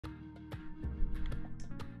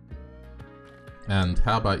And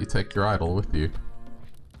how about you take your idol with you?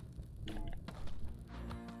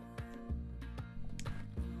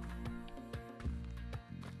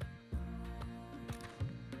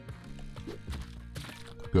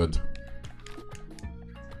 Good.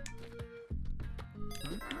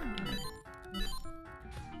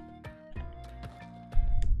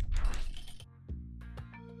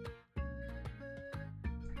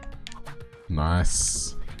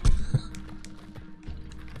 Nice.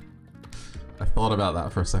 I thought about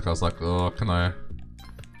that for a sec. I was like, oh, can I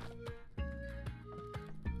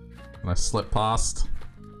slip past?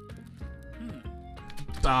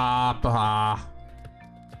 Ah,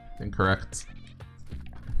 incorrect.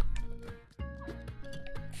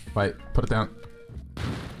 Wait, put it down.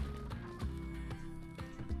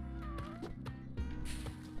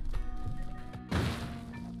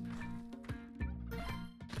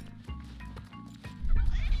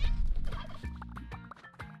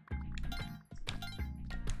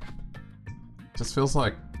 Just feels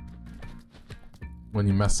like when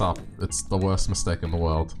you mess up, it's the worst mistake in the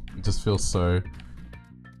world. It just feels so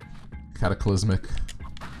cataclysmic.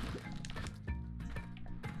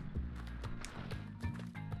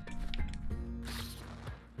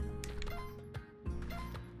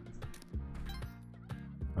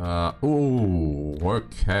 Ooh,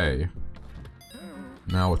 okay.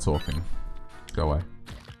 Now we're talking. Go away.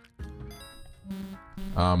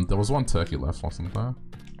 There was one turkey left, wasn't there?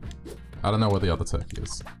 I don't know where the other turkey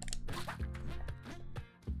is.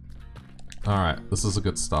 Alright, this is a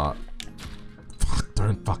good start. Fuck,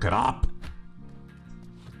 don't fuck it up!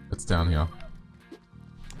 It's down here.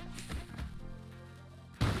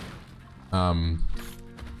 Oh my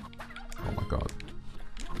god.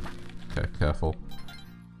 Okay, careful.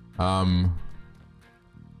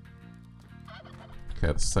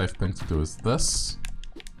 Okay, the safe thing to do is this.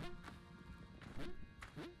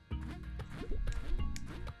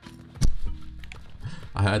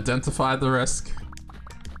 I identified the risk.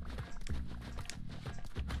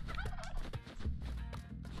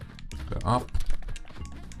 Go up.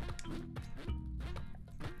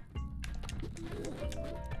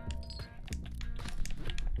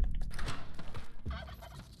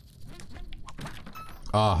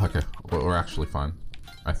 Ah, okay. We're actually fine.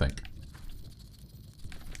 I think.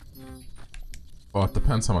 Oh, it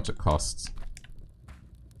depends how much it costs.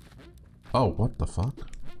 Oh, what the fuck?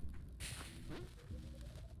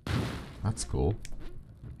 That's cool.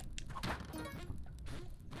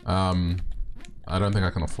 I don't think I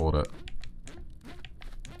can afford it.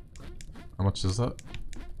 How much is it?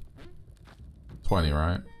 20,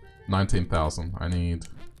 right? 19,000. I need...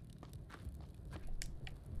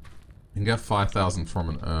 You can get 5,000 from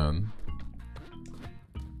an urn.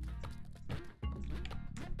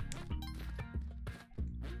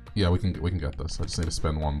 Yeah, we can get this. I just need to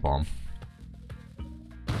spend one bomb.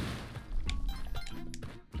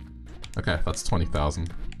 Okay, that's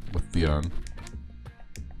 20,000 with the urn.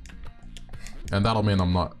 And that'll mean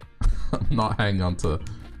I'm not I'm not hanging on to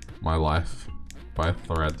my life by a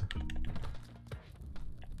thread.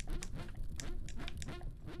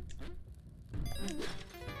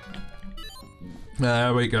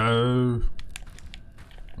 There we go.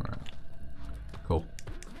 Alright. Cool.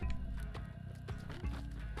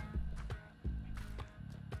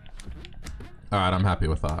 Alright, I'm happy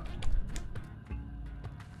with that.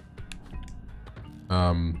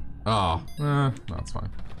 No, it's fine.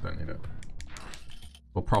 Don't need it.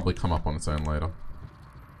 Will probably come up on its own later.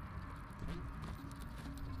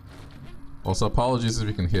 Also, apologies if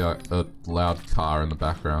you can hear a loud car in the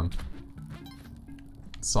background.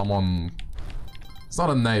 Someone... It's not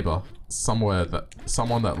a neighbor. It's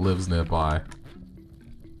someone that lives nearby.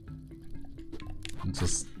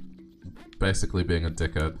 Just basically being a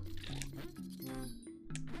dickhead.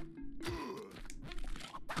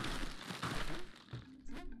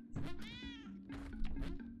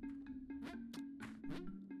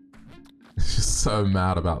 She's so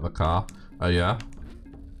mad about the car. Oh yeah?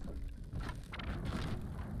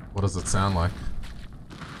 What does it sound like?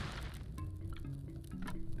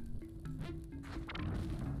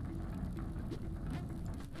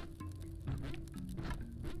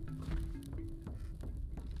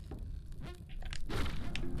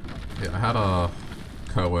 Yeah, I had a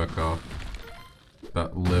coworker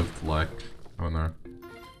that lived like, I don't know,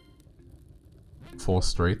 4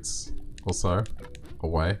 streets or so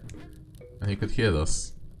away, and he could hear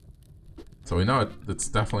this. So we know it's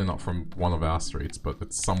definitely not from one of our streets, but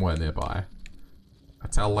it's somewhere nearby.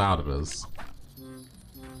 That's how loud it is.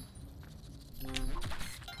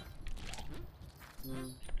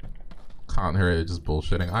 Can't hear it, just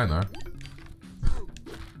bullshitting. I know.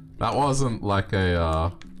 That wasn't like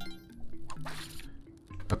a,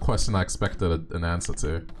 a question I expected an answer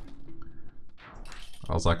to.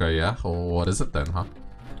 I was like, oh yeah? Well, what is it then, huh?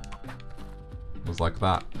 It was like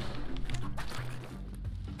that.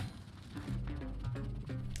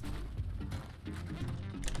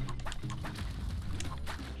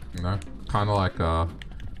 You know? Kinda like, I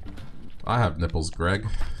have nipples, Greg.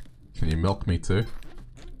 Can you milk me too?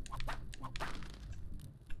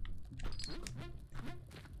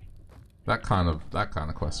 That kind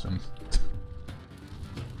of question.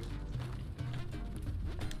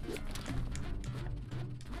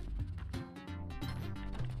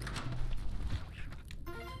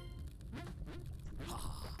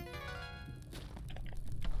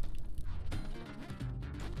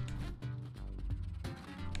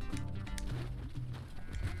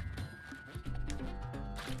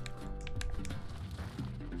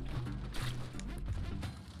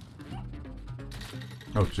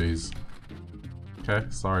 Oh jeez. Okay,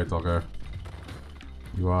 sorry doggo.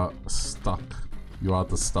 You are stuck. You are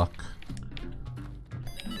the stuck.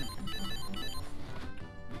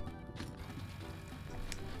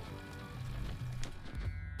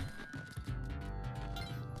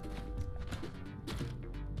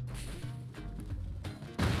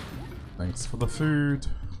 Thanks for the food.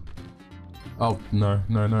 Oh no,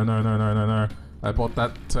 no, no, no, no, no, no, no. I bought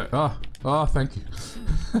that oh, thank you.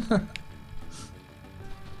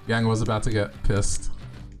 Yang was about to get pissed.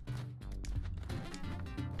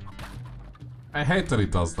 I hate that he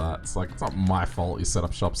does that. It's like, it's not my fault you set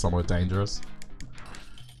up shop somewhere dangerous.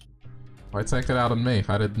 Why take it out on me?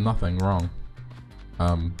 I did nothing wrong.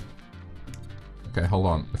 Okay, hold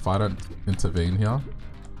on. If I don't intervene here,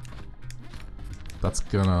 that's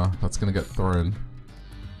gonna get thrown.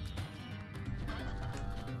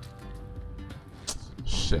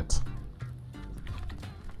 Shit.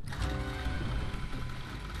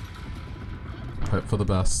 Hope for the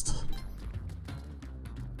best.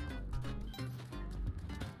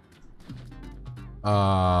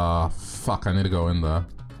 Fuck, I need to go in there.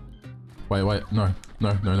 Wait, no.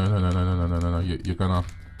 No, no, no, no, no, no, no, no, no, no, you're gonna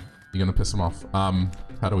piss him off.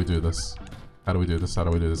 How do we do this? How do we do this? How do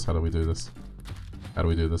we do this? How do we do this? How do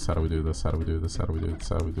we do this? How do we do this? How do we do this? How do we do this?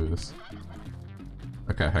 How do we do this?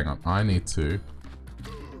 Okay, hang on. I need to...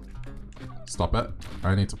 Stop it.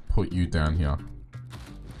 I need to put you down here.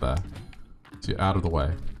 There. So you're out of the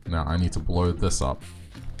way. Now I need to blow this up.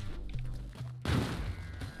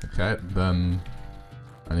 Okay, then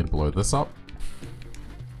I need to blow this up.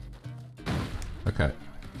 Okay.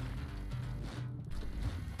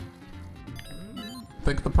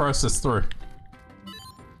 Think the process through.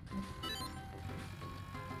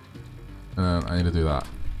 And then I need to do that.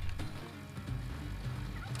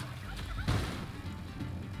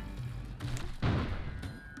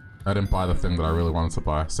 I didn't buy the thing that I really wanted to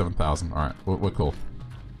buy. 7,000. Alright, we're cool.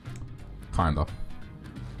 Kinda.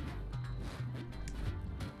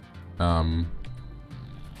 Let me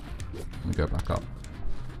go back up.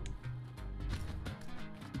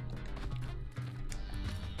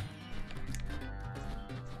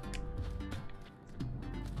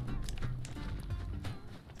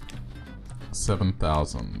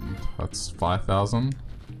 $7,000. That's 5,000.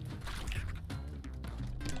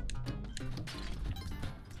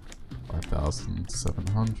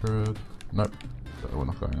 5,700. Nope. We're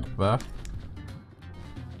not going up there.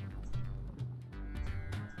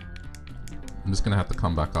 I'm just gonna have to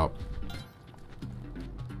come back up.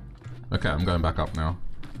 Okay, I'm going back up now.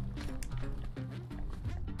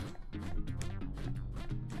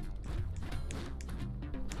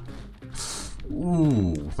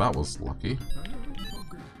 Ooh, that was lucky.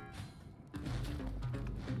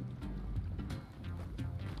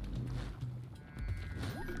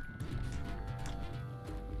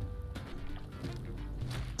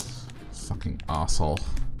 Fucking asshole.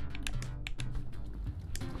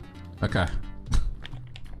 Okay.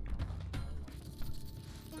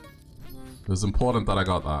 It was important that I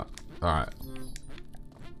got that. Alright.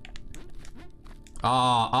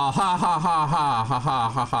 Ha ha ha ha ha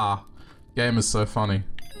ha ha. Game is so funny.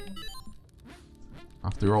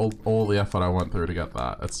 After all the effort I went through to get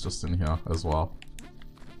that, it's just in here as well.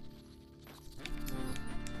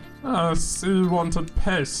 Ah, Sue wanted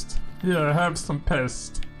paste. Here, have some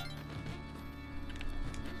paste.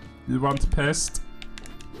 You want paste?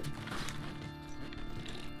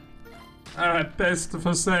 Alright, paste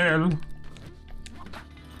for sale.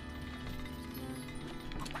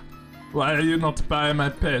 Why are you not buying my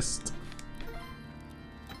paste?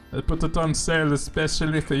 I put it on sale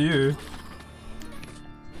especially for you.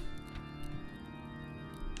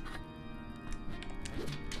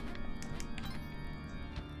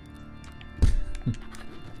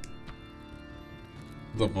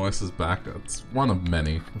 The voice is back. It's one of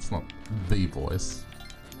many. It's not the voice.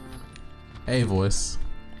 A voice.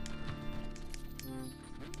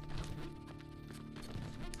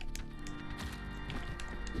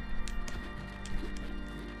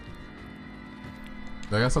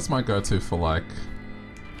 I guess that's my go-to for like...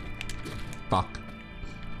 Fuck.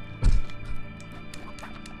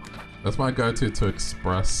 That's my go-to to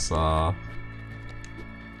express,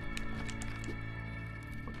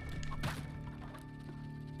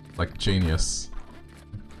 like genius.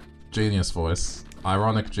 Genius voice.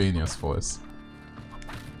 Ironic genius voice.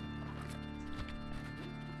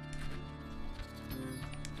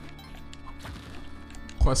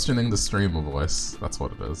 Questioning the streamer voice. That's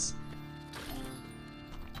what it is.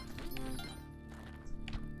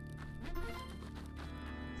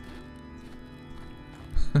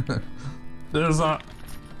 There's a...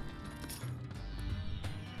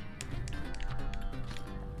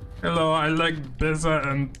 Hello, I like Beza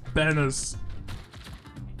and Bennis.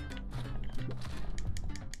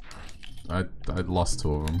 I lost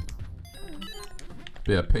two of them.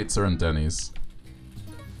 But yeah, pizza and Denny's.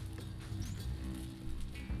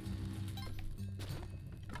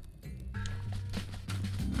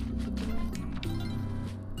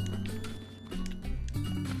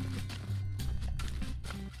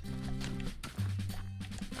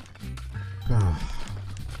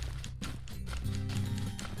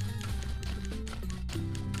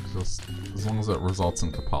 Just as long as it results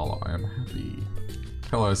in Kapala, I am happy.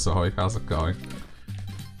 Hello, Sohoy, how's it going?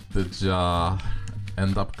 Did ya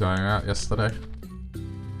end up going out yesterday?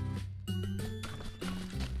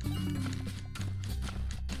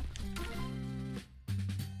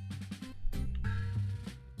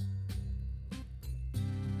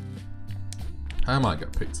 I might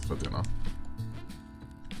get pizza for dinner.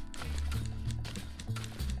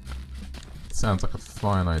 Sounds like a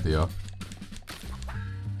fine idea.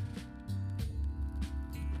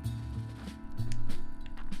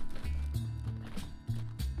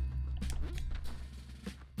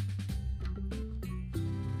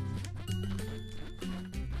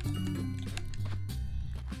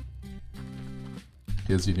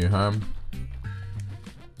 Here's your new home.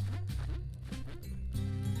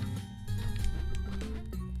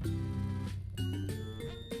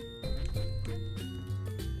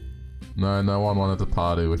 No, no one wanted to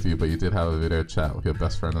party with you, but you did have a video chat with your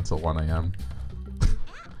best friend until 1 AM.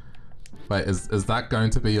 Wait, is that going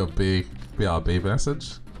to be your BRB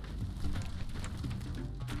message?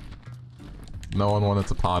 No one wanted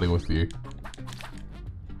to party with you.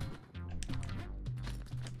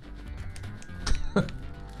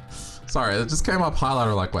 Sorry, it just came up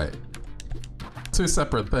highlighter like, wait. Two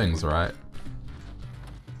separate things, right?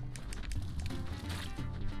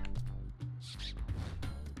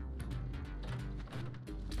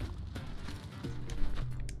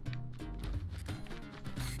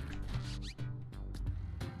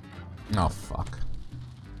 Oh, fuck.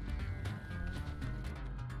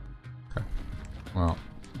 Okay. Well.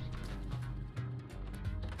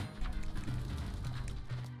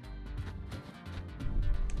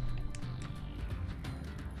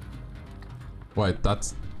 Wait,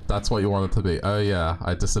 that's what you wanted to be. Oh yeah,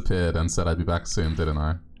 I disappeared and said I'd be back soon, didn't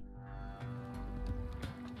I?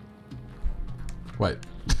 Wait.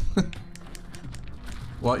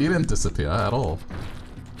 Well, you didn't disappear at all.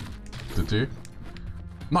 Did you?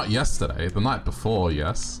 Not yesterday, the night before,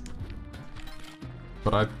 yes.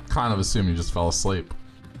 But I kind of assume you just fell asleep.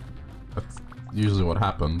 That's usually what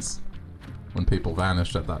happens when people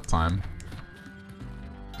vanish at that time.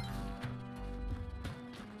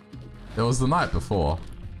 It was the night before.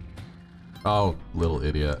 Oh, little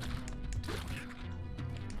idiot.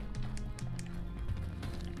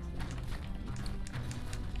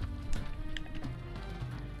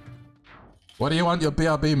 What do you want your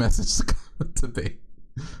BRB message to be?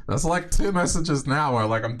 That's like 2 messages now where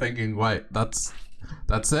like I'm thinking, wait, that's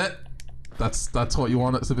it? That's what you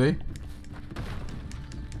want it to be?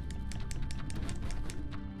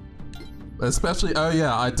 Especially, oh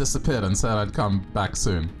yeah, I disappeared and said I'd come back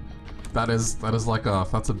soon. That is like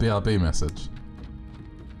that's a BRB message.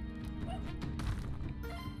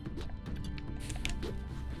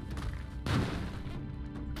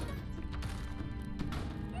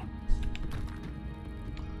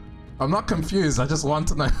 I'm not confused, I just want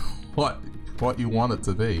to know what you want it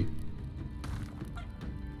to be.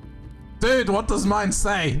 Dude, what does mine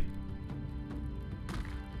say?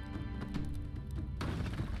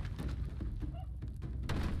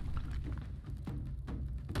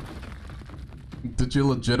 Did you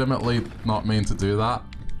legitimately not mean to do that?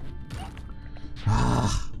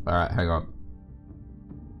 Alright, hang on.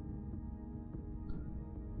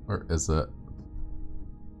 Or is it?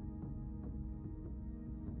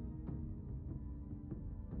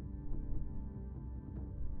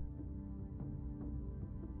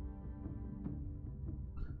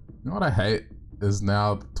 know what I hate is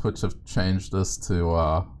now Twitch have changed this to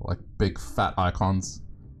like big fat icons.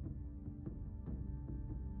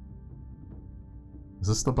 Is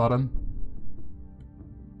this the button?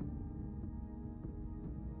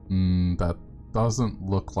 That doesn't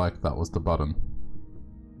look like that was the button.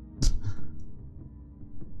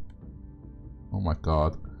 Oh my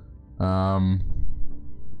god. Manage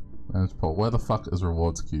poll. Where the fuck is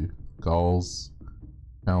rewards queue? Goals.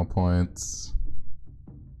 Channel points.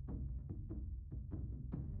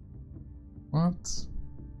 What?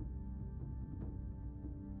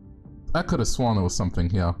 I could have sworn there was something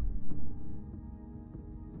here.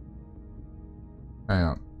 Hang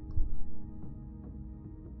on.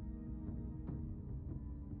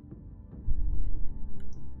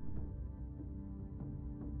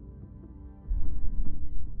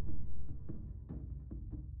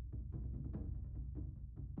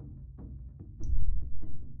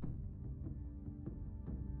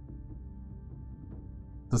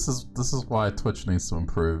 This is why Twitch needs to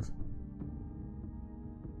improve.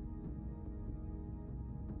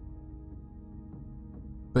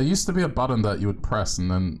 There used to be a button that you would press and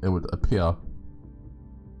then it would appear.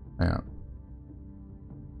 Hang on.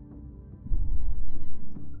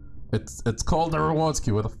 It's called the rewards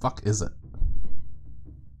queue. Where the fuck is it?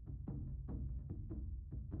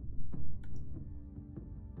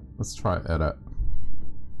 Let's try edit.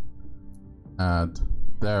 Add.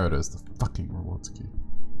 There it is, the fucking rewards queue.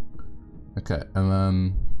 Okay, and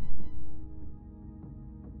then...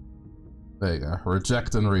 There you go.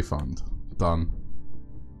 Reject and refund. Done.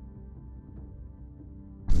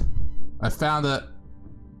 I found it!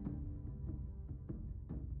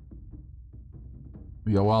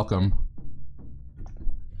 You're welcome.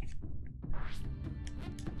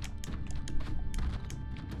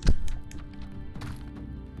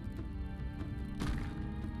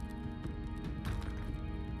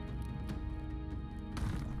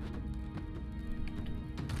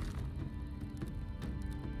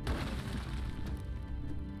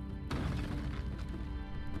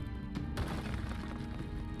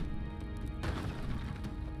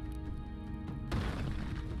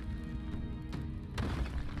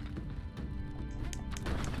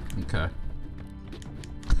 Okay.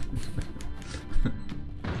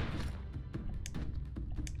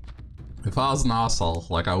 If I was an asshole,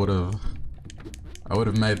 like I would have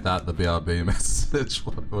made that the BRB message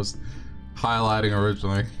what it was highlighting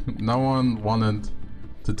originally. No one wanted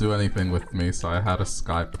to do anything with me, so I had a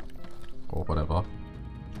Skype or whatever.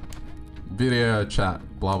 Video chat,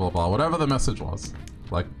 blah blah blah, whatever the message was.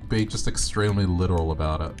 Like, be just extremely literal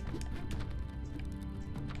about it.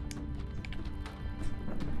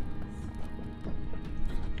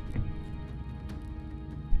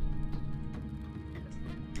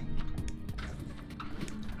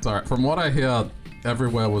 It's alright, from what I hear,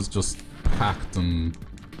 everywhere was just packed and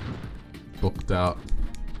booked out.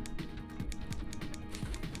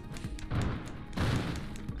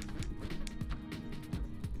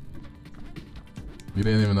 You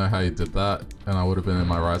didn't even know how you did that, and I would have been in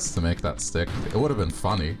my rights to make that stick. It would have been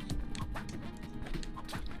funny.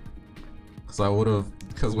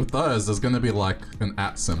 Because with those, there's gonna be like an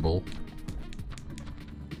 @ symbol.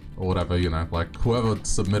 Or whatever, you know, like whoever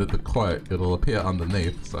submitted the quote, it'll appear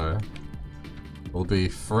underneath, so it'll be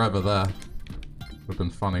forever there. Would have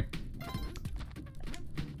been funny.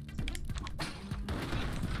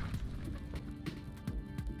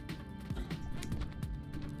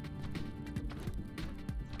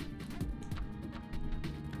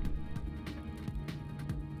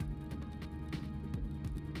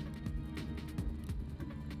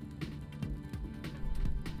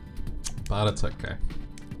 But it's okay.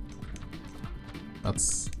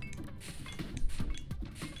 That's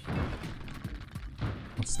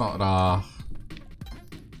not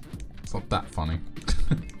it's not that funny.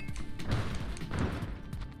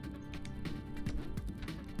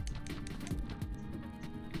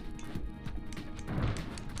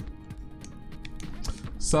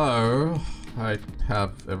 So I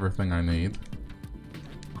have everything I need.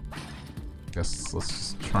 Guess let's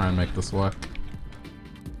just try and make this work.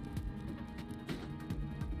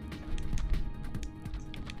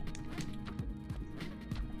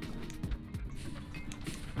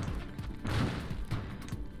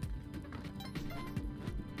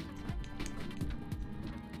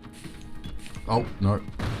 Oh, no.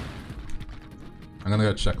 I'm gonna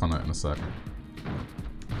go check on it in a sec.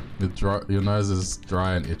 Your nose is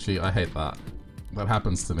dry and itchy. I hate that. That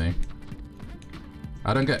happens to me.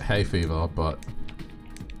 I don't get hay fever, but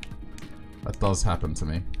that does happen to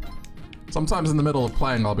me. Sometimes in the middle of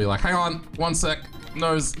playing, I'll be like, hang on, 1 sec,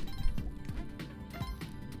 nose.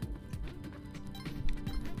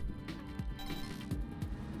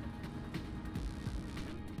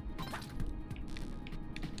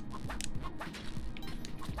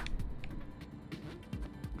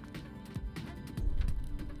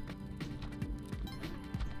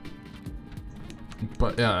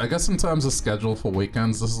 But yeah, I guess in terms of schedule for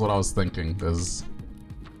weekends, this is what I was thinking, is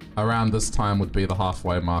around this time would be the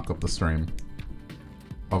halfway mark of the stream.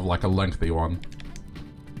 Of like a lengthy one.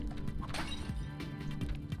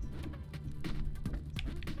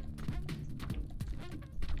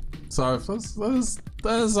 So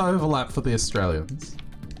there's overlap for the Australians.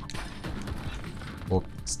 Or,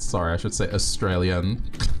 sorry, I should say Australian.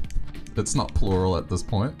 It's not plural at this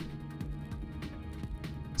point.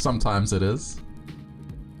 Sometimes it is.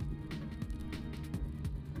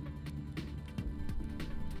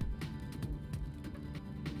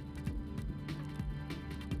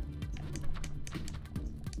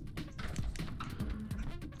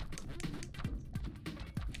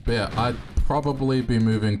 But yeah, I'd probably be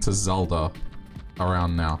moving to Zelda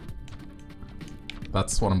around now.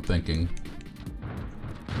 That's what I'm thinking.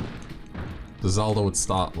 The Zelda would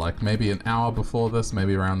start like maybe an hour before this,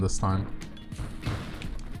 maybe around this time.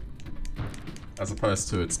 As opposed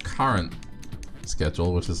to its current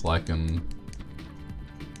schedule, which is like in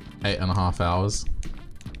 8.5 hours.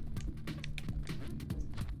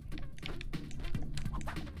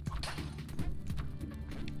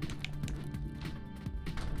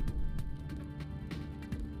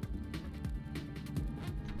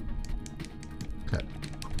 Okay.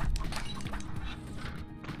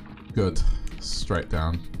 Good. Straight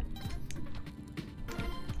down.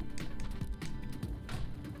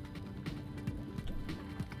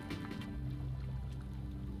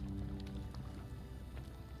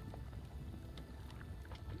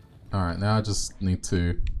 Alright, now I just need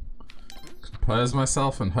to compose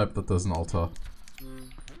myself and hope that there's an altar.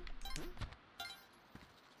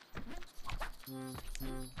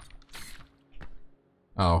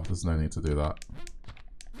 Oh, there's no need to do that.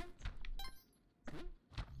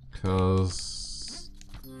 Because...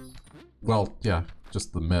 well, yeah,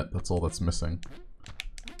 just the mitt, that's all that's missing.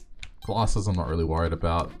 Glasses I'm not really worried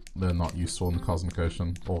about. They're not useful in the Cosmic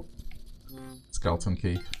Ocean. Or Skeleton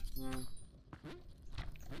Key.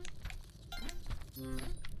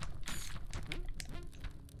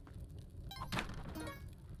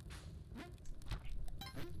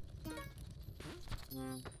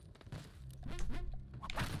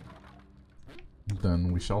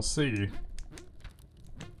 Then we shall see.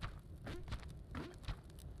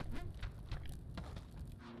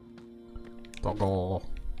 Doggle.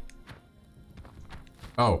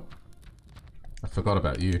 Oh. I forgot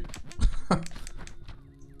about you.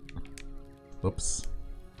 Oops.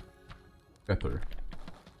 Go through.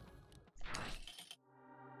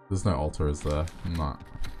 There's no altar, is there? Not.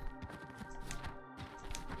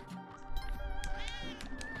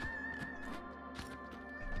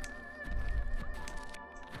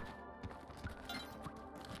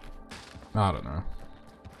 I don't know.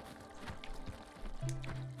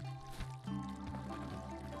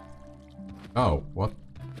 Oh, what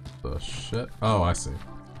the shit? Oh, I see.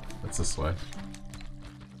 It's this way.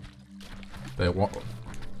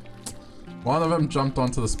 One of them jumped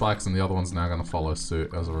onto the spikes and the other one's now gonna follow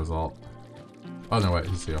suit as a result. Oh no, wait,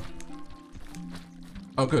 he's here.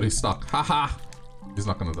 Oh good, he's stuck. Haha! He's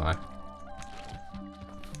not gonna die.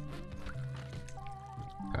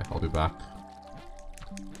 Okay, I'll be back.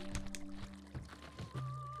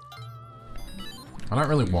 I don't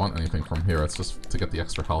really want anything from here, it's just to get the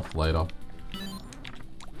extra health later.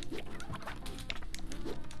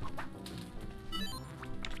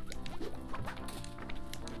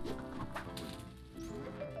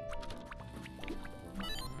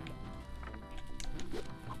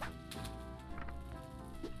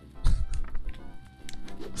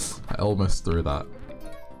 I almost threw that.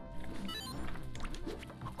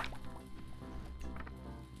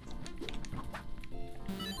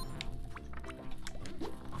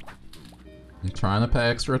 I'm trying to pay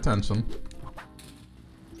extra attention.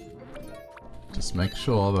 Just make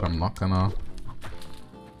sure that I'm not gonna...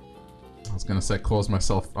 I was gonna say cause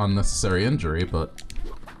myself unnecessary injury, but...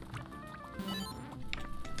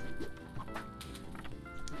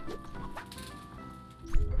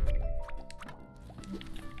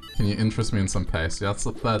 Can you interest me in some pace? Yeah, that's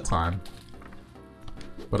the third time.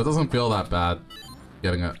 But it doesn't feel that bad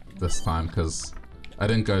getting it this time, because I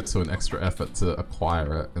didn't go to an extra effort to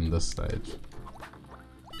acquire it in this stage.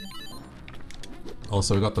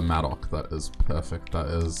 Also, we got the Madoc. That is perfect. That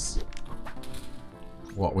is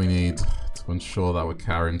what we need to ensure that we're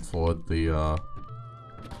carrying forward the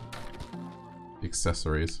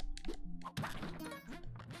accessories.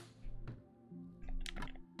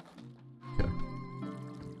 Okay.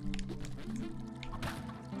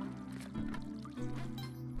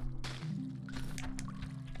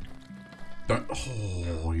 Don't.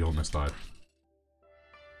 Oh, you almost died.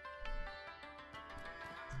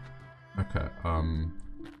 Okay,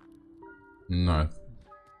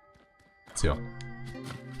 It's here.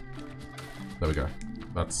 There we go.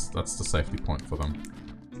 That's the safety point for them.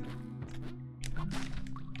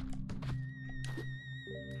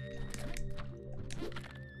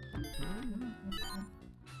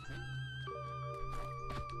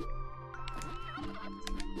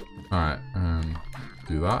 Alright, and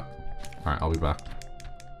do that. Alright, I'll be back.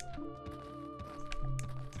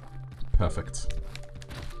 Perfect.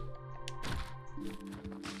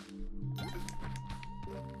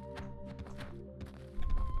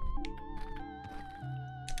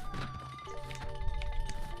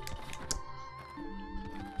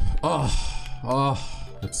 Oh,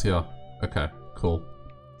 it's here. Okay, cool.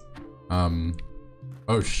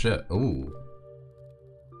 Oh shit. Ooh.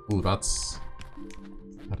 Ooh, that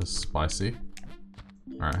is spicy.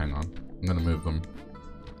 Alright, hang on. I'm gonna move them.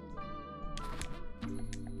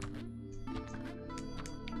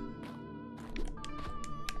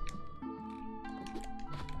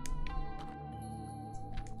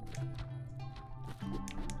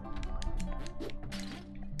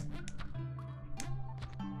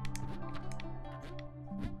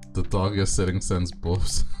 The dog you're sitting sends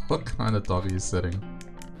boobs. What kind of dog are you sitting?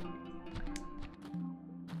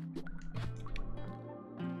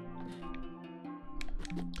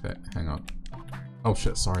 Okay, hang on. Oh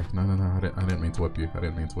shit, sorry. No, I didn't mean to whip you. I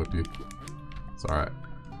didn't mean to whip you. It's alright.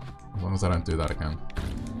 As long as I don't do that again.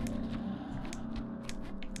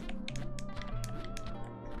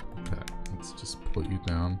 Okay, let's just put you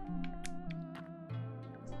down.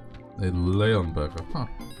 A Leon burger. Huh,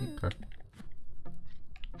 okay.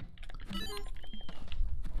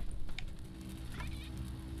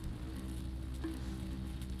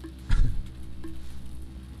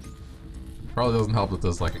 Probably doesn't help that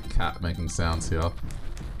there's like a cat making sounds here.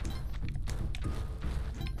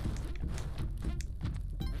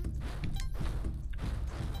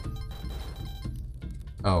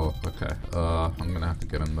 Oh, okay. I'm gonna have to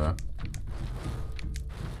get in there.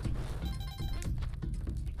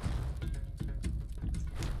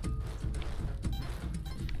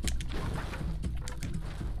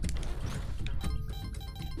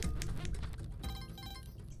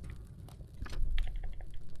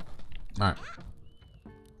 Alright.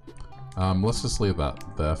 Let's just leave that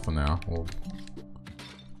there for now. We'll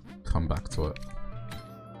come back to it.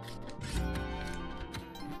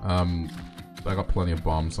 I got plenty of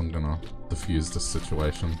bombs. I'm gonna defuse this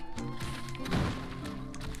situation.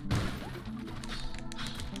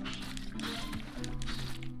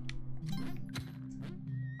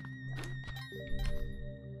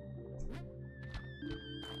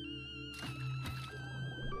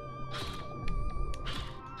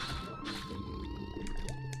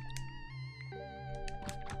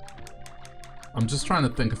 I'm just trying to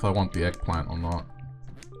think if I want the eggplant or not.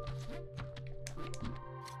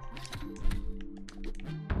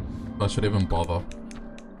 If I should even bother.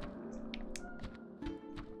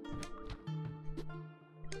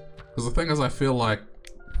 Because the thing is, I feel like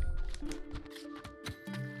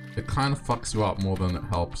it kind of fucks you up more than it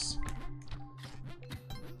helps.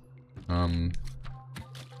 Yeah,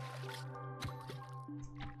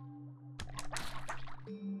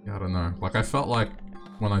 I don't know. Like, I felt like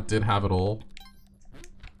when I did have it all,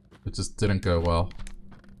 it just didn't go well.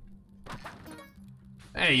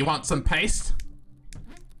 Hey, you want some paste?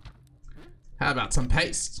 How about some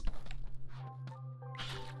paste?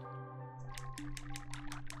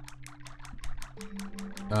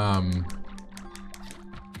 Yeah,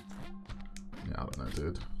 I don't know,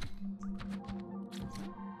 dude.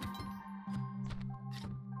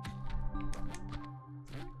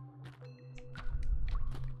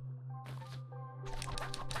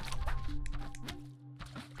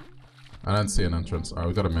 I don't see an entrance. Alright,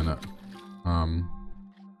 we got a minute.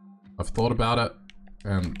 I've thought about it,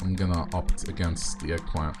 and I'm gonna opt against the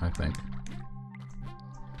eggplant, I think.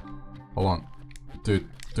 Hold on. Dude.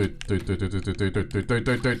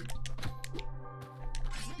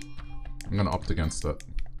 I'm gonna opt against it.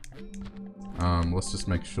 Let's just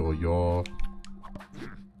make sure you're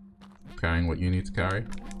carrying what you need to carry.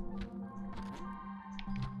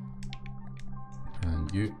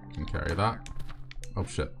 And you can carry that. Oh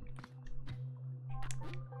shit.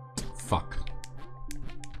 Fuck.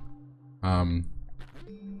 I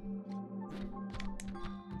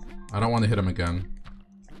don't want to hit him again.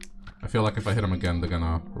 I feel like if I hit him again, they're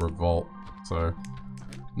gonna revolt. So,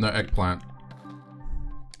 no eggplant.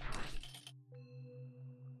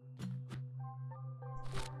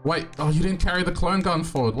 Wait, oh, you didn't carry the clone gun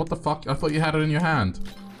forward. What the fuck? I thought you had it in your hand.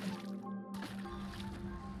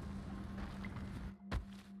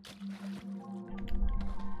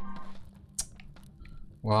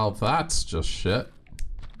 Well, that's just shit.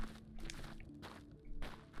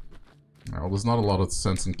 Well, there's not a lot of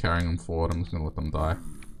sense in carrying them forward. I'm just gonna let them die.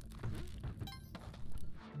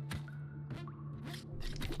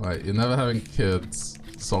 Wait, you're never having kids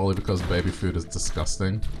solely because baby food is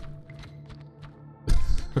disgusting?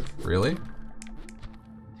 Really?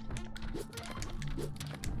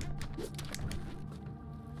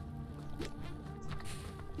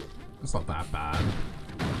 It's not that bad.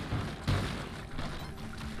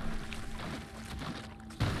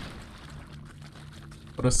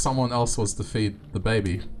 What if someone else was to feed the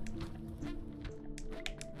baby?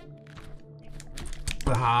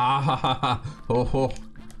 Ah, oh,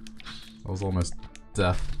 that was almost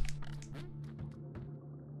death.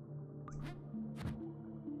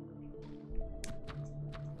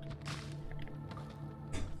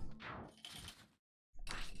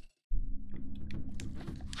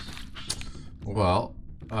 Well,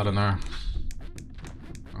 I don't know.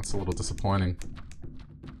 That's a little disappointing.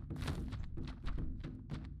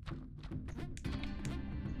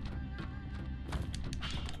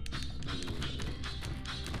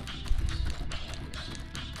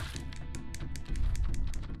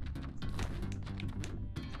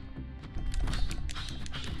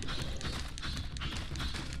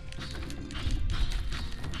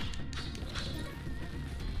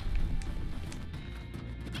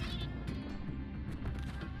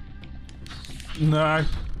 No.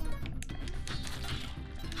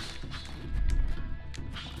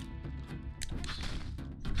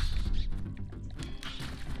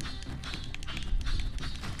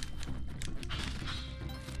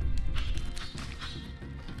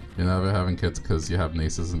 You're never having kids because you have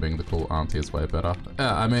nieces and being the cool auntie is way better.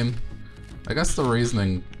 Yeah, I mean, I guess the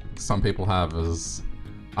reasoning some people have is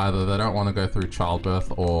either they don't want to go through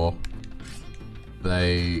childbirth or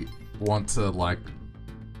they want to, like,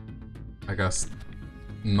 I guess,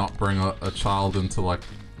 not bring a child into, like,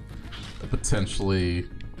 a potentially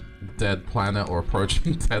dead planet or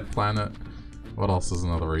approaching dead planet. What else is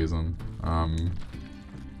another reason?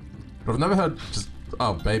 But I've never heard just,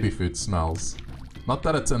 oh, baby food smells. Not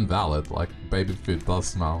that it's invalid, like, baby food does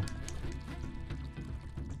smell.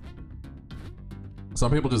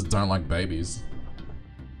 Some people just don't like babies.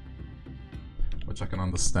 Which I can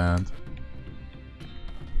understand.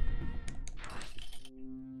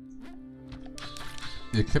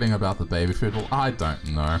 You're kidding about the baby food? Well, I don't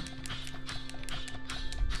know.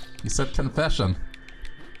 You said confession.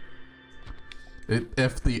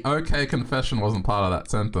 If the okay confession wasn't part of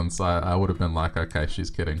that sentence, I would have been like, okay, she's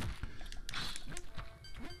kidding.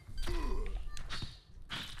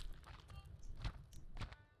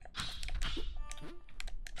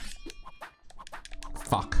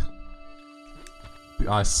 Fuck.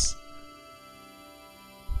 The ice.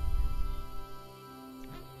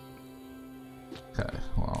 Okay,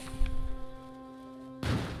 well.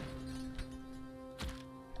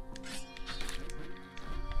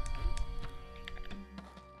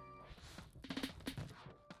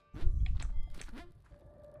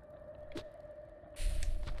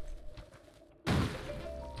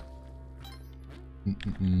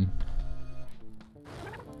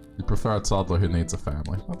 You prefer a toddler who needs a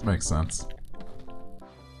family. That makes sense.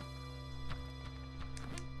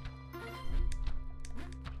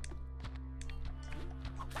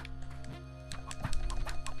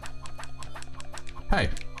 Hey!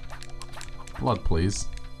 Blood, please.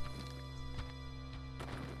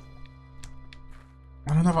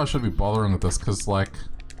 I don't know if I should be bothering with this, because, like...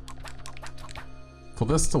 For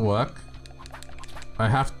this to work, I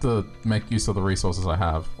have to make use of the resources I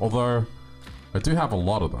have. Although, I do have a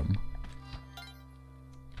lot of them.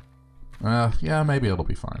 Yeah, maybe it'll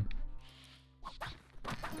be fine.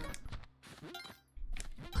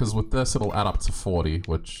 Because with this, it'll add up to 40,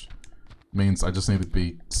 which means I just need to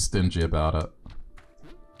be stingy about it.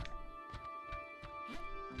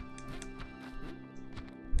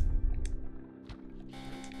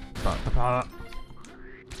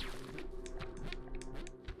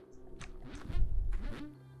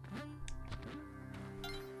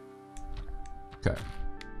 Okay.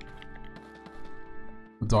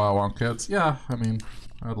 Do I want kids? Yeah, I mean,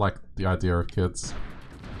 I like the idea of kids.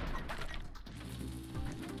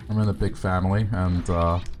 I'm in a big family, and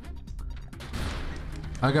I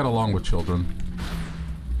get along with children.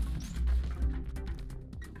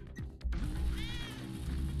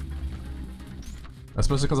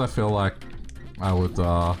 Especially because I feel like I would,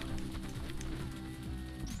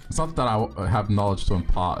 it's not that I have knowledge to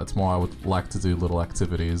impart, it's more I would like to do little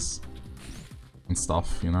activities and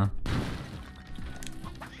stuff, you know?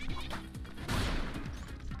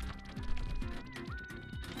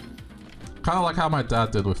 Kind of like how my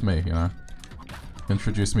dad did with me, you know?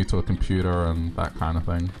 Introduced me to a computer and that kind of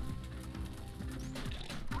thing.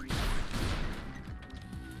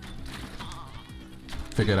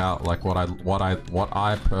 figured out like what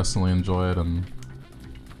I personally enjoyed, and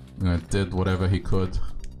you know, did whatever he could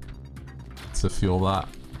to fuel that.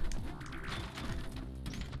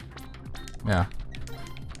 Yeah.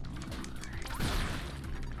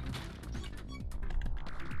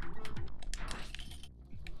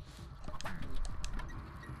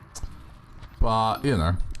 But, you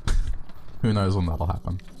know, who knows when that'll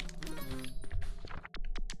happen.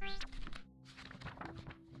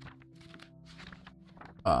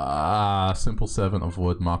 Simple servant of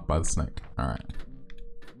wood marked by the snake. Alright.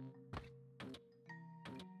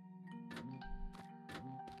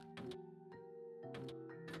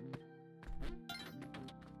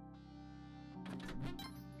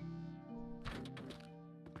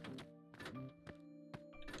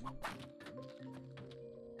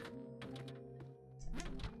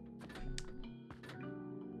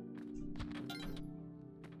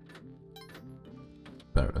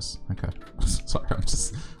 There it is. Okay. Sorry,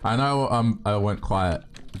 I know I went quiet.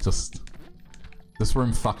 Just... This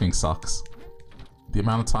room fucking sucks. The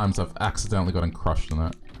amount of times I've accidentally gotten crushed in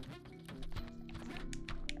it.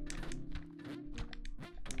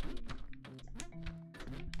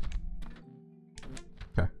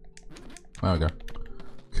 Okay. There we go.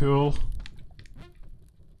 Cool.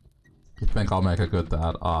 You think I'll make a good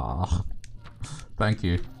dad? Ah. Thank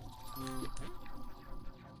you.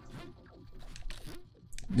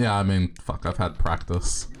 Yeah, I mean, fuck, I've had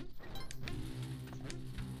practice.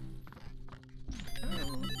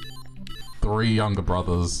 3 younger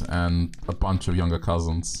brothers and a bunch of younger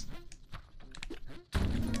cousins.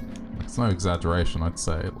 It's no exaggeration, I'd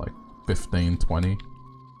say like 15, 20. You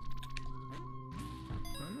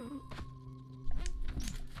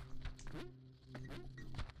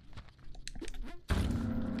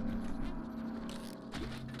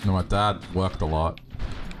know, my dad worked a lot.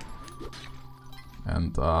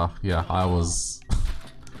 And, yeah, I was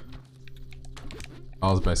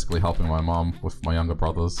basically helping my mom with my younger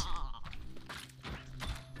brothers.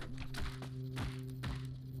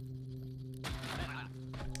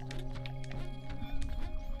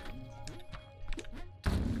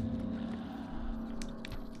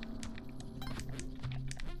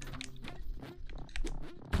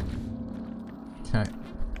 Okay.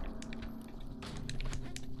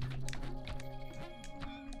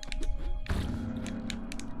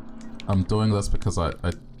 I'm doing this because I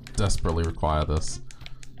desperately require this.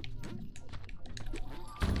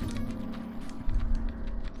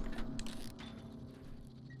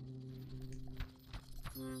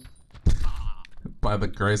 By the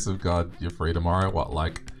grace of God, you're free tomorrow? What,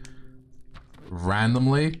 like...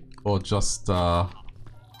 randomly? Or just, like,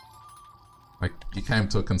 you came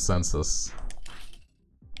to a consensus?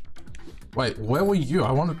 Wait, where were you?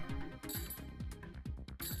 I wanted...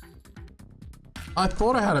 I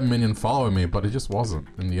thought I had a minion following me, but it just wasn't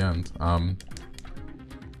in the end.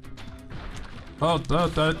 Oh,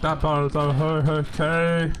 that part,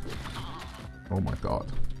 okay. Oh my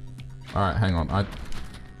god. Alright, hang on. I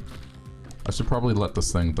should probably let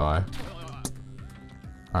this thing die.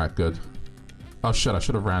 Alright, good. Oh shit, I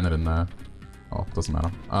should have ran it in there. Oh, doesn't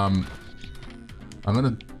matter. I'm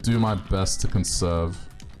gonna do my best to conserve.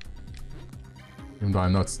 Even though I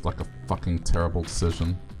know it's like a fucking terrible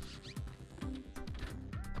decision.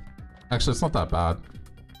 Actually, it's not that bad.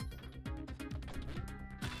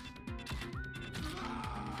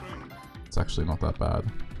 It's actually not that bad.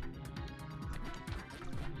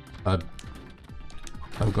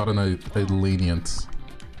 I've gotten a lenient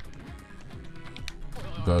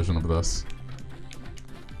version of this.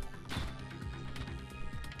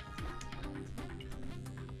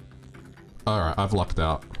 Alright, I've lucked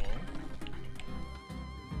out.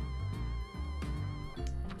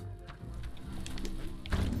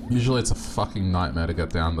 Usually it's a fucking nightmare to get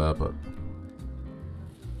down there, but...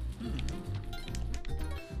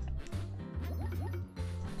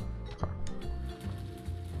 Okay.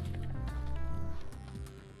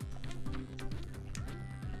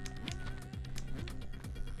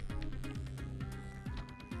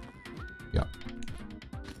 Yeah.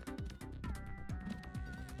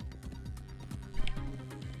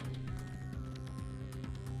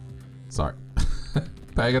 Sorry.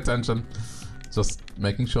 Paying attention. Just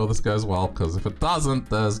making sure this goes well, because if it doesn't,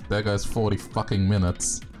 there goes 40 fucking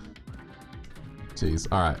minutes. Jeez.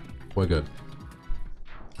 Alright, we're good.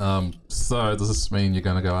 So does this mean you're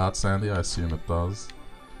gonna go out, Sandy? I assume it does.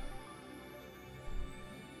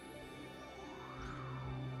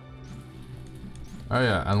 Oh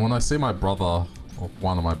yeah, and when I see my brother, or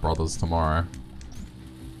one of my brothers tomorrow,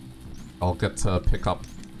 I'll get to pick up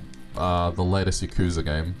the latest Yakuza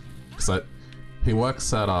game. Because he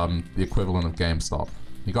works at the equivalent of GameStop.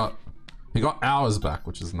 He got He got hours back,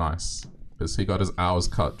 which is nice. Because he got his hours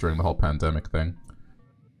cut during the whole pandemic thing.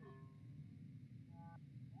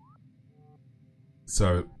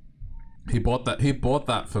 So, he bought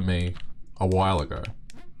that for me a while ago.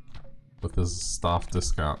 With his staff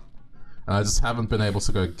discount. And I just haven't been able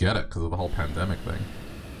to go get it because of the whole pandemic thing.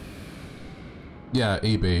 Yeah,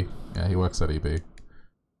 EB. Yeah, he works at EB.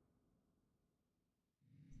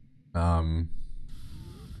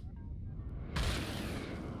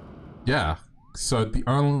 Yeah, so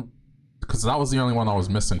because that was the only one I was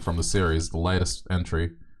missing from the series, the latest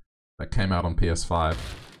entry that came out on PS5.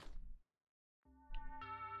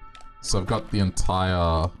 So I've got the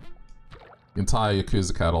entire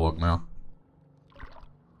Yakuza catalog now.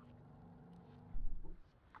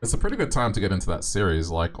 It's a pretty good time to get into that series,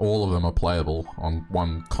 like all of them are playable on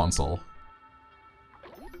one console.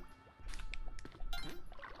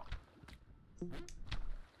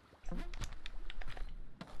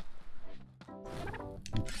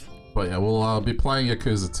 But yeah, we'll be playing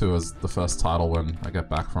Yakuza 2 as the first title when I get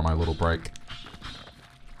back from my little break.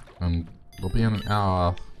 And we'll be in an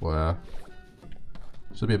hour where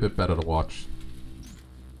should be a bit better to watch.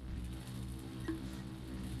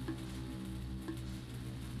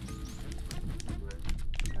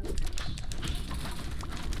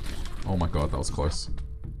 Oh my god, that was close.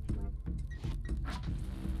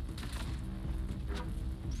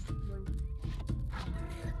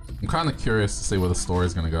 I'm kind of curious to see where the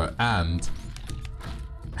story's gonna go and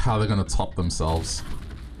how they're gonna top themselves.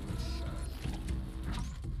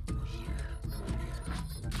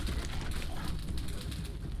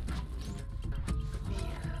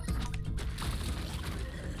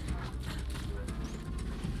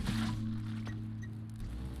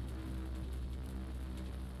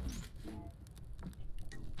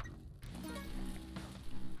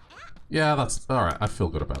 Yeah, that's alright. I feel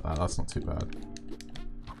good about that. That's not too bad.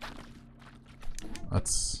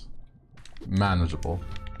 That's manageable.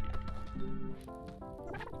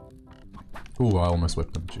 Ooh, I almost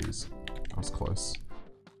whipped him. Jeez. That was close.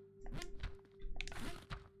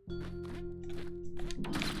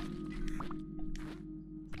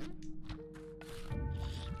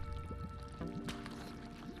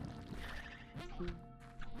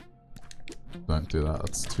 Don't do that.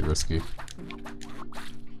 That's too risky.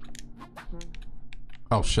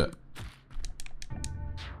 Oh, shit.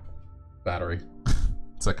 Battery.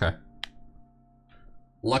 It's okay.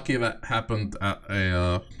 Lucky that happened at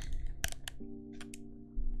a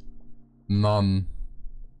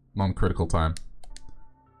non-critical time.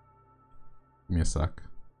 Give me a sec.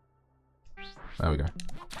 There we go.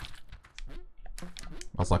 I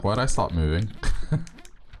was like, why'd I start moving?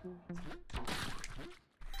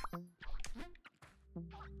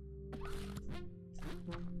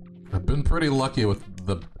 I've been pretty lucky with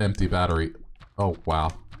the empty battery. Oh, wow.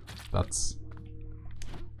 That's...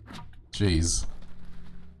 Jeez.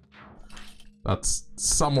 That's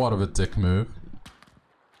somewhat of a dick move.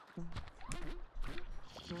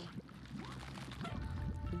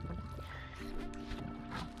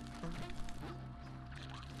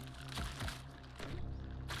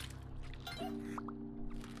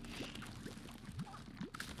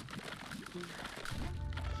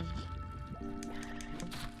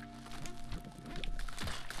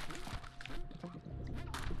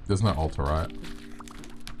 There's no altar, right?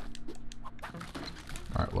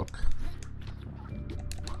 Alright, look.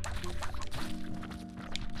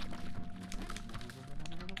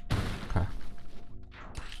 Okay.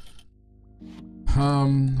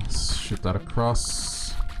 Let's shoot that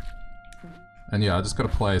across. And yeah, I just gotta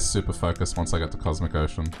play super focused once I get to Cosmic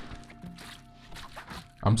Ocean.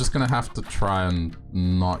 I'm just gonna have to try and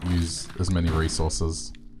not use as many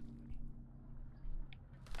resources.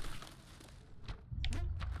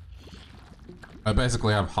 I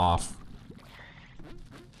basically have half.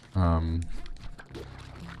 Okay,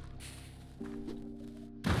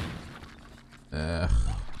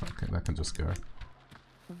 that can just go.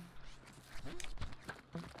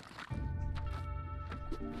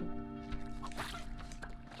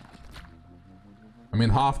 I mean,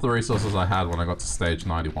 half the resources I had when I got to stage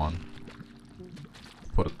 91.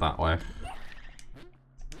 Put it that way.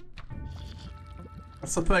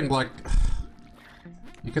 That's the thing, like...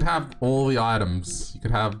 You could have all the items, you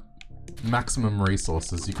could have maximum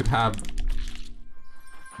resources, you could have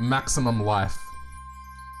maximum life.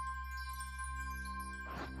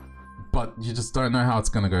 But you just don't know how it's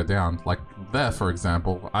gonna go down. Like there, for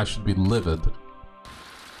example, I should be livid.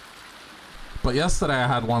 But yesterday I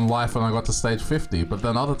had 1 life when I got to stage 50, but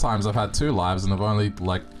then other times I've had 2 lives and I've only,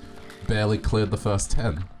 like, barely cleared the first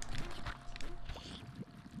 10.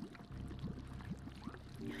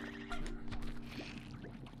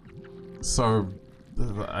 So,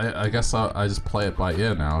 I guess I just play it by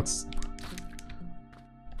ear now. It's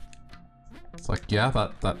like, yeah,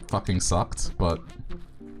 that fucking sucked, but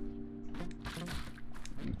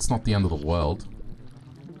it's not the end of the world.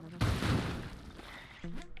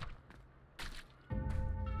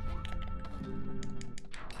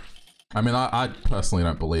 I mean, I personally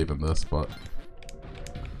don't believe in this, but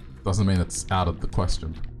doesn't mean it's out of the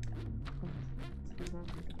question.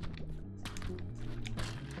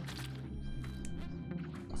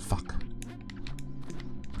 Fuck.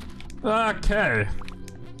 Okay.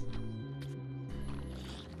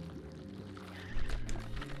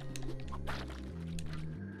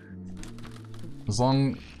 As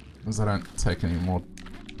long as I don't take any more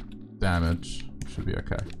damage, it should be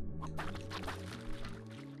okay.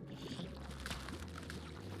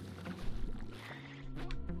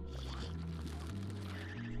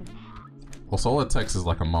 Also, all it takes is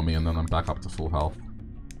like a mummy and then I'm back up to full health.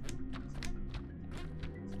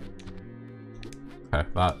 Okay,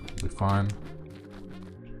 that'll be fine.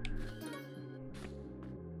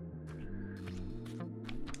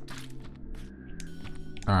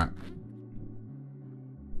 Alright.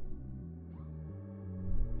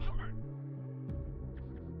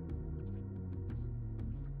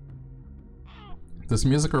 This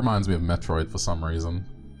music reminds me of Metroid for some reason.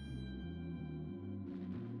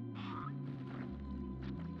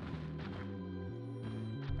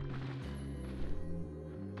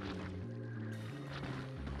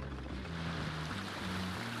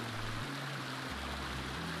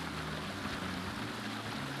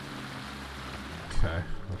 Okay,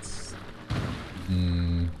 let's...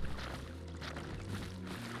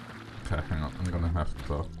 Okay, hang on. I'm gonna have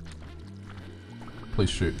to... Please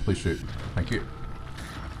shoot, please shoot. Thank you.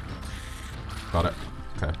 Got it.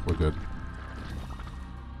 Okay, we're good.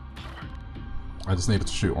 I just needed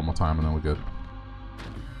to shoot one more time and then we're good.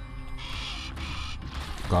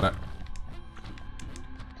 Got it.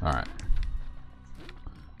 Alright.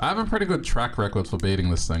 I have a pretty good track record for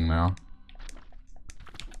beating this thing now.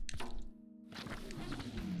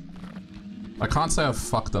 I can't say I've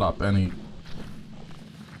fucked it up any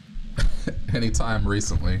time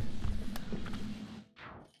recently.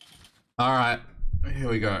 Alright, here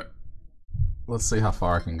we go. Let's see how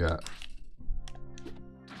far I can get.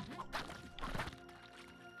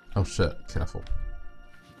 Oh shit, careful.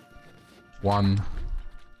 1.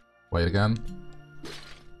 Wait again.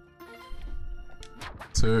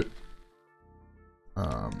 2.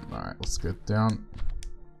 Alright, let's get down.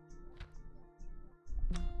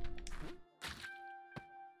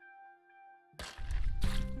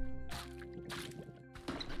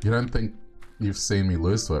 You don't think you've seen me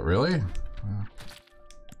lose to it, really? Yeah.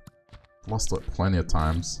 Lost to it plenty of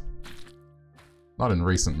times. Not in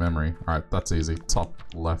recent memory. Alright, that's easy. Top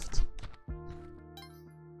left.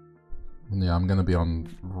 And yeah, I'm gonna be on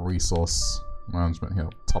resource management here.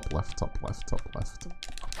 Top left, top left, top left.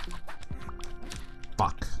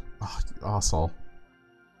 Fuck. Oh, you arsehole.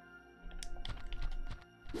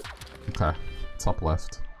 Okay. Top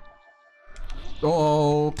left.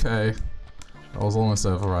 Oh, okay. I was almost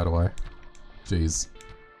over right away. Jeez.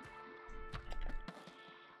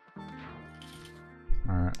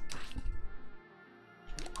 Alright.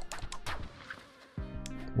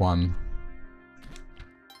 1.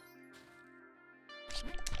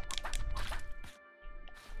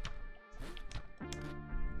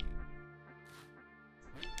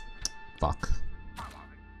 Fuck.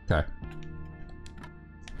 Okay.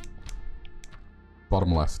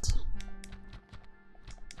 Bottom left.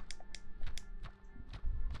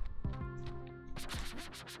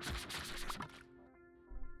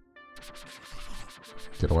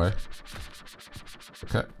 Get away.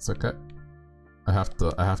 Okay, it's okay. I have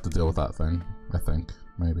to deal with that thing, I think,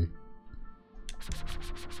 maybe.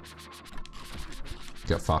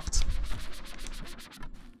 Get fucked.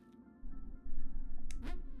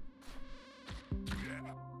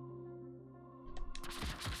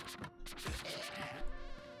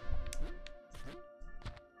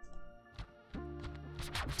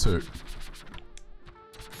 Two.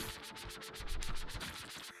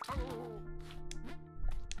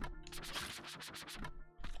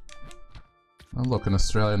 Oh look, an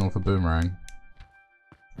Australian with a boomerang.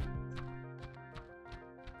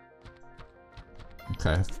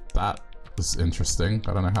 Okay, that is interesting.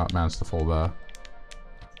 I don't know how it managed to fall there.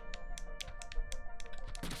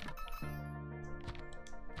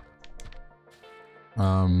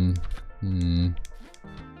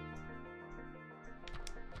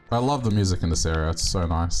 I love the music in this area, it's so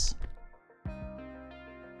nice.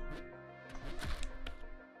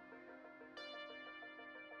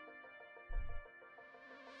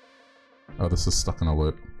 Oh, this is stuck in a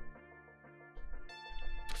loop.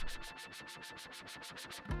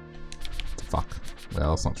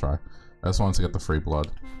 let's not try. I just wanted to get the free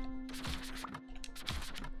blood.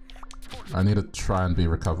 I need to try and be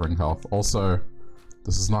recovering health. Also,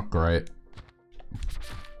 this is not great.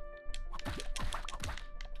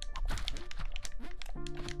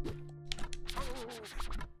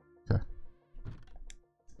 Okay.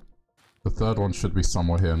 The third one should be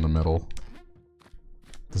somewhere here in the middle.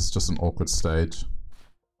 This is just an awkward stage.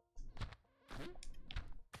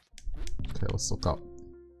 Okay, let's look up.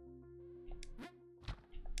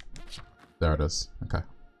 There it is. Okay.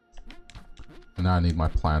 And now I need my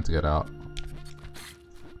plan to get out.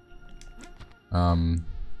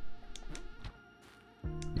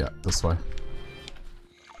 Yeah, this way.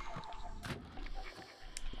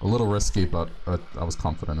 A little risky, but I was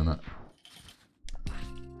confident in it.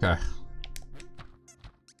 Okay.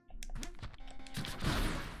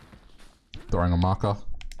 Throwing a marker.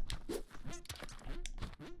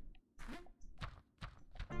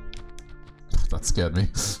 That scared me.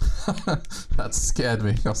 That scared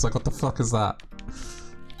me. I was like, what the fuck is that?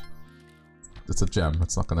 It's a gem.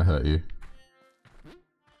 It's not gonna hurt you.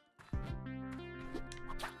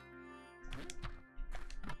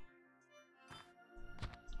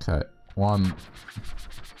 Okay. 1,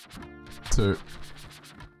 2.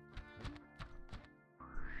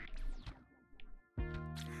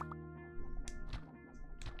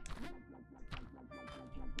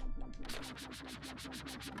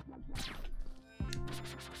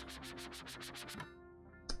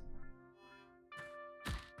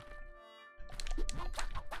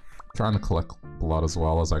 Trying to collect blood as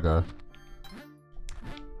well as I go.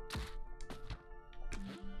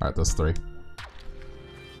 Alright, there's 3.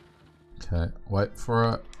 Okay, wait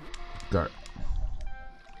for it. Go.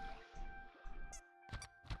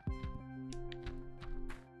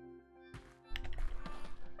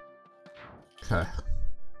 Okay.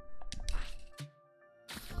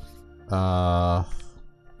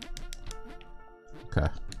 Okay.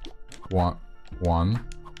 1.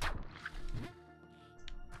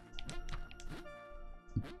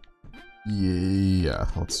 Yeah,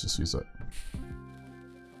 let's just use it.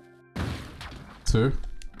 2.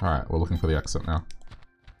 Alright, we're looking for the exit now.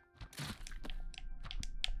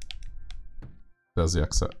 There's the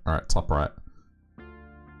exit. Alright, top right.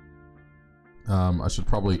 I should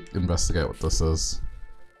probably investigate what this is.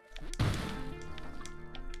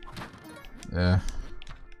 Yeah.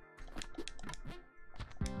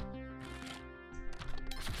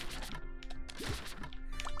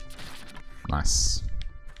 Nice.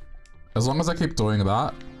 As long as I keep doing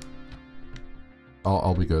that,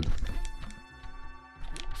 I'll be good.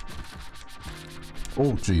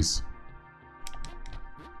 Oh, jeez.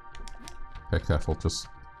 Okay, careful, just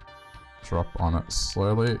drop on it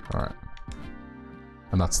slowly. Alright.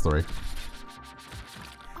 And that's 3.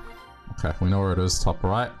 Okay, we know where it is, top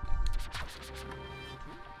right.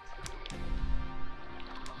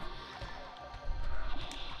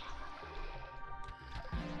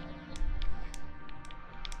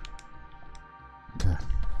 Okay.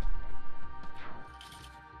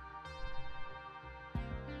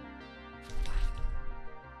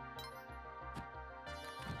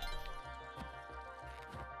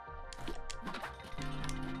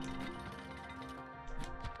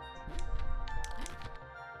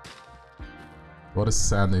 What is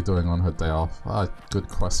Sandy doing on her day off? Ah, good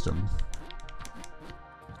question.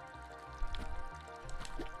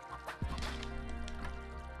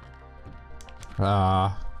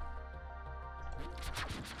 Alright,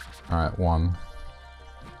 1.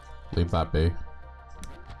 Leave that be.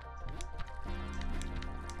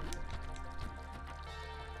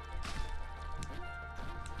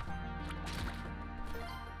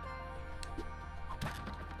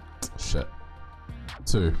 Shit.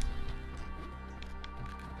 2.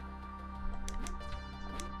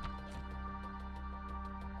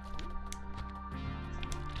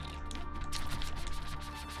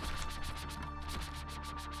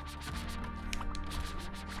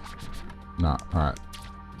 Nah, alright.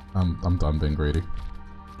 I'm done being greedy.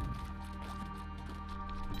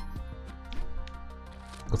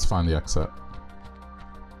 Let's find the exit.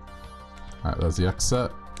 Alright, there's the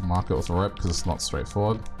exit. Mark it with a red because it's not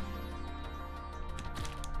straightforward.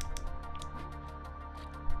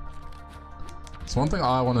 So one thing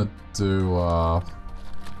I want to do,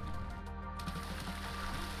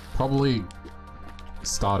 probably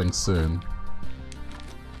starting soon.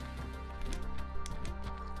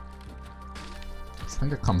 I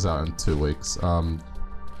think it comes out in 2 weeks. I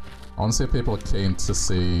want to see if people are keen to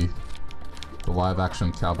see the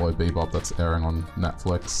live-action Cowboy Bebop that's airing on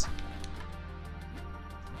Netflix.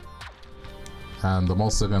 And I'm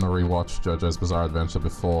also going to rewatch JoJo's Bizarre Adventure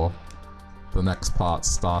before the next part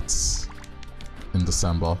starts in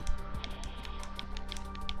December.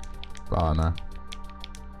 But I don't know.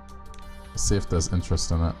 Let's see if there's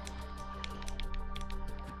interest in it.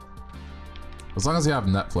 As long as you have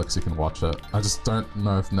Netflix, you can watch it. I just don't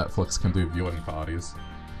know if Netflix can do viewing parties.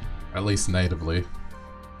 At least natively.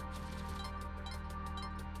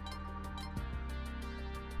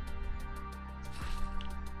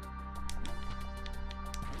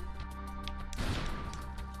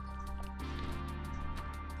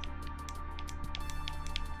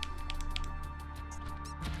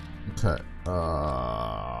 Okay,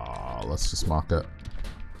 let's just mark it.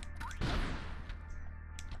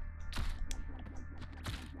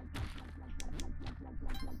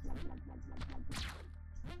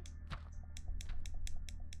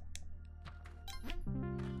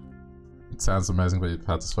 It sounds amazing, but you've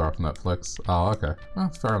had to swear off Netflix. Oh, okay. Oh,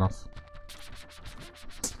 fair enough.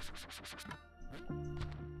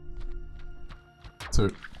 Two.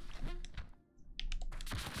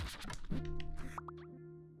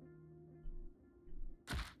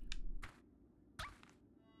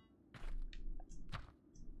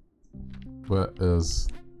 Where is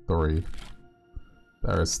 3?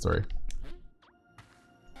 There is 3.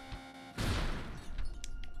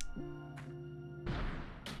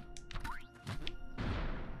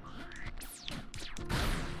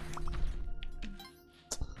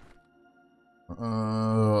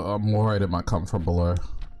 I'm worried it might come from below.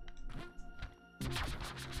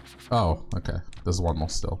 Oh, okay. There's one more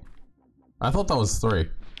still. I thought that was 3.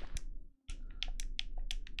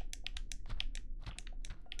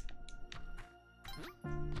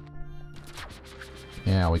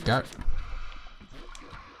 Yeah, we go.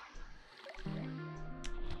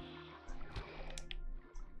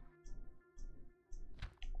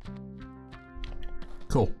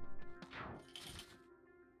 Cool.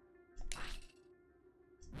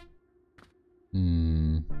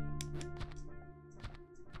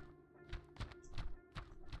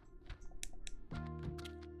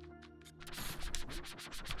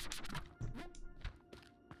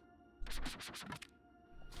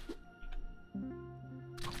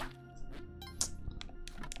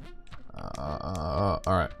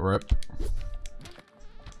 Alright, rip.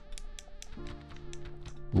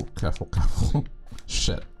 Ooh, careful, careful.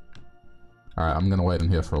 Shit. Alright, I'm gonna wait in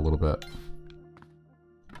here for a little bit.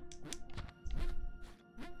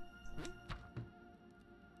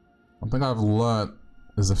 One thing I've learnt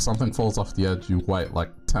is if something falls off the edge, you wait like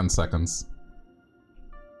 10 seconds.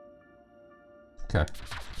 Okay,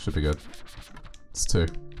 should be good. It's 2.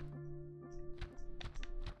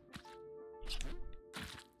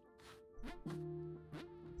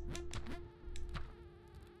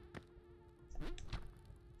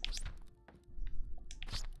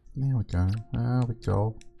 There we go. There we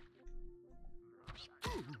go.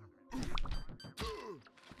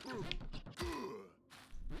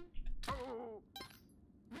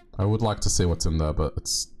 I would like to see what's in there, but it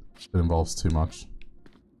involves too much.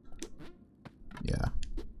 Yeah.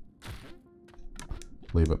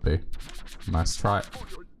 Leave it be. Nice try.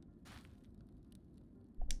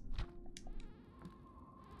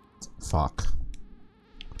 Fuck.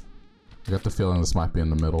 I get the feeling this might be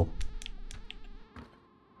in the middle.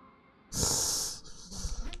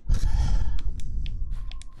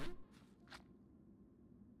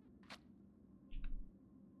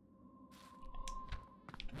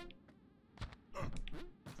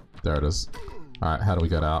 There it is. Alright, how do we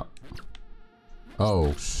get out?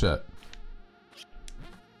 Oh, shit.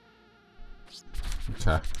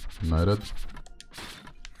 Okay, noted.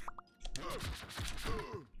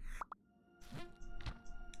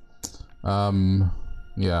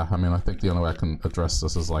 Yeah, I mean, I think the only way I can address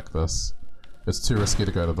this is like this. It's too risky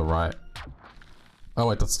to go to the right. Oh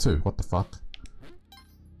wait, that's 2. What the fuck?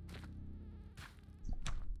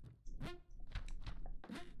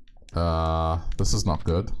 This is not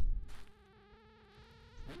good.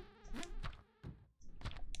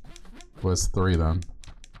 Where's 3 then?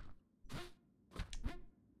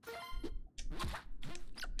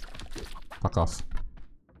 Fuck off.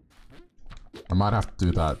 I might have to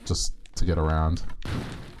do that just to get around.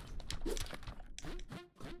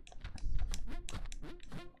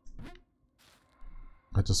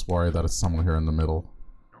 I just worry that it's somewhere here in the middle.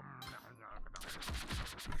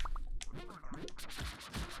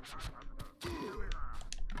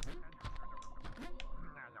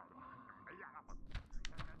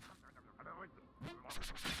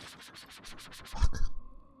 Fuck.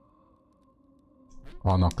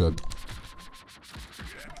 Oh, not good.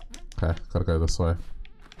 Okay, gotta go this way.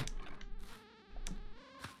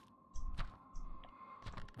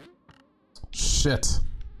 Shit.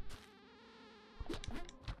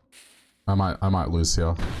 I might lose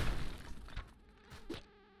here.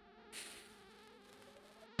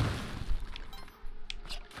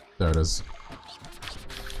 is.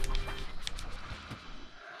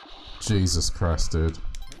 Jesus Christ, dude.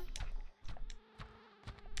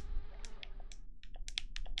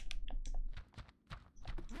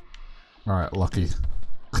 Alright, lucky.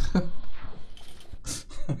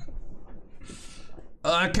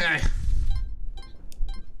 Okay.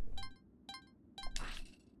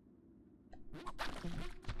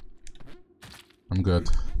 I'm good.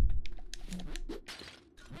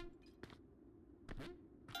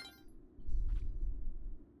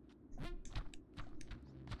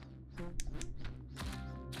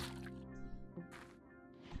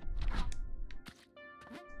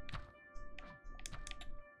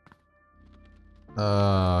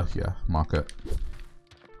 Yeah, mark it.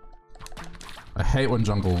 I hate when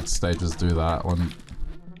jungle stages do that, when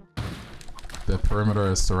their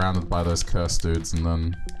perimeter is surrounded by those cursed dudes and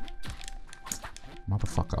then...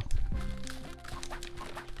 Motherfucker.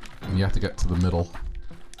 And you have to get to the middle.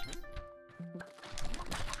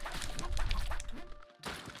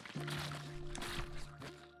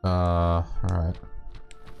 Alright.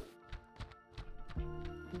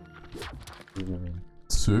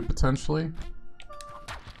 2 potentially?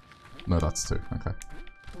 No, that's 2, okay.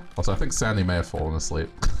 Also, I think Sandy may have fallen asleep.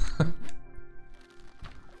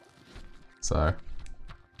 So...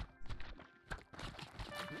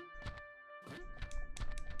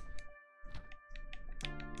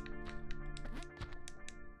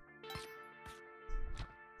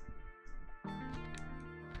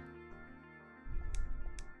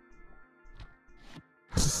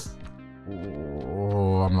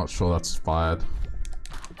 Oh, I'm not sure that's fired.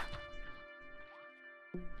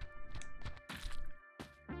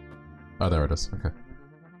 Oh, there it is. Okay.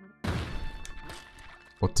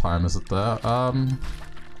 What time is it there? I mean,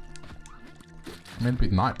 it'd be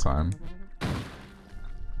nighttime. I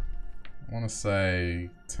want to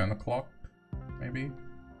say 10 o'clock, maybe?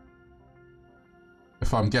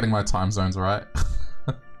 If I'm getting my time zones right.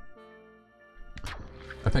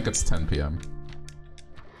 I think it's 10 PM.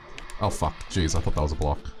 Oh fuck, jeez, I thought that was a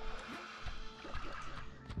block.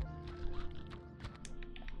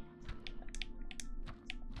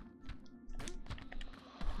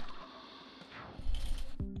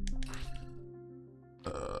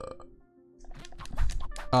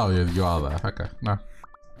 Oh, yeah, you are there. Okay, no.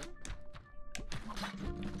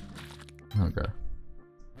 Okay.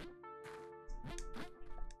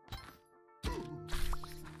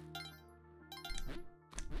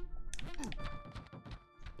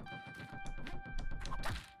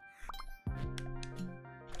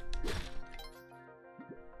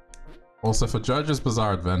 Also, for JoJo's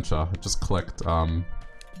Bizarre Adventure, I just clicked,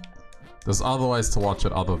 there's other ways to watch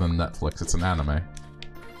it other than Netflix. It's an anime.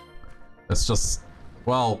 It's just...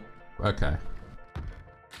 Well, okay.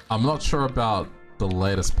 I'm not sure about the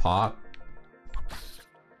latest part.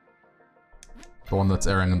 The one that's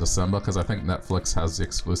airing in December, because I think Netflix has the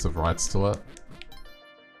exclusive rights to it.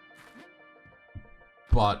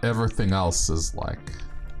 But everything else is like...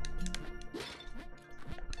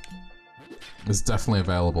 is definitely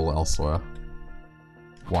available elsewhere.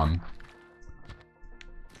 1.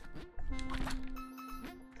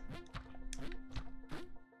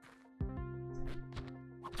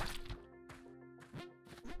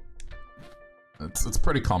 It's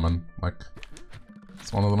pretty common, like,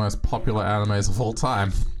 it's one of the most popular animes of all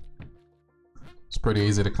time. It's pretty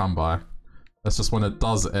easy to come by. It's just when it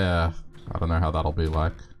does air, I don't know how that'll be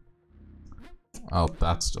like. Oh,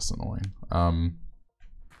 that's just annoying.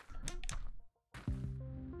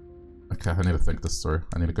 Okay, I need to think this through.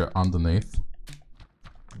 I need to go underneath.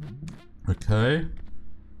 Okay.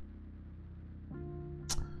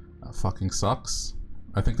 That fucking sucks.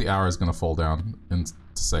 I think the arrow is gonna fall down into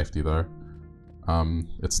safety though.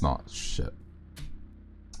 It's not. Shit.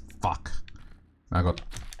 Fuck. I got...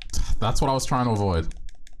 That's what I was trying to avoid.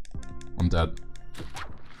 I'm dead.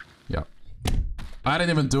 Yep. I didn't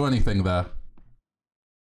even do anything there.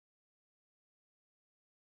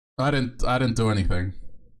 I didn't do anything.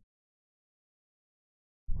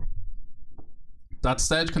 That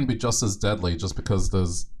stage can be just as deadly just because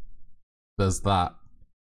there's that.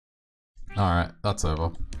 Alright, that's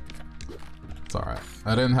over. It's alright.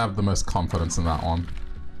 I didn't have the most confidence in that one.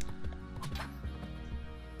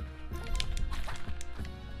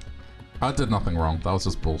 I did nothing wrong. That was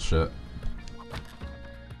just bullshit.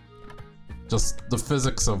 Just the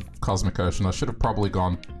physics of Cosmic Ocean. I should have probably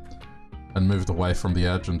gone and moved away from the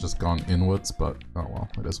edge and just gone inwards, but oh well,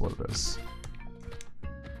 it is what it is.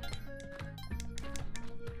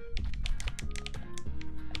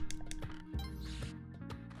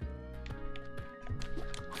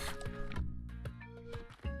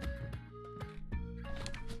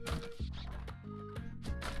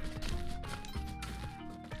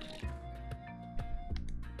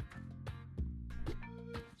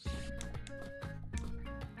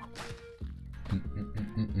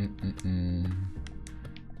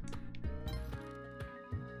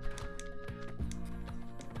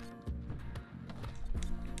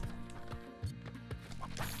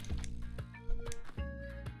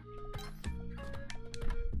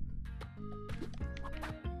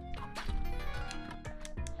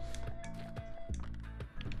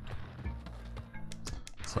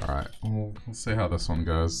 Alright, we'll see how this one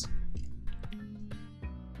goes.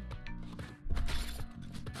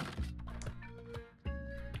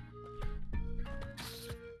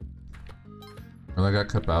 When I got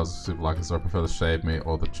kebabs with superlikers, do I prefer the shaved meat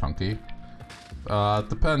or the chunky?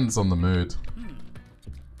 Depends on the mood.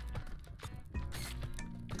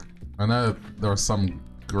 I know there are some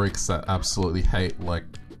Greeks that absolutely hate, like,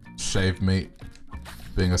 shaved meat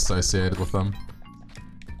being associated with them.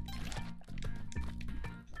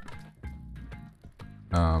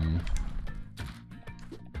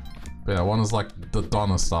 But yeah, one is like the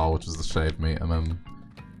Donna style, which is the shaved meat, and then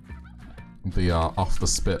the off the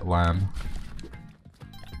spit lamb.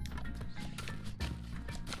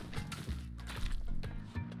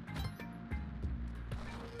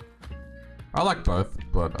 I like both,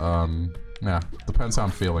 but yeah, depends how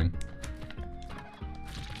I'm feeling.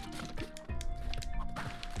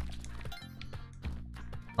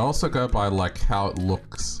 I also go by like how it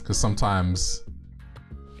looks, because sometimes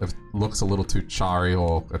if it looks a little too charry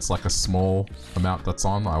or it's like a small amount that's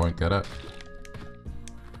on, I won't get it.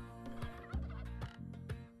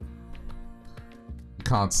 You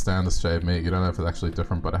can't stand the shaved meat, you don't know if it's actually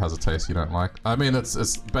different, but it has a taste you don't like. I mean,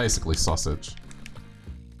 it's basically sausage.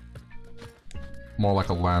 More like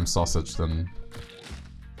a lamb sausage than,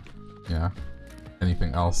 yeah,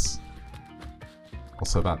 anything else.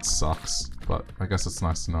 Also, that sucks, but I guess it's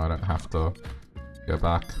nice to know I don't have to go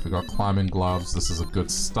back. We got climbing gloves. This is a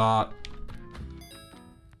good start.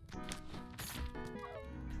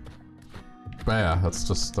 But yeah, that's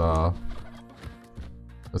just,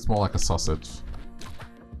 it's more like a sausage.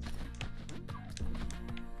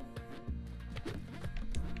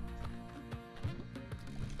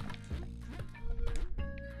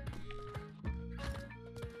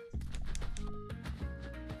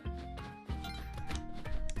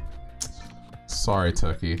 Sorry,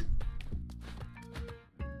 turkey.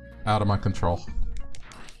 Out of my control.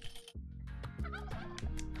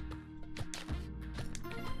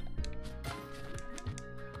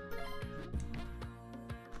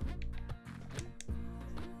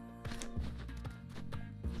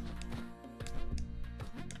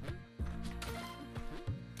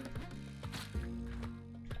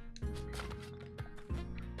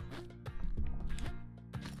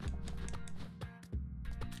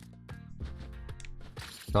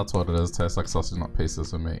 That's what it is. Tastes like sausage, not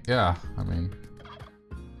pieces of meat. Yeah, I mean...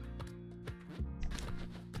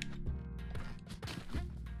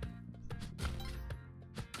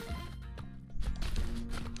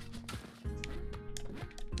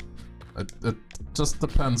 It just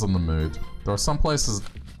depends on the mood. There are some places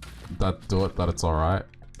that do it that it's alright.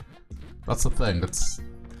 That's the thing, it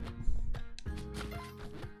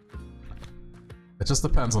just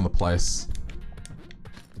depends on the place.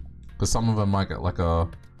 Because some of them might get like a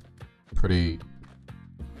pretty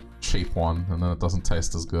cheap one, and then it doesn't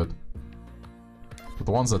taste as good. But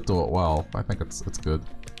the ones that do it well, I think it's good.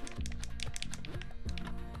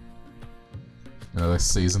 You know, they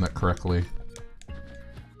season it correctly.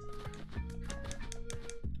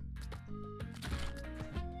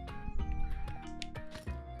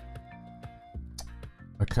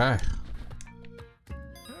 Okay.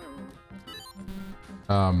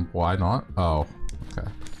 Why not? Oh, okay.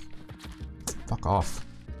 Fuck off.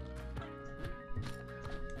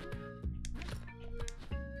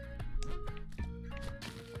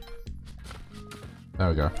 There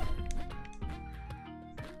we go.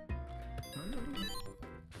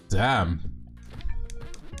 Damn.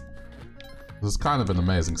 This is kind of an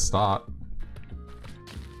amazing start.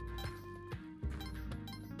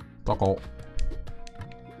 Buckle.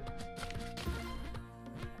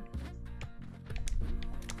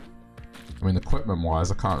 I mean,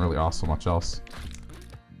 equipment-wise, I can't really ask for much else.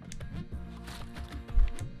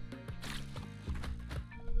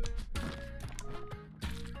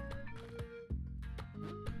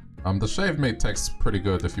 The shaved meat tastes pretty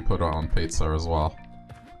good if you put it on pizza as well.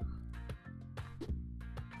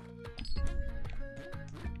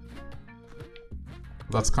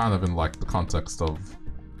 That's kind of in, like, the context of...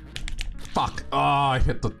 Fuck! Oh, I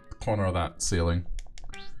hit the corner of that ceiling.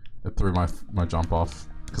 It threw my jump off.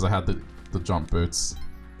 Because I had the jump boots.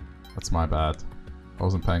 That's my bad. I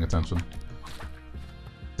wasn't paying attention.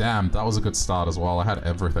 Damn, that was a good start as well. I had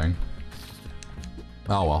everything.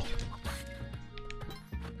 Oh well.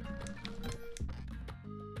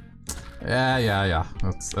 Yeah.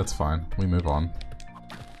 That's fine. We move on.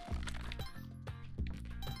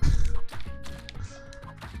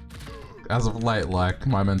 As of late, like,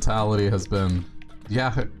 my mentality has been...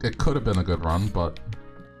 Yeah, it could have been a good run, but...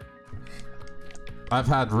 I've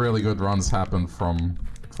had really good runs happen from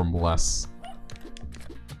less.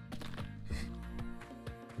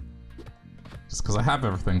 Just because I have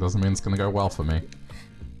everything doesn't mean it's gonna go well for me.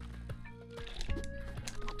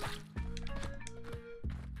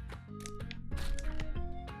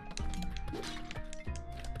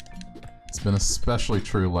 It's been especially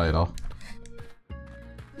true later.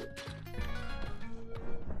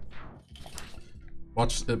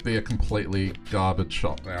 Watch it be a completely garbage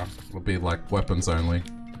shot now. It'll be like weapons only.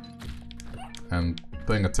 And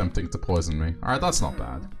thing attempting to poison me. Alright, that's not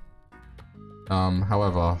bad.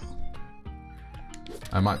 However,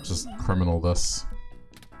 I might just criminal this.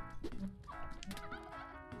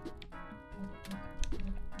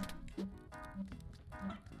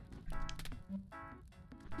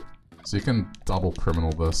 So you can double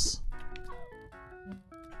criminal this.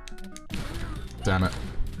 Damn it.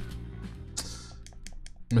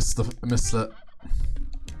 Missed it.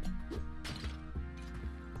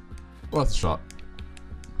 Worth a shot.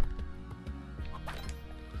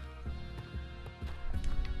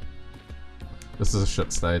 This is a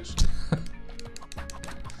shit stage.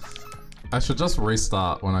 I should just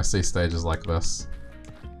restart when I see stages like this.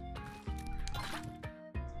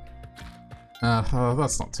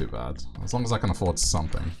 That's not too bad. As long as I can afford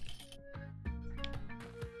something.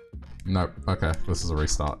 Nope. Okay, this is a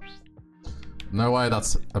restart. No way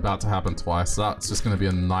that's about to happen twice. That's just gonna be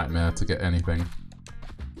a nightmare to get anything.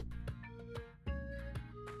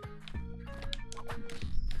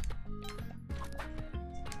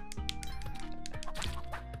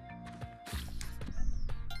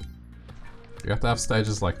 You have to have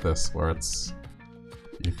stages like this where it's...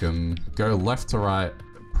 you can go left to right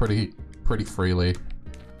pretty freely.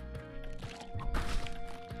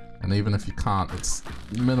 And even if you can't, it's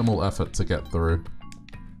minimal effort to get through.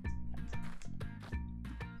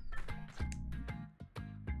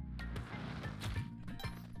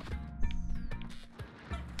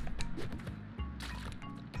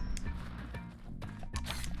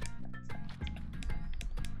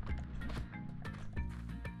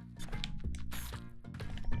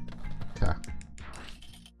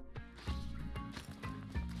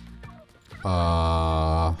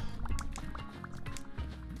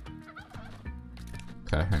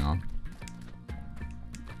 Okay, hang on.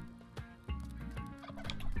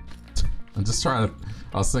 I'm just trying to...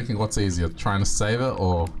 I was thinking what's easier, trying to save it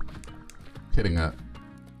or hitting it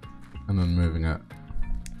and then moving it.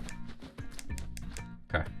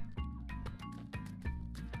 Okay.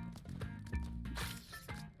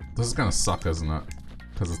 This is gonna suck, isn't it?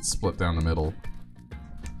 Because it's split down the middle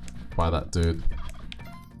by that dude.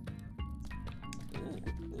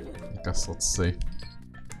 I guess let's see.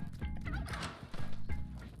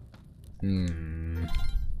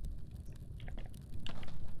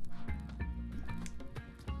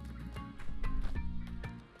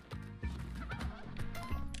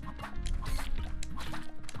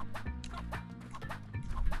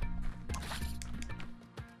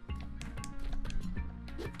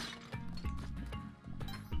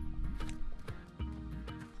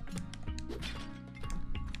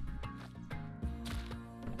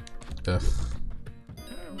 Ugh.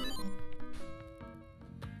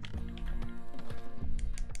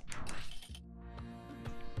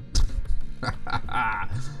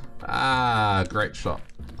 Ah, great shot.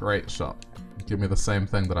 Great shot. Give me the same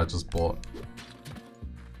thing that I just bought.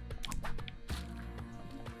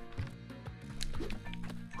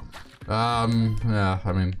 Yeah,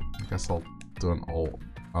 I mean, I guess I'll do an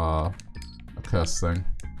a curse thing.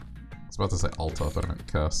 I was about to say alter, but I meant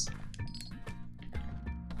curse.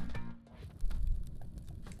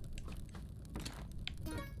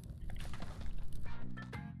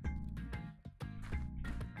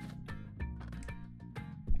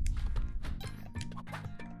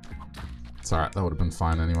 It's alright, that would have been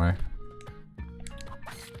fine anyway.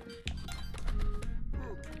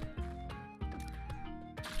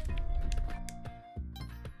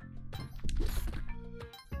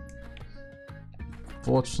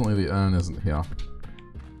 Fortunately, the urn isn't here.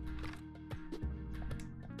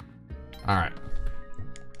 Alright.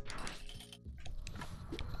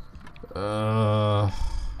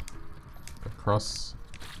 Across.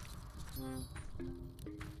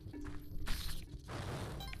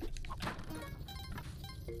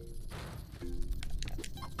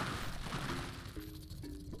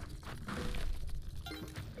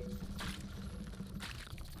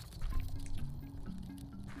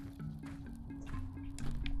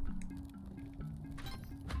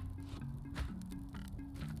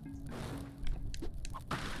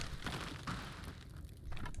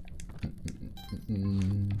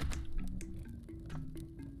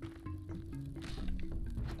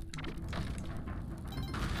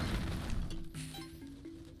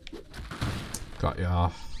 Got ya.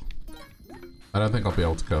 I don't think I'll be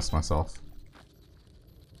able to curse myself.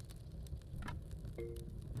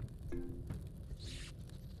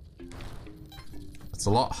 It's a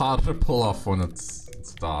lot harder to pull off when it's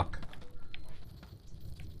dark.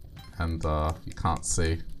 And you can't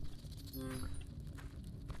see.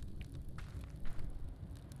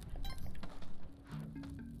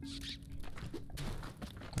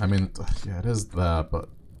 I mean, yeah, it is there, but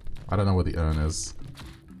I don't know where the urn is.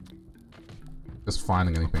 Just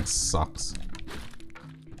finding anything sucks.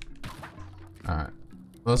 Alright.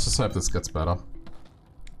 Let's just hope this gets better.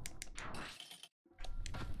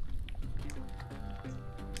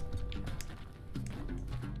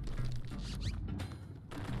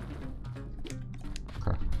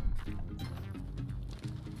 Okay.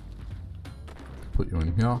 Put you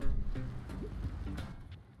in here.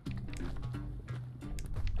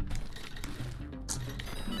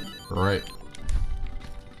 Right.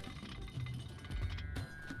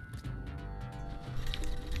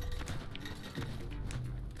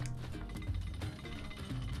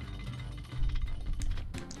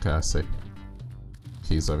 Okay, I see.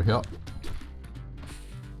 Keys over here.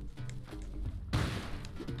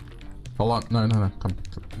 Hold on. No, no, no. Come.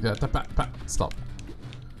 Yeah, back. Stop.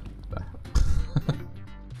 There.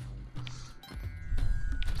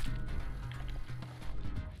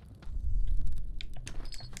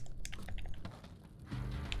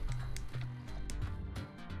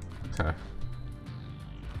 Okay.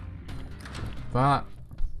 That.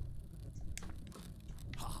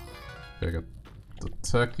 Okay, good. The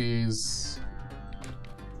turkeys.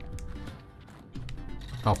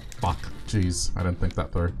 Oh, fuck. Jeez, I didn't think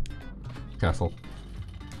that through. Careful.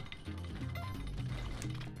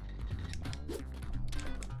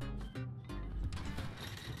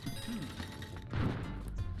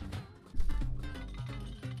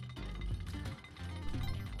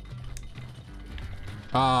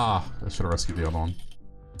 Ah, I should have rescued the other one.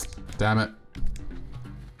 Damn it.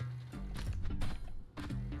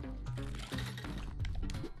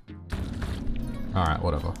 Alright,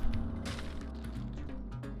 whatever.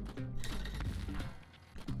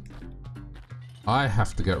 I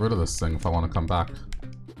have to get rid of this thing if I want to come back.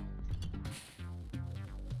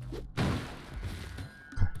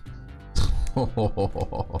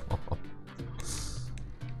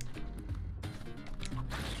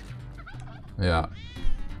 Yeah.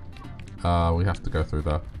 We have to go through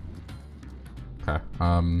there. Okay,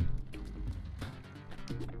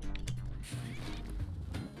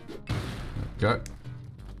 go.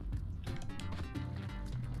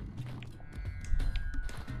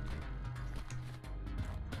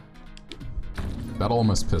 That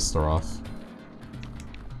almost pissed her off.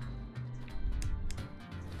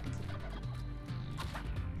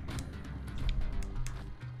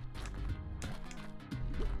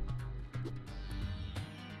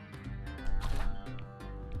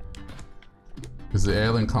 Is the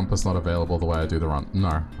alien compass not available the way I do the run?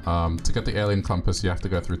 No. To get the alien compass, you have to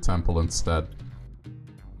go through temple instead.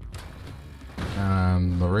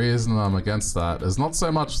 And the reason I'm against that is not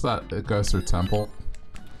so much that it goes through temple.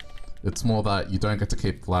 It's more that you don't get to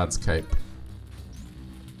keep Vlad's cape.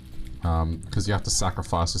 Because you have to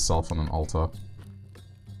sacrifice yourself on an altar.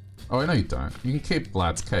 Oh, no you don't. You can keep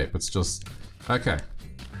Vlad's cape, it's just... Okay.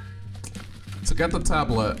 To get the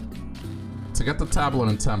tablet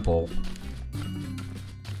in temple,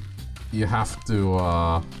 you have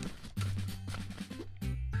to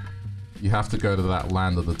go to that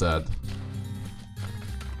land of the dead.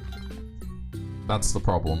 That's the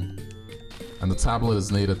problem. And the tablet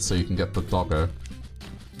is needed so you can get the doggo.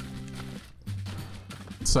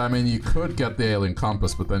 So, I mean, you could get the alien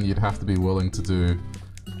compass, but then you'd have to be willing to do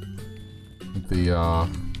the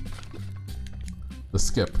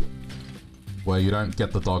skip, where you don't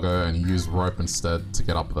get the doggo and you use rope instead to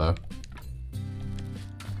get up there.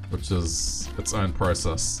 Which is its own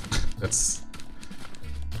process. It's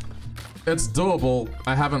doable.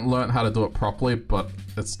 I haven't learned how to do it properly, but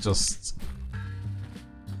it's just...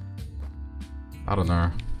 I don't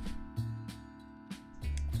know.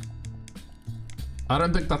 I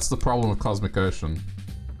don't think that's the problem with Cosmic Ocean.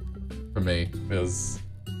 For me, is...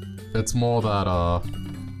 It's more that,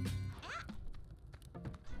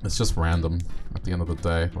 it's just random at the end of the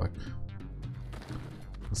day, like...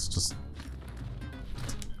 It's just...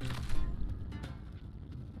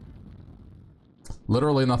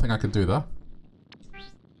 Literally nothing I could do there.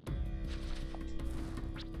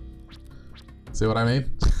 See what I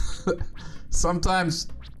mean? Sometimes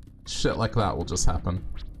shit like that will just happen.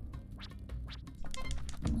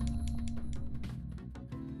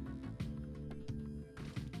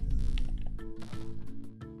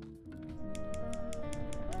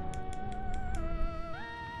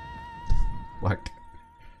 Like,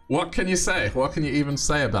 what can you say? What can you even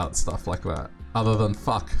say about stuff like that? Other than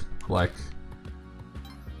fuck, like...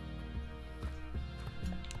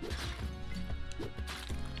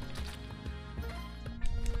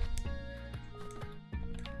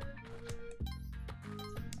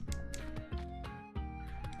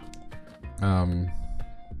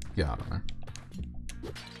 Yeah, I don't know.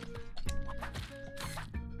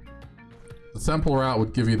 The temple route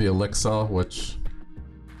would give you the elixir, which...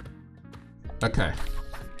 Okay.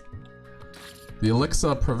 The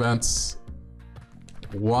elixir prevents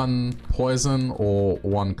one poison or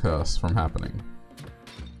one curse from happening.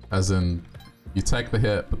 As in, you take the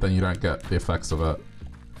hit, but then you don't get the effects of it.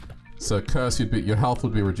 So curse, your health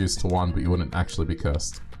would be reduced to 1, but you wouldn't actually be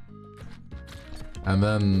cursed. And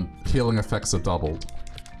then healing effects are doubled.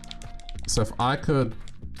 So if I could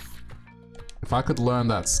learn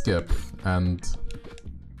that skip and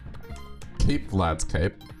keep Vlad's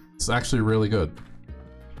cape, it's actually really good.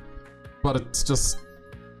 But it's just...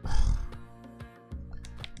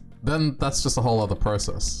 Then that's just a whole other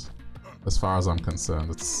process, as far as I'm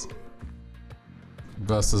concerned. It's...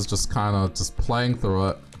 Versus just kind of just playing through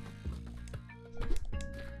it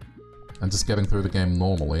and just getting through the game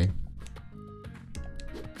normally.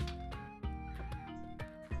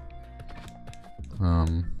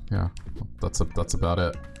 Yeah, that's about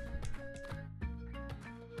it.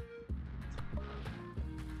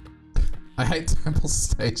 I hate temple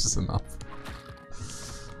stages enough.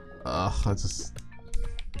 I just...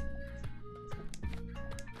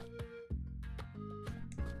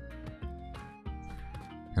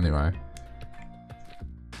 Anyway.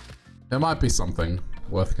 It might be something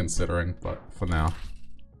worth considering, but for now.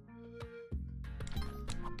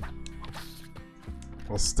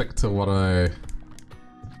 I'll stick to what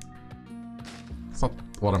it's not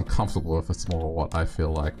what I'm comfortable with, it's more what I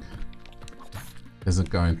feel like isn't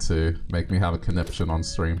going to make me have a conniption on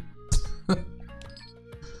stream. That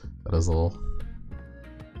is all.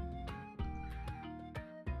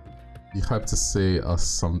 You hope to see us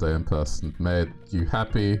someday in person. Made you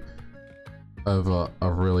happy over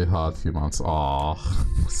a really hard few months. Aww,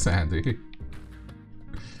 Sandy.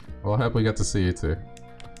 Well, I hope we get to see you too.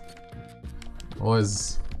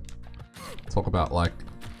 Always talk about, like,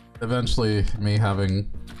 eventually me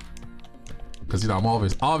having... Because, you know, I'm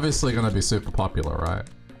obviously gonna be super popular, right?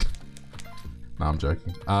 No, I'm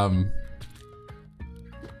joking.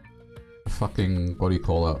 Fucking, what do you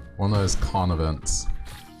call it? One of those con events.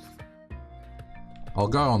 I'll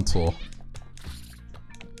go on tour.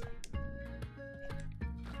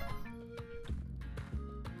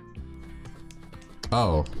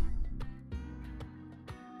 Oh.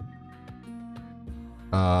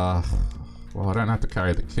 Well, I don't have to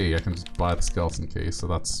carry the key. I can just buy the skeleton key, so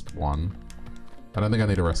that's one. I don't think I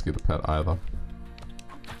need to rescue the pet either.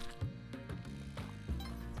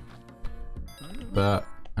 There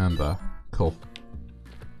and there. Cool.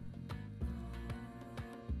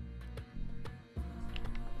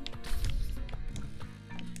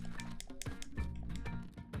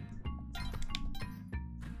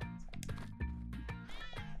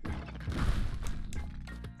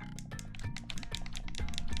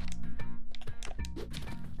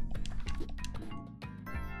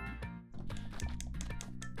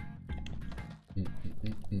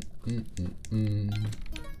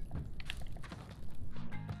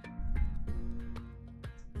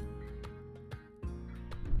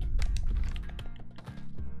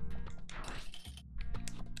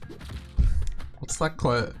 What's that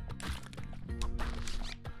quote?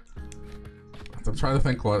 I'm trying to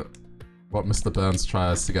think what Mr. Burns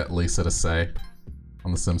tries to get Lisa to say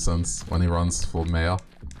on The Simpsons when he runs for mayor.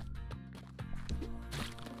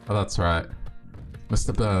 Oh, that's right.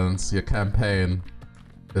 Mr. Burns, your campaign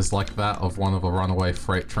is like that of one of a runaway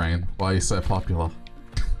freight train. Why are you so popular?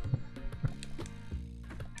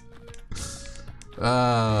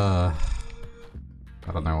 I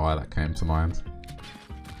don't know why that came to mind.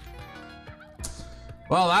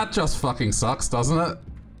 Well, that just fucking sucks, doesn't it?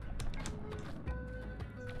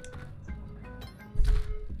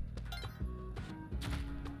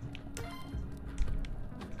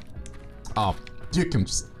 Oh, you can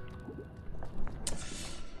just...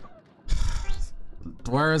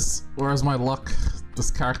 Where's my luck?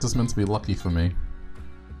 This character's meant to be lucky for me.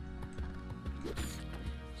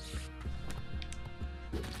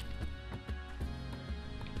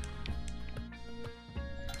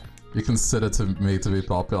 You consider me to be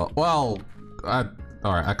popular. Well, alright,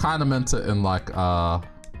 I kinda meant it in like,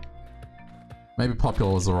 maybe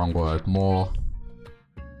popular was the wrong word. More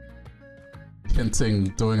hinting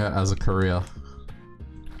doing it as a career.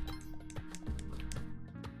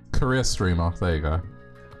 Career streamer, there you go.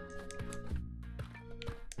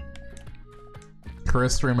 Career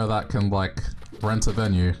streamer that can like rent a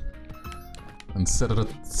venue and sit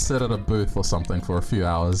at a booth or something for a few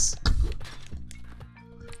hours.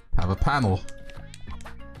 Have a panel.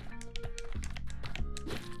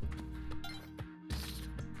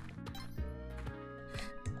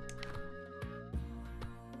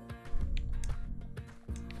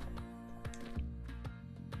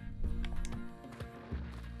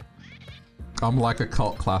 I'm like a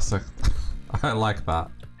cult classic. I like that.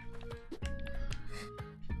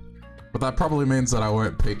 But that probably means that I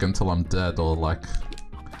won't peak until I'm dead or like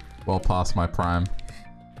well past my prime.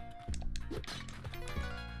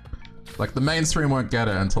 Like the mainstream won't get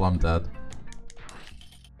it until I'm dead.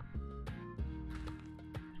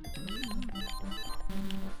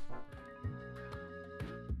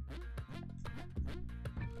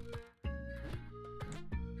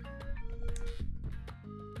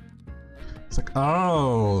 It's like,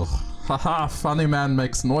 oh, haha, funny man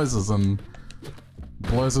makes noises and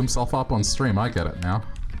blows himself up on stream. I get it now.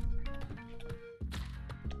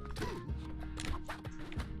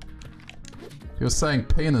 He was saying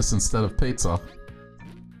penis instead of pizza.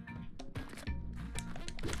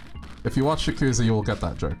 If you watch Yakuza, you will get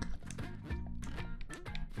that joke.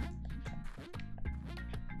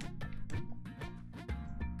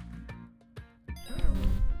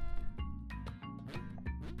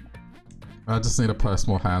 I just need to post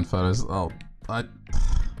more hand photos. Oh, you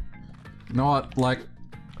know what? Like,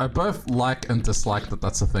 I both like and dislike that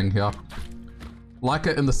that's a thing here. Like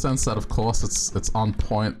it in the sense that, of course, it's on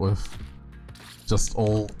point with just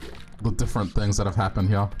all the different things that have happened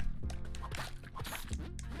here.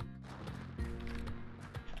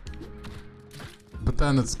 But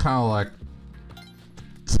then it's kind of like,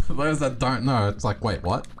 those that don't know, it's like, wait,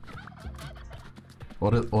 what?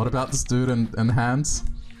 What about this dude in hands?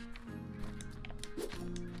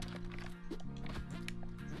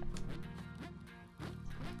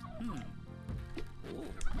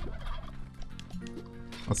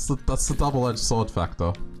 That's the double-edged sword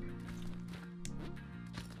factor.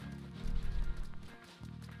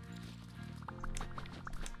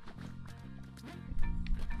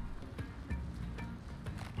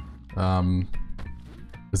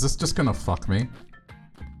 Is this just gonna fuck me?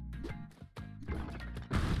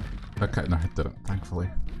 Okay, no, it didn't, thankfully.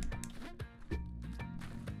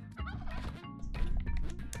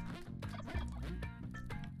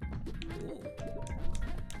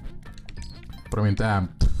 But I mean, damn,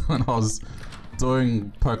 when I was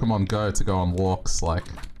doing Pokemon Go to go on walks, like,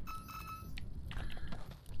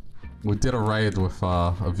 we did a raid with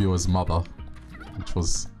a viewer's mother, which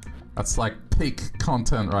was, that's like peak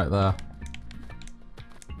content right there.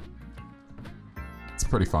 It's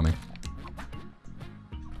pretty funny.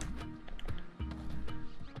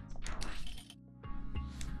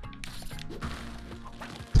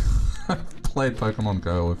 Played Pokemon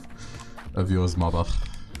Go with a viewer's mother.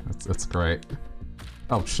 It's great.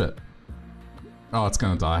 Oh shit. Oh, it's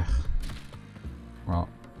gonna die. Well,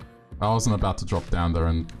 I wasn't about to drop down there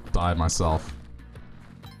and die myself.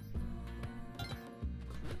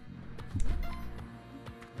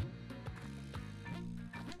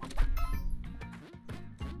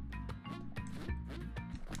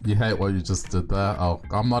 You hate what you just did there? Oh,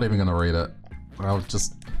 I'm not even gonna read it. I'll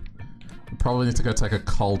just probably need to go take a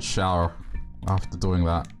cold shower after doing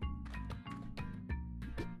that.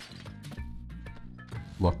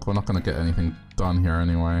 Look, we're not gonna get anything done here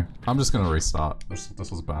anyway. I'm just gonna restart. This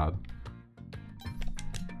was bad.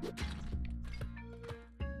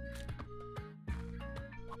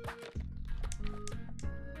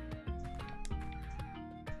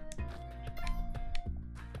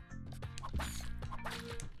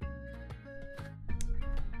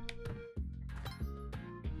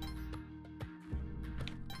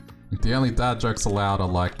 The only dad jokes allowed are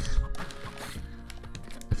like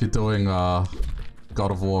if you're doing God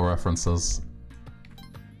of War references.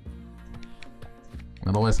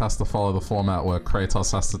 It always has to follow the format where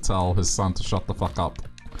Kratos has to tell his son to shut the fuck up.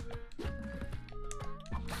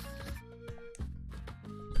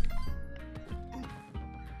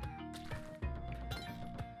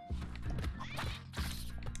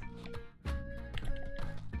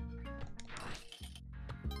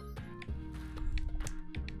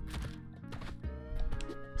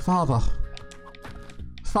 Father.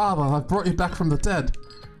 Father, I've brought you back from the dead.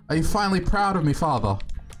 Are you finally proud of me, Father?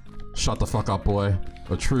 Shut the fuck up, boy.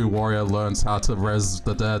 A true warrior learns how to res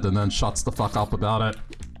the dead and then shuts the fuck up about it.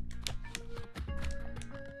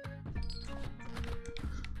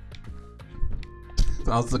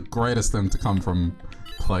 That was the greatest thing to come from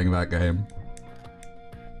playing that game.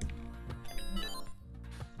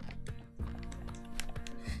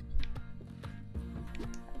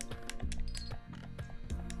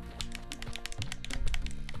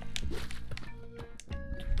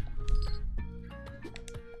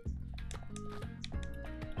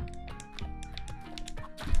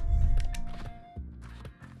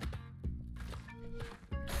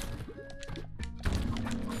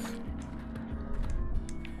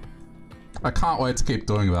 I can't wait to keep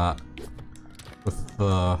doing that with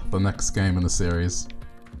the next game in the series.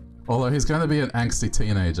 Although he's going to be an angsty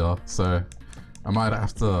teenager, so I might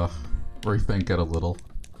have to rethink it a little.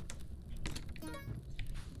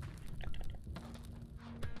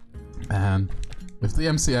 Man, if the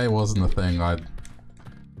MCA wasn't a thing,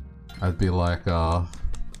 I'd be like, I'd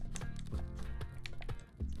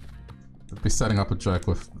be setting up a joke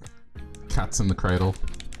with cats in the cradle.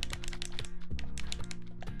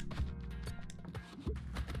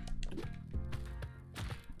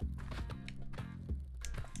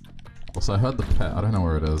 Also, I heard the pet. I don't know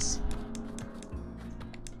where it is.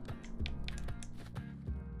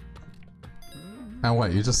 And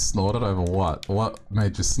wait, you just snorted over what? What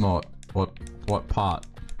made you snort? What part?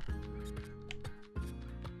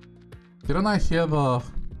 Didn't I hear the...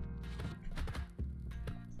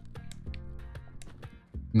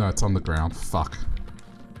 No, it's on the ground. Fuck.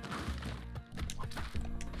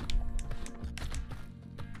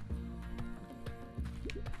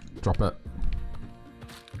 Drop it.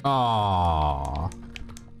 Ah.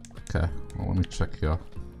 Okay, well, let me check here.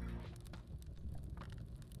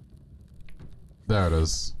 There it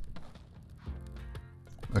is.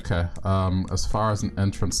 Okay, as far as an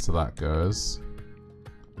entrance to that goes,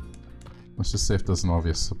 let's just see if there's an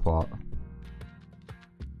obvious spot.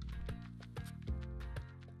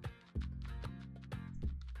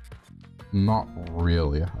 Not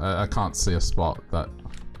really. I can't see a spot that...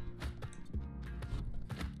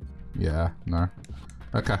 Yeah, no.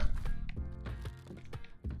 Okay.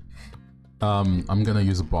 I'm gonna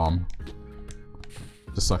use a bomb.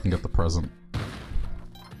 Just so I can get the present.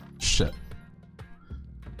 Shit.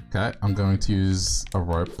 Okay, I'm going to use a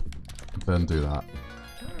rope, then do that.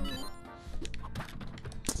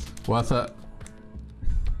 Worth it.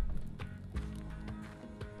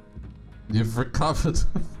 You've recovered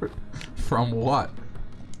from what?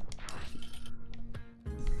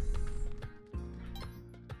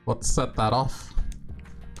 What set that off?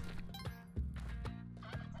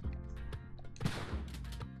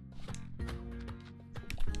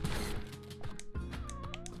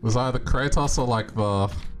 It was either Kratos or like the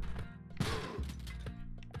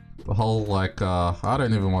whole like I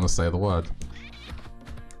don't even want to say the word.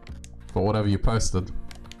 But whatever you posted.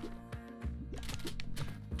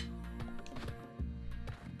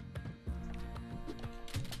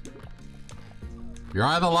 You're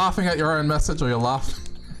either laughing at your own message or you're laughing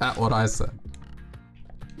at what I said.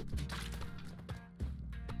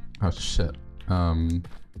 Oh shit.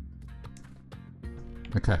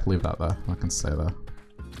 Okay, leave that there. I can stay there.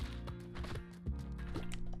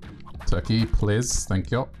 Turkey, please.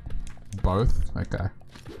 Thank you. Both? Okay.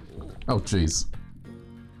 Oh, jeez.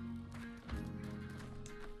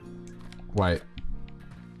 Wait.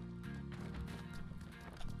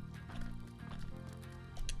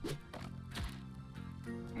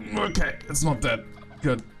 Okay, it's not dead.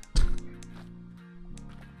 Good.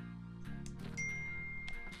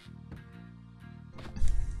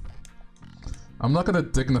 I'm not gonna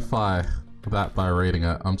dignify that by reading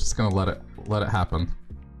it. I'm just gonna let it happen.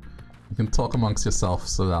 You can talk amongst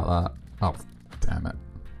yourselves about that. Oh, damn it.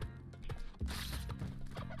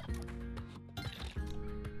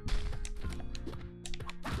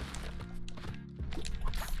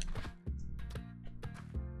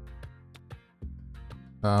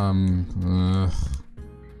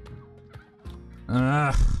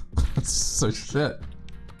 That's so shit.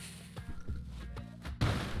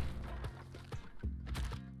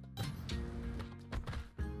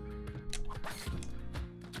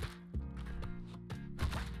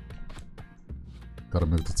 Gotta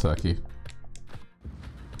move to Turkey.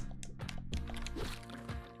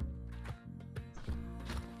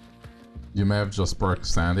 You may have just broke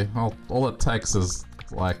Sandy. All it takes is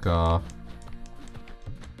like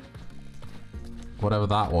whatever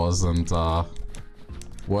that was, and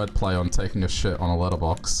wordplay on taking a shit on a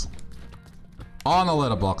letterbox. On a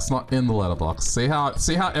letterbox, not in the letterbox. See how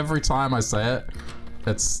every time I say it,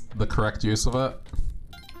 it's the correct use of it?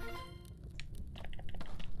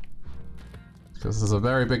 Because there's a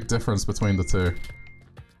very big difference between the two.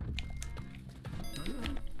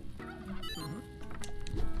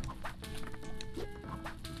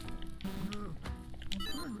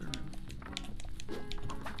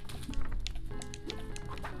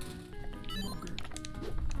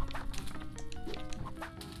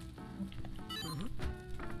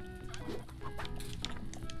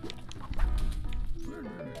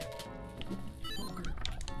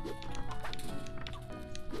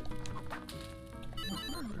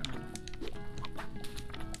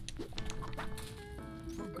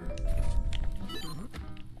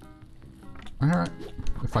 Alright.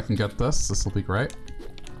 If I can get this will be great.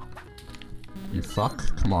 You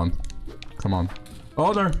fuck. Come on. Come on.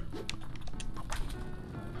 Oh no!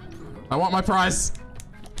 I want my prize!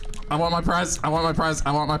 I want my prize! I want my prize!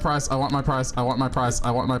 I want my prize! I want my prize! I want my prize!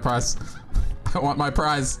 I want my prize! I want my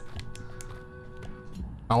prize!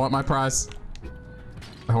 I want my prize!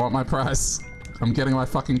 I want my prize! I'm getting my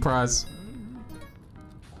fucking prize!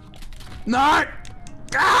 No!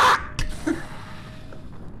 Ah!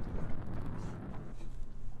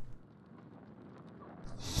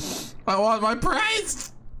 I want my prize!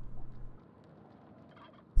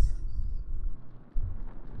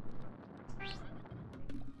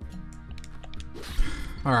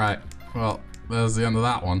 Alright, well, there's the end of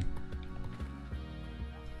that one.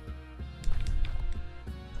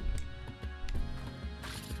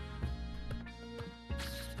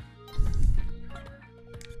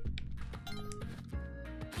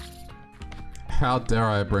 How dare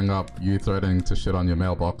I bring up you threatening to shit on your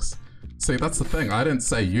mailbox? See, that's the thing, I didn't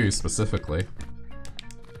say you specifically.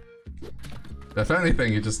 If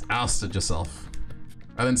anything, you just ousted yourself.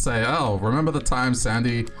 I didn't say, oh, remember the time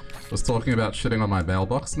Sandy was talking about shitting on my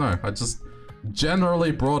mailbox? No, I just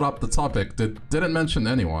generally brought up the topic, didn't mention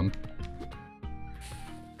anyone.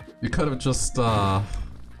 You could have just let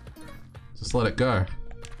it go.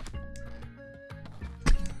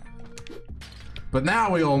 But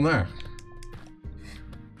now we all know.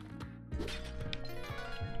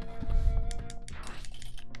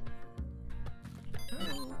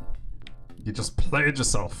 You just played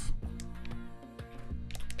yourself.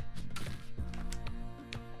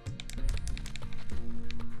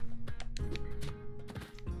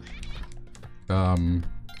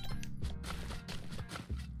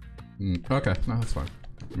 Okay, no, that's fine.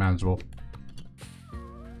 Manageable.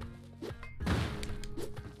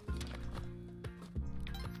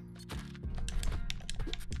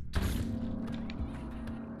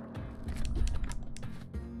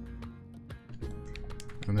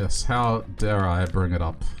 And this, how dare I bring it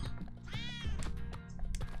up?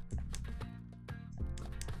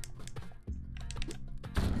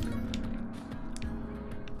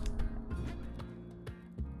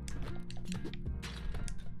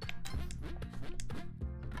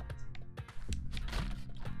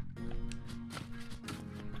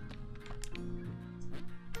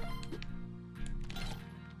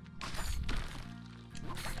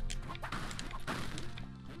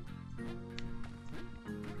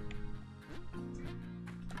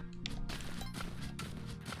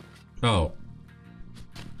 Oh.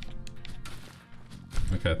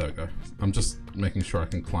 Okay, there we go. I'm just making sure I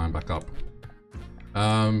can climb back up.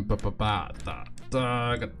 Got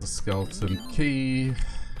the skeleton key.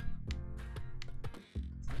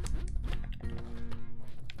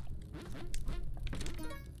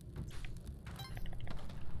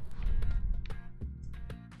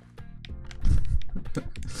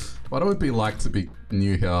 What would it be like to be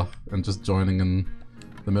new here and just joining in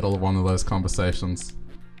the middle of one of those conversations?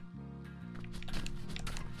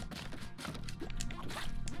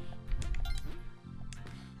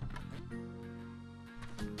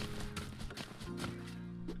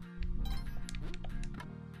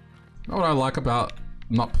 What I like about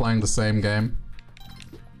not playing the same game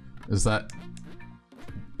is that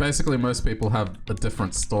basically most people have a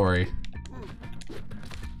different story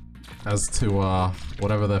as to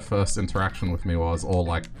whatever their first interaction with me was, or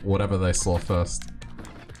like whatever they saw first.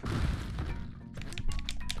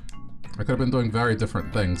 I could have been doing very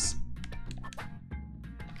different things.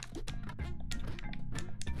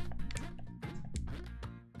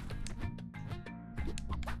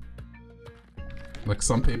 Like,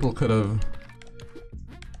 some people could have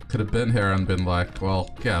been here and been like,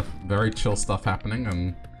 well, yeah, very chill stuff happening,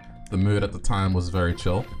 and the mood at the time was very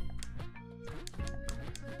chill.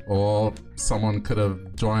 Or someone could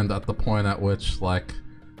have joined at the point at which, like,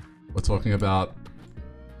 we're talking about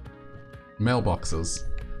mailboxes.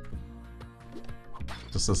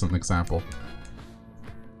 Just as an example.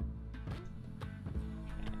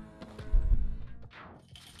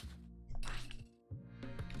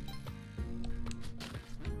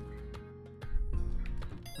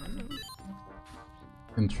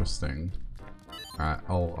 Interesting. Alright,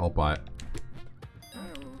 I'll buy it.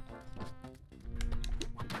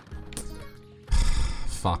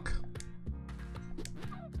 Fuck.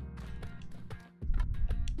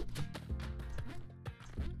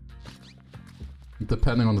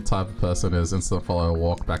 Depending on the type of person it is, instant follow,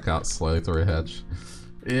 walk back out slowly through a hedge.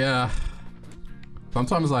 Yeah.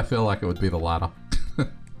 Sometimes I feel like it would be the latter.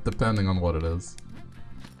 Depending on what it is.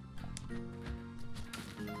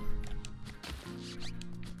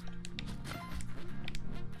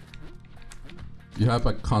 You hope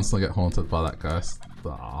I constantly get haunted by that ghost.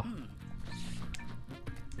 Ah.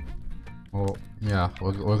 Well, yeah,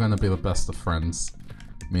 we're gonna be the best of friends.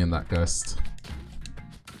 Me and that ghost.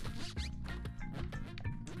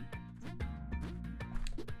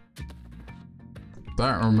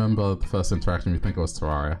 Don't remember the first interaction. You think it was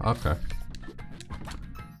Terraria. Okay.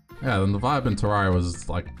 Yeah, then the vibe in Terraria was,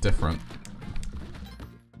 like, different.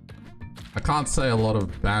 I can't say a lot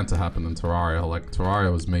of banter happened in Terraria. Like,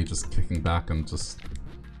 Terraria was me just kicking back and just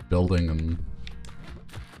building and...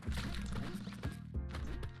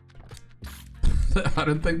 I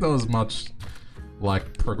didn't think there was much,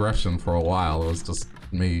 like, progression for a while. It was just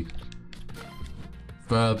me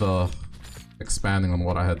further expanding on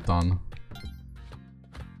what I had done.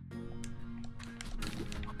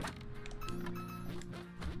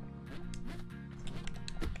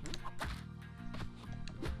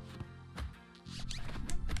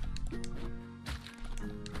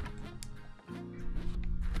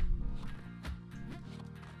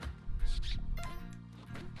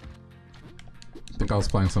 I think I was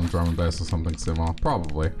playing some drum and bass or something similar.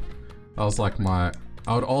 Probably. That was like my...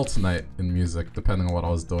 I would alternate in music depending on what I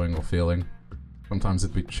was doing or feeling. Sometimes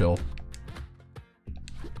it'd be chill.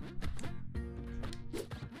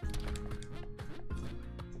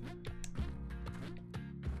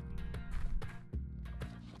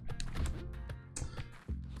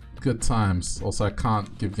 Good times. Also, I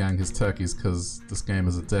can't give Yang his turkeys because this game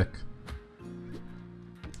is a dick.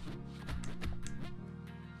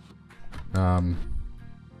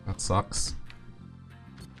 That sucks.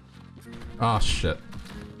 Ah, shit.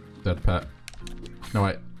 Dead pet. No,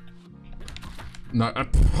 wait. No.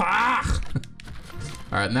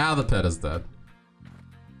 Alright, now the pet is dead.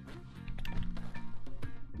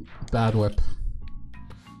 Bad whip.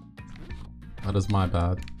 That is my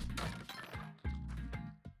bad.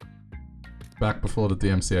 Back before the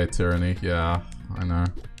DMCA tyranny. Yeah, I know.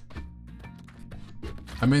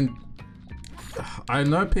 I mean, I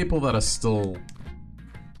know people that are still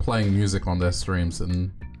playing music on their streams,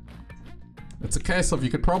 and it's a case of you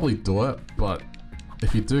could probably do it, but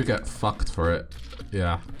if you do get fucked for it,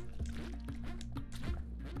 yeah.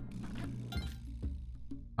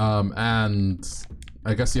 And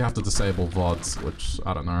I guess you have to disable VODs, which,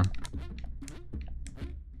 I don't know.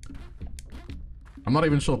 I'm not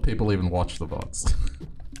even sure people even watch the VODs.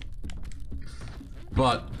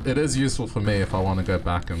 But it is useful for me if I want to go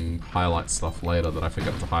back and highlight stuff later that I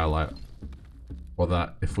forget to highlight. Or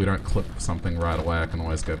that if we don't clip something right away, I can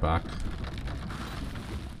always go back.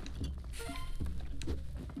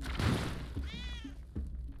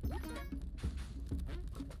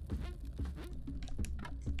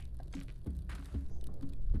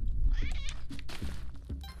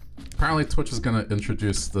 Apparently Twitch is going to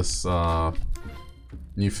introduce this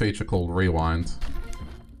new feature called Rewind,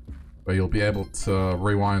 where you'll be able to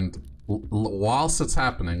rewind whilst it's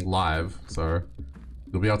happening live, so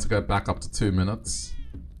you'll be able to go back up to 2 minutes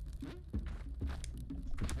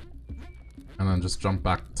and then just jump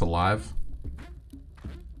back to live.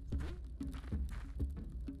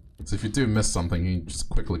 So if you do miss something, you can just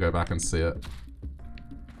quickly go back and see it.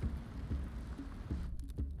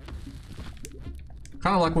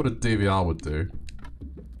 Kind of like what a DVR would do.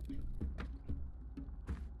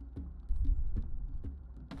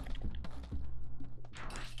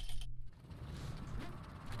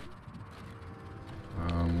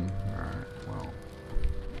 Alright, well.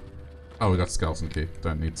 Oh, we got skeleton key.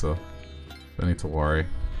 Don't need to worry.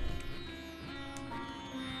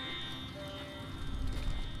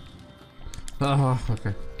 Ah,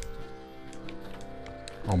 okay.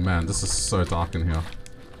 Oh man, this is so dark in here.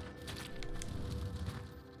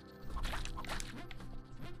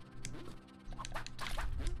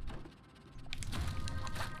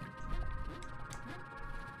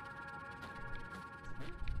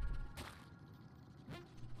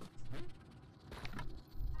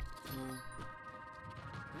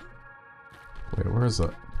 Wait, where is it?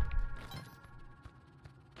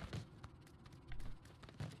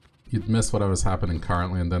 You'd miss whatever's happening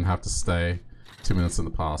currently and then have to stay 2 minutes in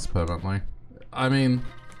the past permanently. I mean...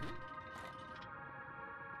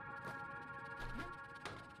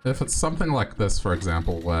 if it's something like this, for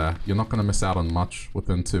example, where you're not going to miss out on much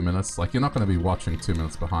within 2 minutes, like you're not going to be watching 2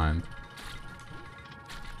 minutes behind.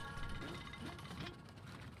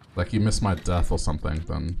 Like you miss my death or something,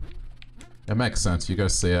 then it makes sense. You go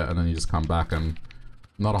see it and then you just come back and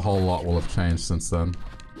not a whole lot will have changed since then.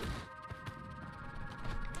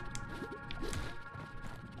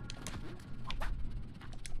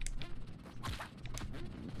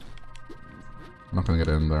 I'm not gonna get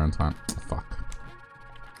in there in time. Fuck.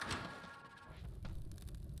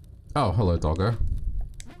 Oh, hello, doggo.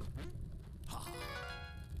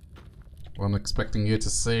 Wasn't expecting you to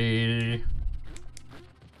see.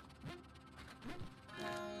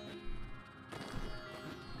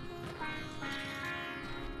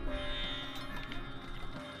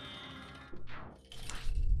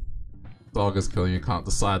 dog is killing you, can't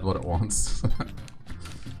decide what it wants.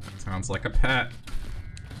 Sounds like a pet.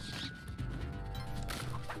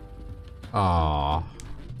 Aww.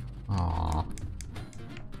 Aww.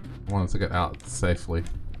 I wanted to get out safely.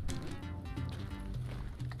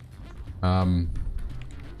 Okay,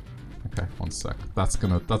 one sec. That's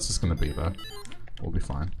just gonna be there. We'll be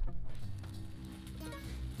fine.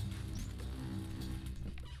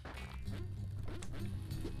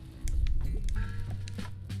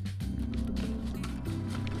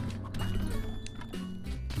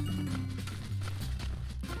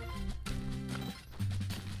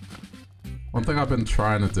 One thing I've been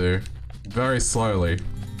trying to do, very slowly,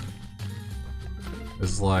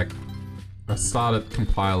 is like, I started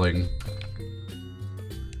compiling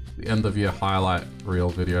the end of year highlight reel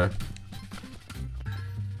video.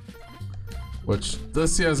 Which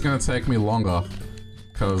this year is gonna take me longer,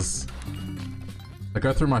 because I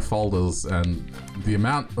go through my folders and the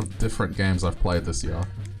amount of different games I've played this year,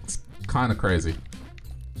 it's kinda crazy.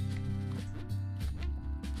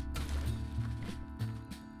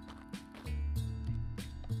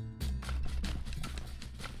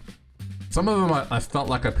 Some of them I felt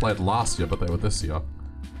like I played last year, but they were this year.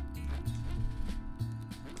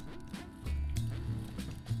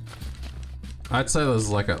 I'd say there's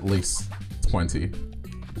like at least 20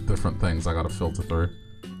 different things I gotta filter through.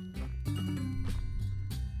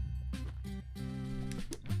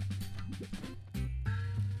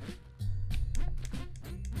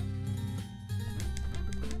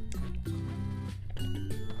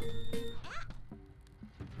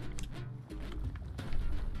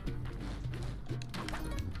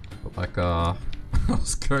 Like, I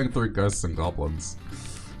was going through Ghosts and Goblins.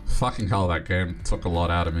 Fucking hell, that game took a lot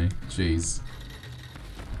out of me. Jeez.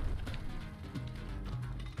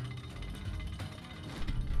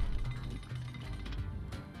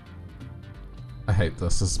 I hate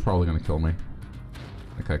this. This is probably gonna kill me.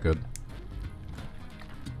 Okay, good.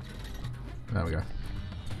 There we go.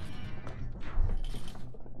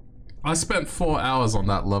 I spent 4 hours on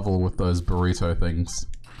that level with those burrito things.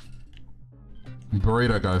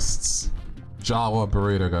 Burrito ghosts. Jawa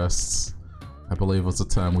burrito ghosts, I believe was the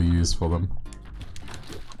term we used for them.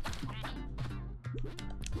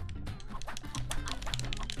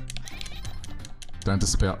 Don't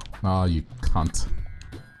despair. Oh, you cunt.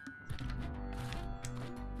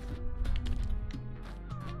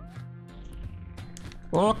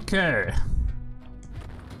 Okay.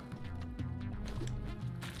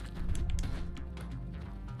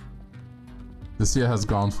 This year has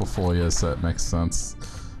gone for 4 years, so it makes sense.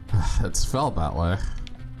 It's felt that way.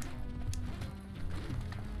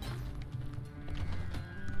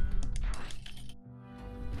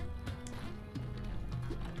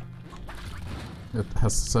 It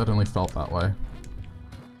has certainly felt that way.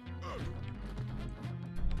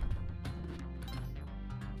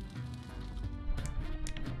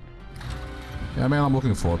 Yeah, I mean, I'm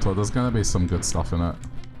looking forward to it. There's gonna be some good stuff in it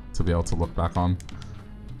to be able to look back on.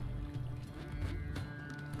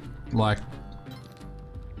 Like,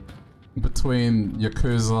 between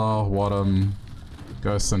Yakuza, Wadham,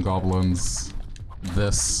 Ghosts and Goblins,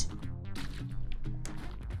 this,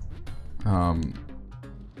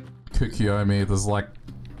 Kukiyomi, there's like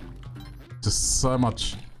just so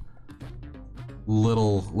much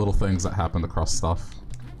little things that happened across stuff.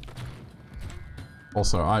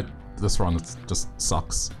 Also, this run just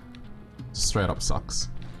sucks. Just straight up sucks.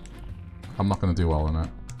 I'm not gonna do well in it.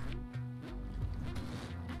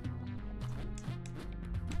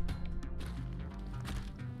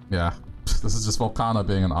 Yeah, this is just Volcano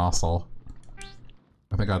being an arsehole.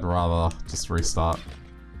 I think I'd rather just restart.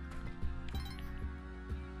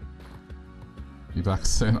 You back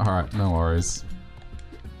soon? Alright, no worries.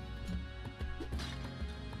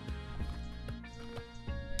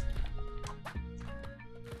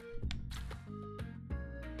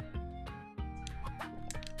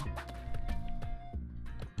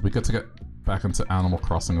 We get to get back into Animal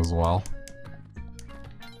Crossing as well.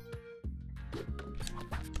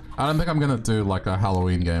 I don't think I'm gonna do like a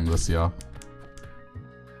Halloween game this year.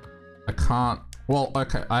 I can't... Well,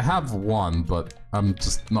 okay, I have one, but I'm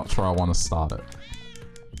just not sure I want to start it.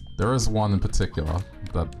 There is one in particular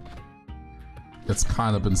that it's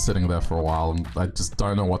kind of been sitting there for a while and I just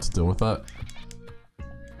don't know what to do with it.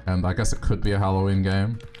 And I guess it could be a Halloween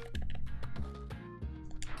game.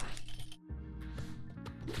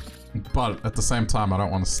 But at the same time, I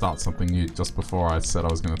don't want to start something new just before I said I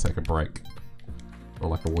was going to take a break. For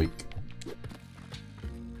like a week.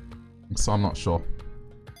 So I'm not sure.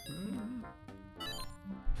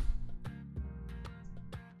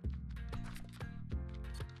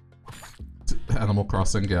 Animal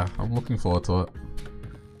Crossing, yeah, I'm looking forward to it.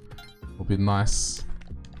 It'll be nice.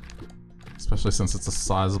 Especially since it's a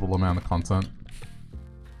sizable amount of content.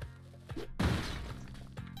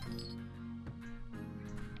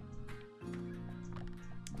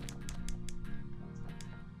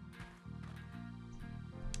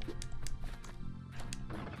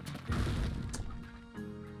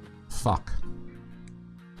 Fuck.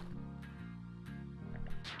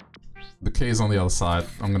 The key's on the other side.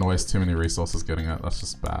 I'm gonna waste too many resources getting it. That's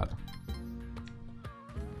just bad.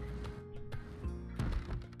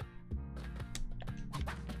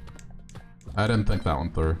 I didn't think that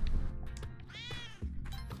one through.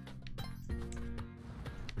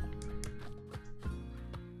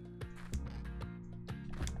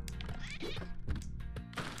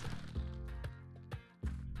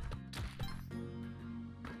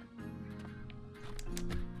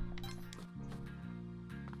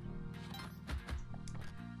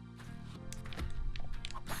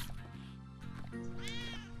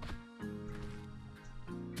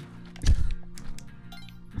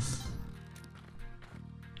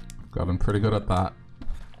 Gotten pretty good at that.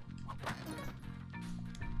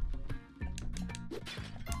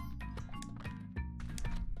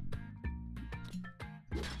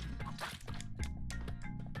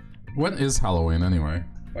 When is Halloween anyway?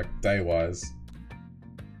 Like day-wise?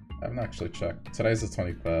 I haven't actually checked. Today's the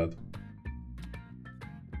 23rd.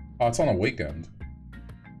 Oh, it's on a weekend.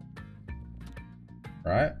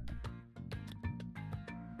 Right?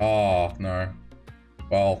 Oh, no.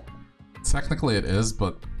 Well, technically it is,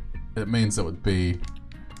 but it means it would be...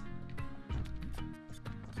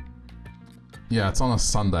 Yeah, it's on a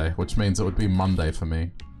Sunday, which means it would be Monday for me.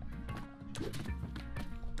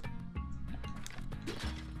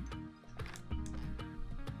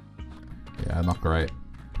 Yeah, not great.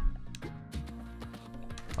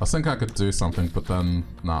 I think I could do something, but then,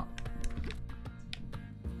 nah.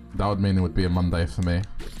 That would mean it would be a Monday for me.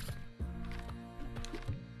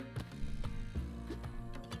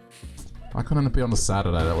 Why couldn't it be on the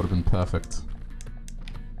Saturday? That would have been perfect.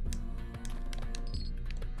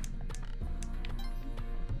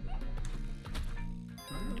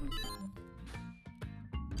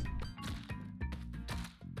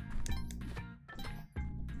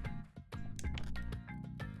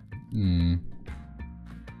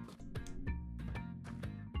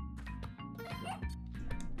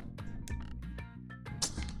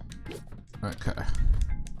 Okay.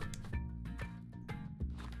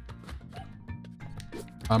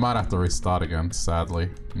 I might have to restart again, sadly.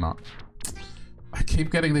 No. I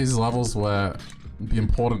keep getting these levels where the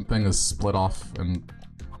important thing is split off, and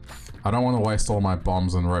I don't want to waste all my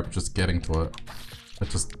bombs and rope just getting to it.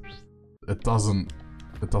 It doesn't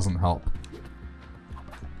help.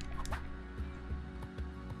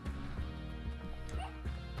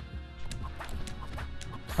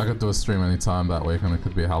 I could do a stream anytime that week and it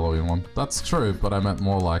could be a Halloween one. That's true, but I meant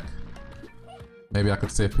more like... Maybe I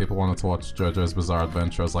could see if people wanted to watch JoJo's Bizarre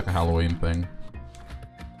Adventure as like a Halloween thing.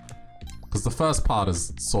 Because the first part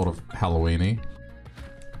is sort of Halloween-y.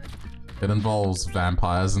 It involves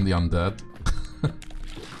vampires and the undead.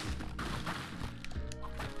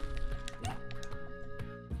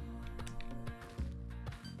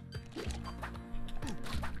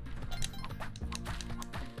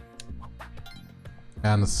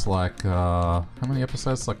 And it's like, how many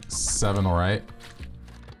episodes? Like 7 or 8?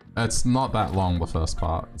 It's not that long, the first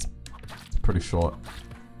part. It's pretty short.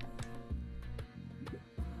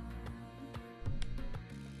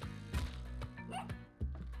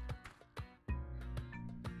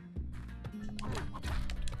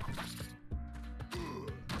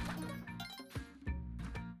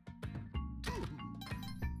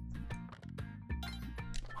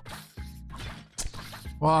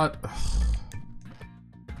 What?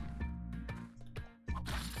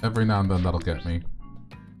 Every now and then that'll get me.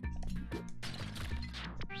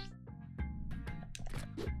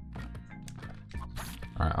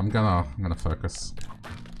 Alright, I'm gonna focus.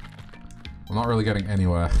 I'm not really getting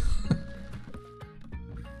anywhere.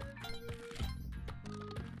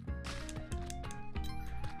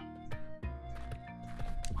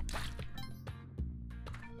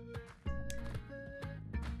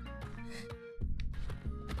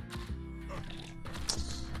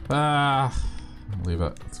 Leave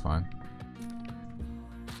it, it's fine.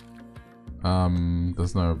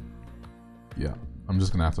 There's no... Yeah, I'm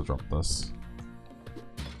just gonna have to drop this.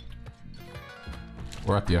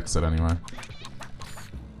 We're at the exit anyway.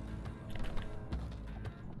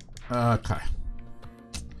 Okay.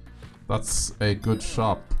 That's a good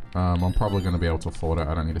shop. I'm probably gonna be able to afford it,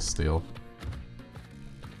 I don't need to steal.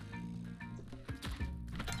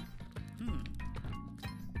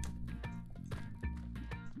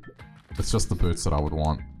 It's just the boots that I would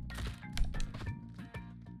want.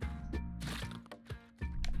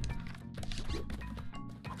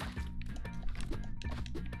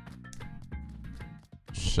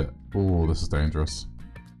 shit. Ooh, this is dangerous.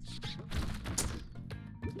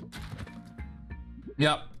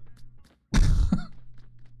 Yep.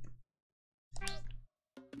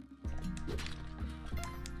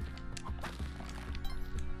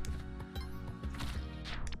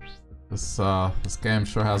 This game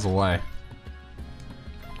sure has a way.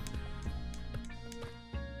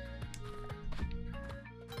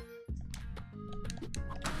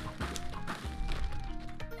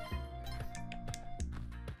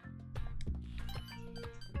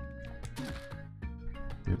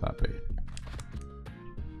 Do that be.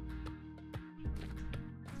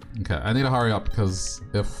 Okay, I need to hurry up because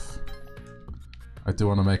if I do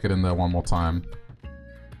want to make it in there one more time,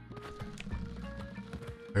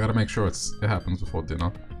 I gotta make sure it happens before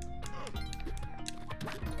dinner.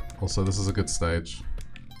 Also, this is a good stage.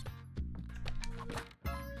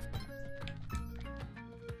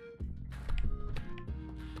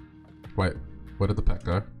 Wait, where did the pet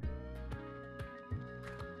go?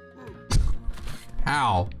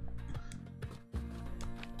 How?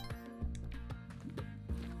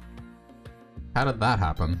 How did that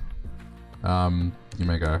happen? You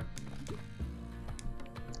may go.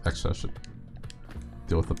 Actually, I should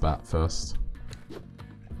deal with the bat first.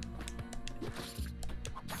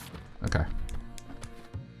 Okay.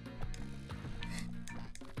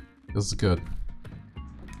 This is good.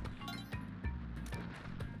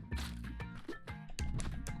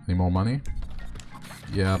 Any more money?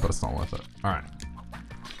 Yeah, but it's not worth it. Alright.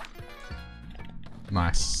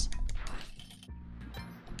 Nice.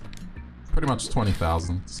 Pretty much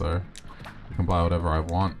 20,000, so I can buy whatever I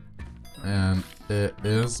want. And it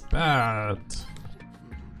is bad.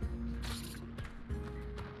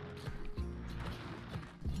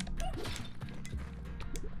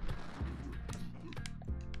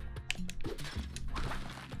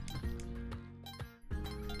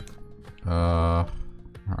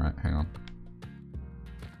 Alright, hang on.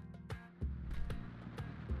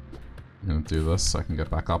 I'm gonna do this so I can get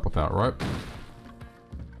back up without rope.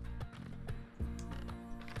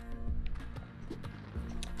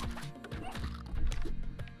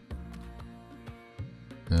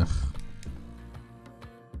 Ugh.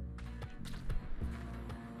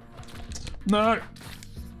 No!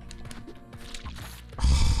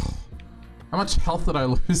 How much health did I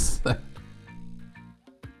lose there?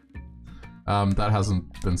 That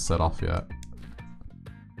hasn't been set off yet.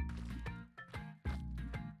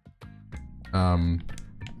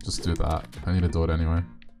 Just do that. I need to do it anyway.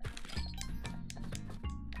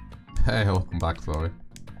 Hey, welcome back, Zoe.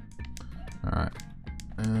 Alright.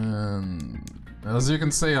 And as you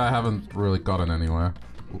can see, I haven't really gotten anywhere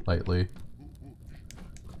lately.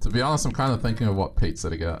 To be honest, I'm kind of thinking of what pizza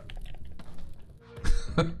to get.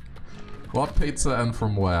 What pizza and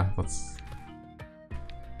from where? That's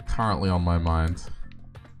currently on my mind.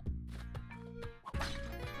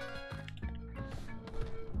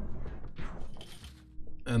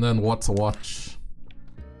 And then what to watch.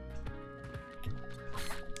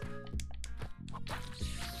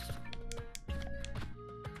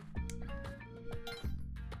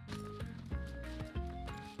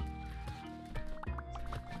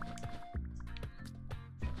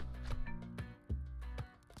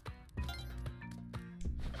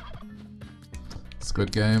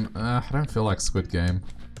 Squid Game? I don't feel like Squid Game.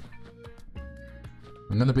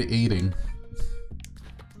 I'm gonna be eating.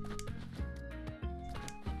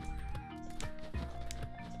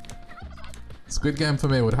 Squid Game for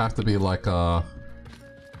me would have to be like a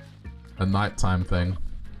nighttime thing.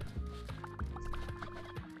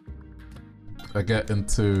 I get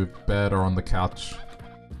into bed or on the couch,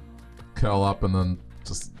 curl up and then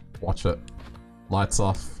just watch it. Lights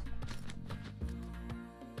off.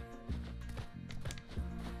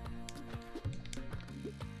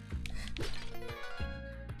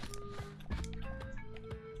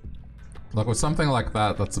 Like with something like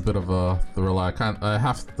that, that's a bit of a thriller. I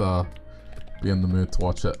have to be in the mood to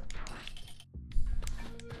watch it.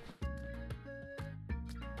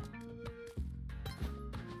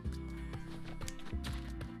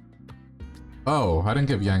 Oh, I didn't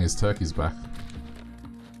give Yang his turkeys back.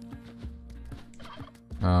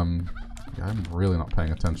 Yeah, I'm really not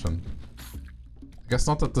paying attention. I guess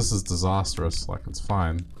not that this is disastrous, like it's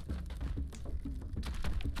fine.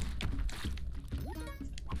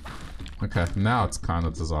 Okay, now it's kind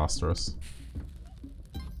of disastrous.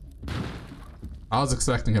 I was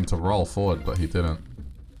expecting him to roll forward, but he didn't.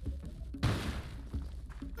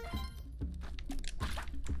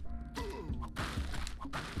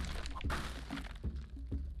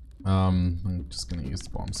 I'm just gonna use the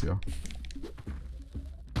bombs here.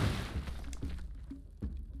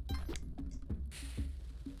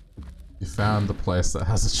 You found a place that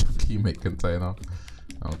has a chunky meat container.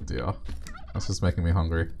 Oh dear. That's just making me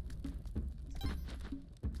hungry.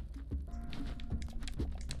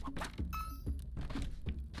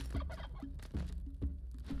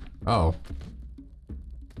 Oh.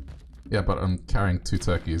 Yeah, but I'm carrying 2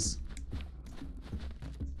 turkeys.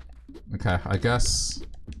 Okay, I guess...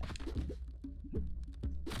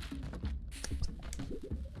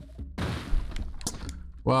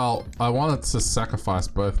 Well, I wanted to sacrifice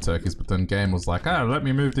both turkeys, but then game was like, Ah, let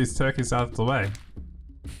me move these turkeys out of the way.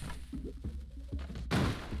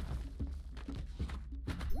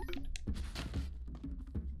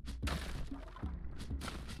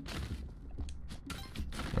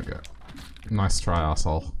 okay. Nice try,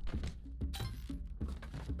 asshole.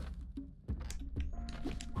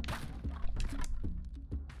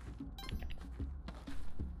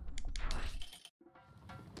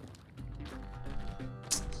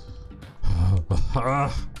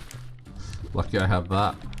 Lucky I have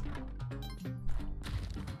that.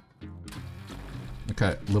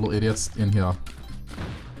 Okay, little idiots in here.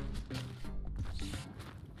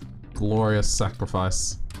 Glorious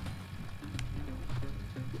sacrifice.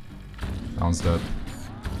 That one's dead.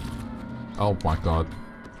 Oh my god.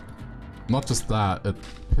 Not just that, it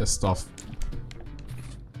pissed off.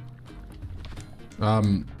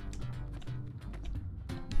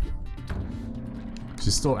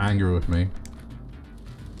 She's still angry with me.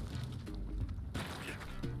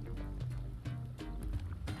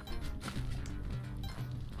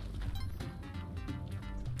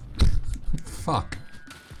 Fuck.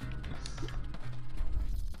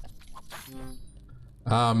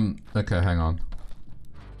 Okay, hang on.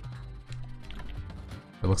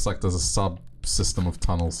 It looks like there's a sub-system of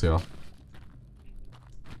tunnels here.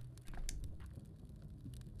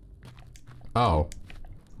 Oh.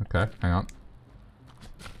 Okay, hang on.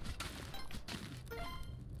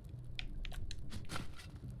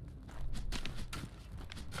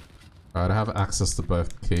 Alright, I have access to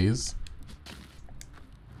both keys.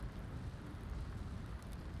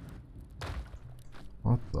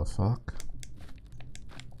 What the fuck?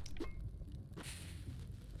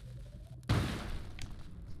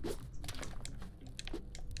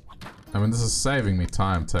 I mean, this is saving me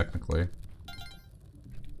time, technically.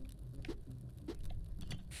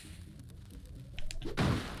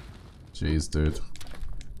 Jeez, dude.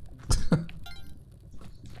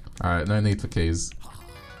 Alright, no need for keys.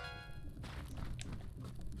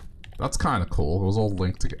 That's kind of cool. It was all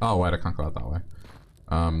linked together. Oh, wait, I can't go out that way.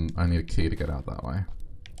 I need a key to get out that way.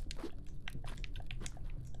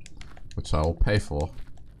 Which I will pay for.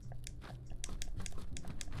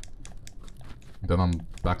 Then I'm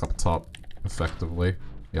back up top, effectively.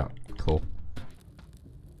 Yeah, cool.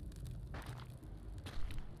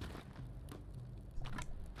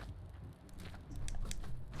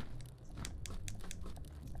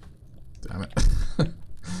 Damn it.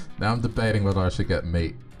 Now I'm debating whether I should get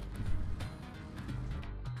meat.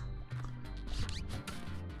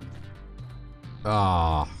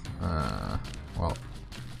 Ah, well.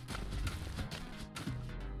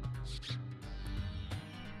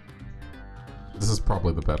 This is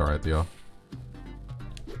probably the better idea.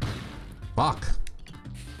 Fuck!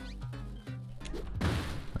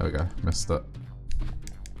 There we go, missed it.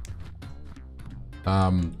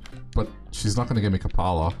 But she's not gonna give me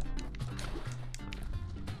Kapala.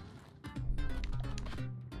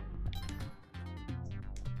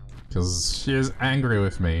 Because she is angry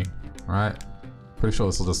with me, right? Pretty sure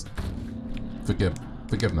this will just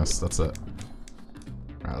forgiveness, that's it.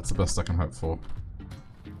 Alright, that's the best I can hope for.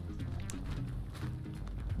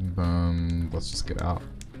 Let's just get out.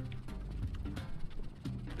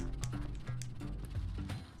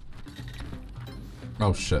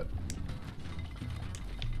 Oh shit.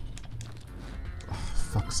 Oh,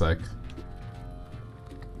 fuck's sake.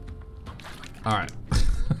 Alright.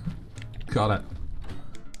 Got it.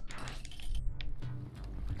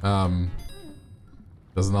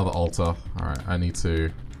 There's another altar. Alright, I need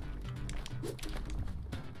to...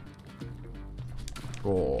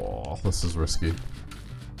 Oh, this is risky.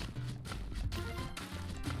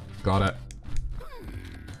 Got it.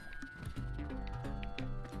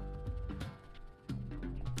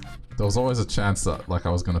 There was always a chance that, like, I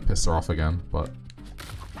was gonna piss her off again, but...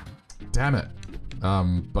 Damn it!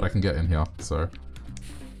 But I can get in here, so...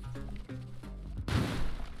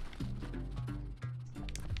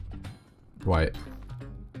 Wait.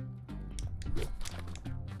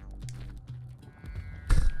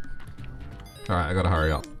 Alright, I gotta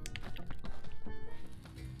hurry up.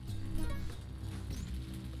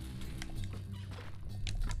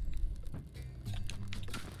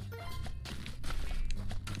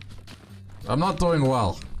 I'm not doing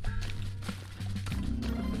well.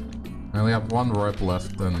 only have one rope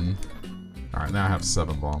left and... Alright, now I have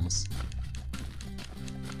 7 bombs.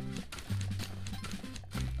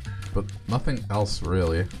 But nothing else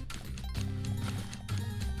really.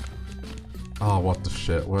 Oh, what the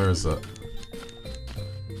shit, where is it?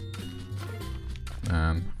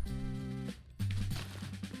 Man.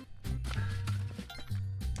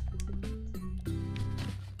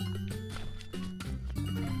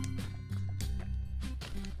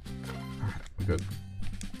 Alright, we're good.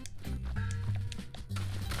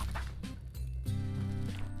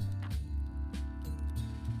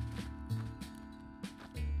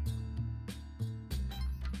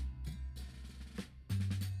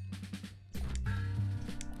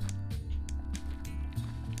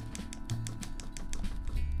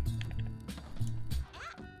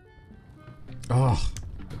 Oh,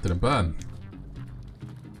 it didn't burn.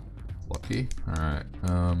 Lucky. Alright,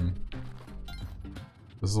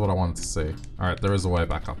 this is what I wanted to see. Alright, there is a way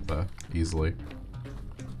back up there, easily.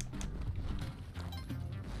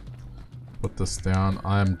 Put this down.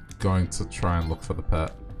 I'm going to try and look for the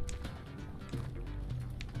pet.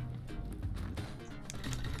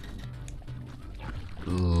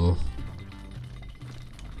 Ugh.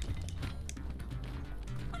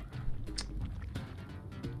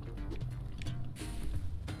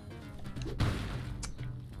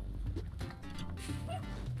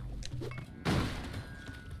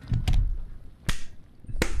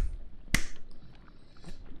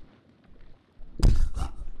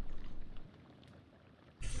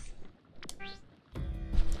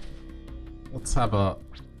 Let's have a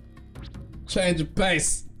change of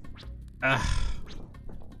pace. Ah.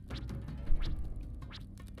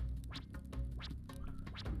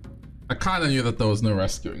 I kind of knew that there was no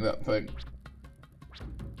rescuing that thing.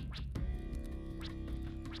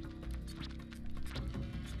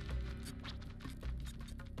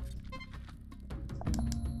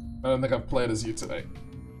 I don't think I've played as you today.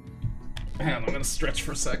 Hang on, I'm gonna stretch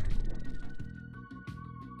for a sec.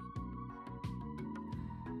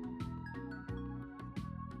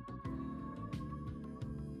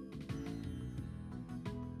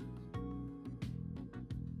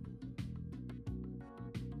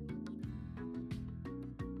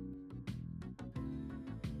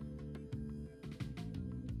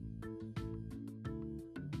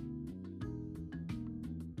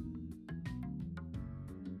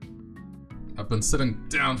 I've been sitting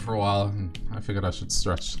down for a while and I figured I should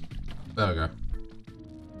stretch. There we go.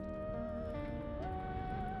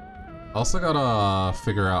 Also gotta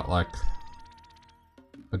figure out like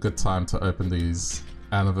a good time to open these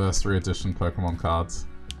anniversary edition Pokemon cards.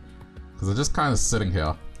 Because they're just kind of sitting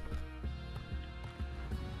here.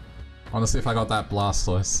 I wanna see if I got that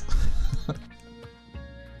Blastoise.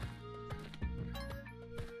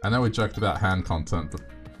 I know we joked about hand content, but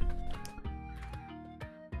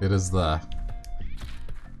it is there.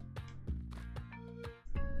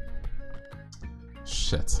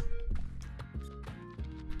 Shit.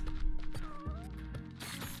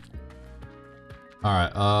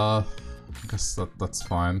 Alright, I guess that's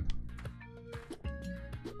fine.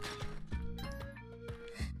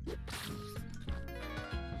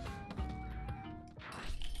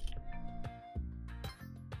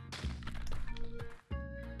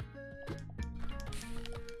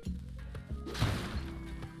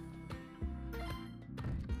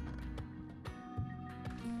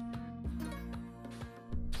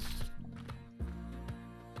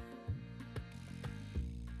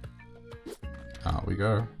 Out we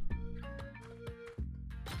go.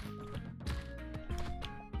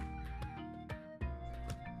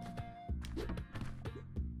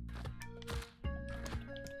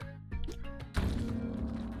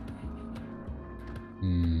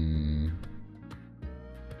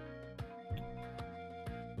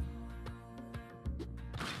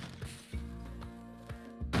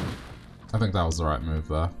 I think that was the right move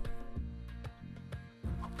there.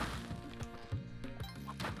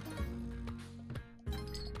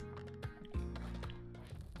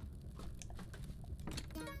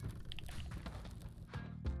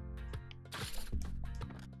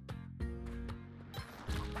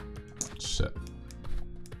 Shit.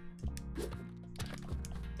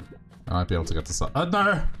 I might be able to get this up.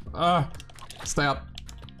 No! Stay up.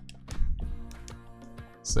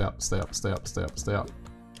 Stay up, stay up, stay up, stay up, stay up.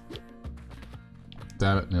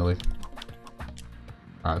 Damn it, nearly.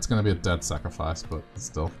 Alright, it's gonna be a dead sacrifice, but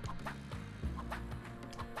still.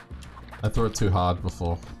 I threw it too hard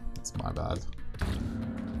before. It's my bad.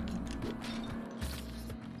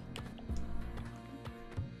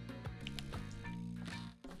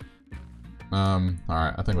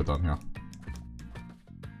 Alright, I think we're done here.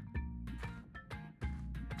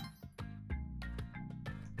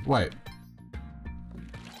 Wait,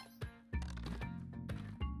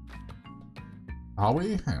 Are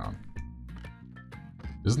we? Hang on.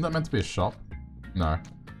 Isn't that meant to be a shop? No.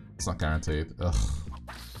 It's not guaranteed. Ugh.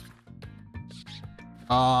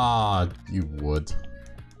 Ah, you would.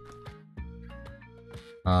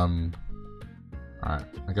 Alright,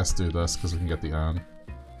 I guess do this because we can get the urn.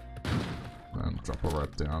 And drop a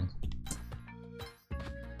rope down.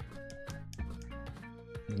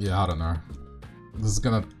 Yeah, I don't know. This is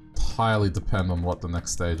gonna highly depend on what the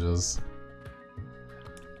next stage is.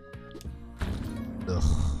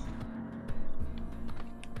 Ugh.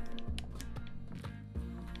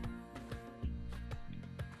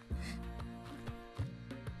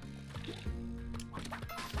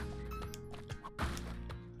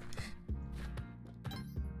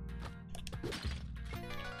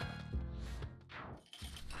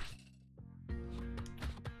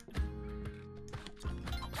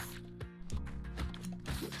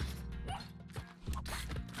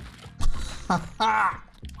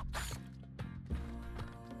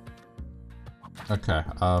 Okay,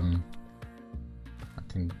 I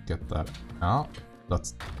can get that out.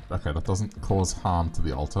 That's... okay, that doesn't cause harm to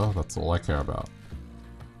the altar, that's all I care about.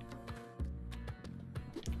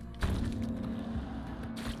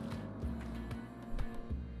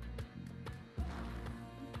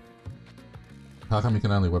 How come you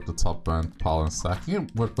can only whip the top burnt pile and stack? You can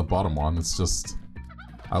whip the bottom one, it's just...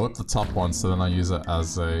 I whip the top one so then I use it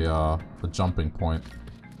as a jumping point.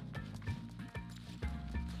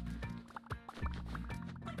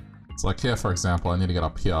 So like here, for example, I need to get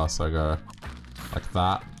up here, so I go like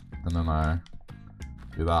that, and then I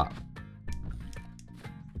do that.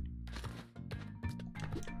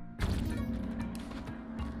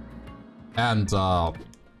 And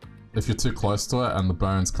if you're too close to it and the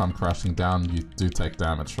bones come crashing down, you do take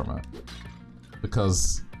damage from it.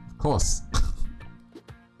 Because, of course.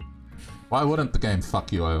 Why wouldn't the game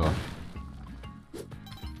fuck you over?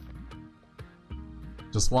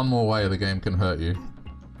 Just one more way the game can hurt you.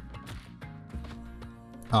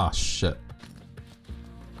 Ah, shit.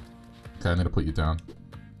 Okay, I need to put you down.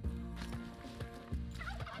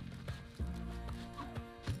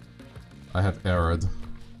 I have erred.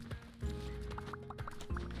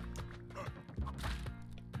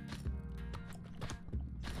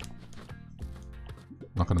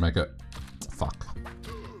 Not gonna make it. Fuck.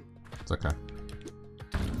 It's okay.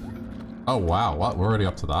 Oh wow, what? We're already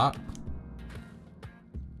up to that?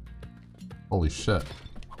 Holy shit.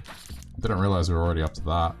 Didn't realize we were already up to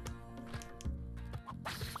that.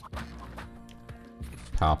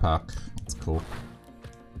 Power pack. That's cool.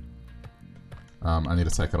 I need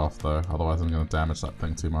to take it off though, otherwise I'm gonna damage that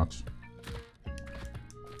thing too much.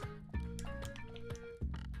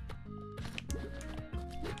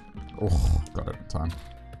 Oh, got it in time.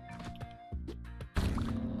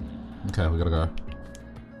 Okay, we gotta go.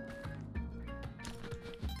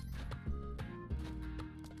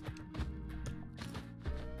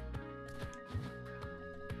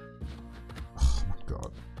 Oh my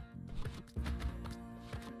god.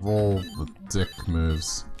 All the dick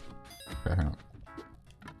moves. Okay, hang on.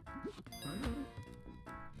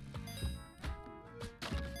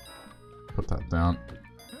 Put that down.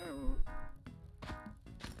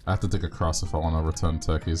 I have to dig across if I want to return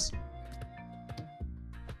turkeys.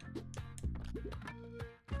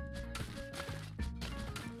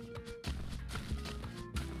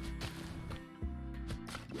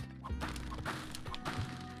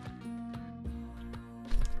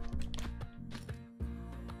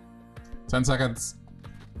 Ten seconds.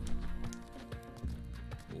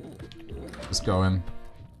 Just go in.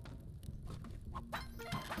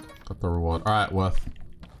 Got the reward. Alright, worth.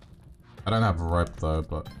 I don't have rope though,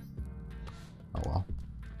 but... oh well.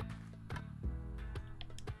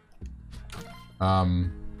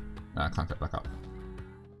 Nah, I can't get back up.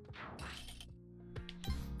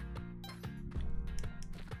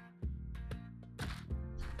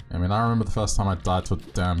 I mean, I remember the first time I died to a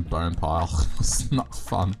damn bone pile. It was not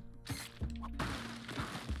fun.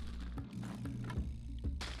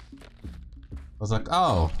 I was like,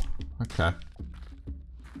 oh, okay.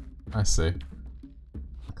 I see. It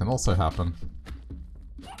can also happen.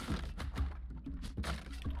 I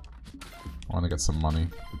want to get some money.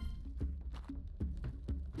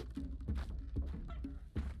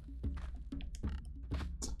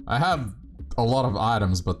 I have a lot of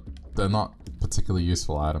items, but they're not particularly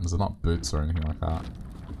useful items. They're not boots or anything like that.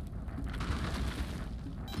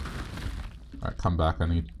 Alright, come back. I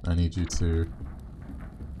need you to...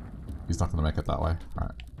 He's not gonna make it that way.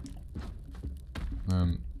 Alright.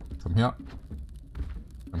 Then come here.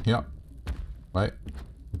 Come here. Wait.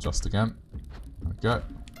 Adjust again. There we go.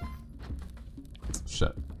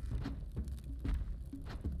 Shit.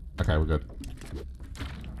 Okay, we're good.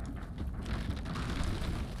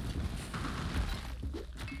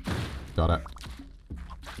 got it.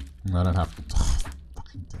 And I don't have to...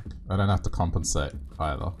 fucking dick. I don't have to compensate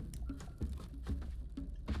either.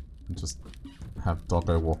 And just have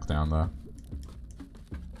Doggo walk down there.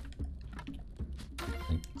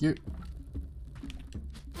 Thank you.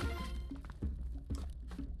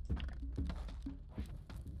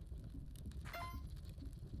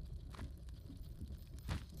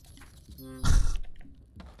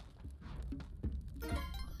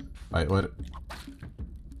 Wait, what?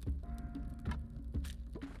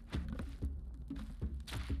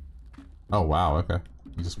 Oh wow, okay.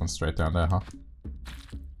 You just went straight down there, huh?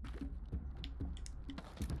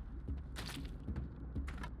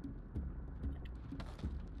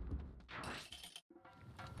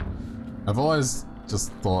 I've always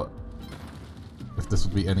just thought if this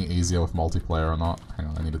would be any easier with multiplayer or not. Hang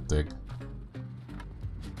on, I need to dig.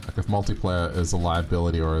 Like if multiplayer is a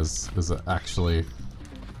liability or is it actually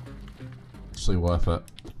worth it?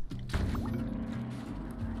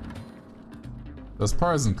 There's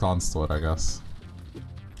pros and cons to it, I guess.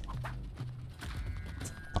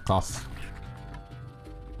 Fuck off.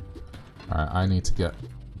 Alright, I need to get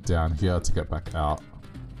down here to get back out.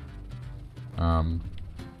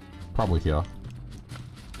 Probably here.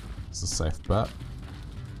 It's a safe bet.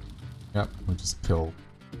 Yep, we just kill.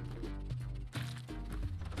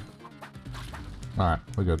 Alright,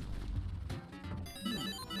 we're good.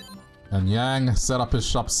 And Yang set up his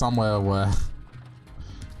shop somewhere where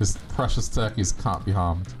his precious turkeys can't be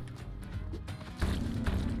harmed.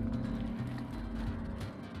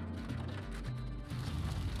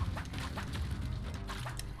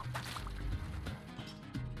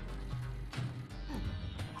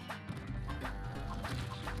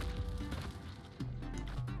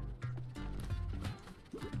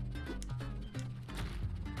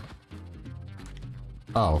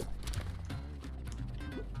 Oh.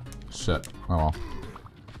 Shit. Oh well.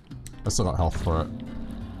 I still got health for it.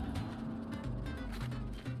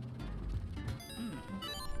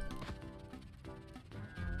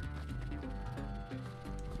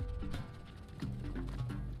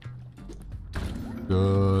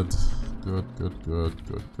 Good. Good, good, good,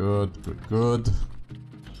 good, good, good, good.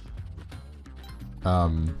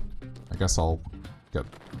 I guess I'll get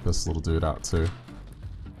this little dude out too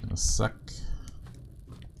in a sec.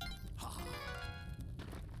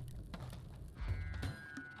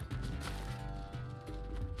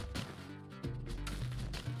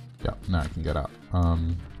 Yeah, now I can get out.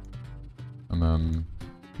 And then,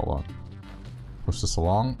 hold on. Push this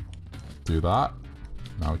along. Do that.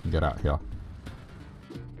 Now we can get out here.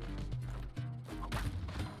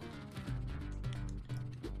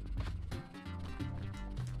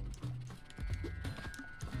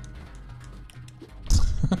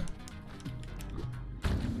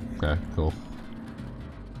 Okay, cool.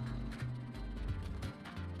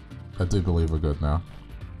 I do believe we're good now.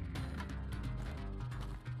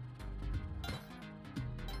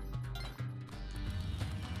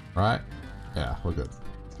 Right? Yeah, we're good.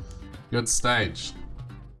 Good stage.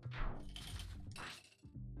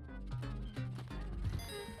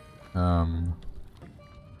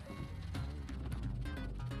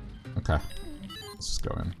 Okay. Let's just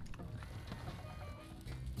go in.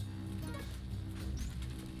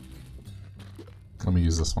 Let me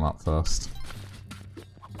use this one up first.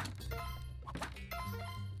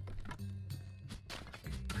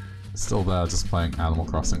 Still there, just playing Animal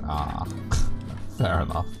Crossing. Ah, fair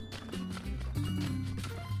enough.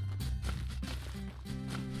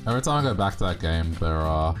 Every time I go back to that game, there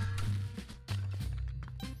are...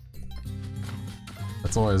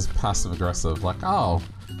 It's always passive-aggressive, like, oh,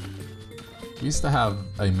 you used to have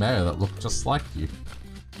a mayor that looked just like you.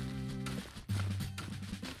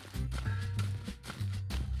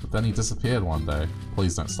 But then he disappeared one day.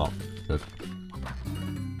 Please don't stop. Good.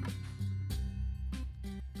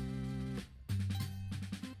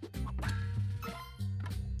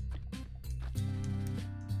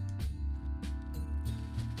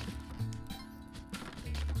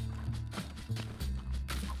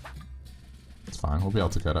 It's fine, we'll be able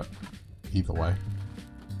to get it either way.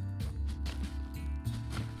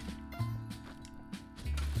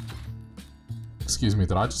 Excuse me,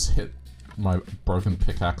 did I just hit my broken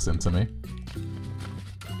pickaxe into me?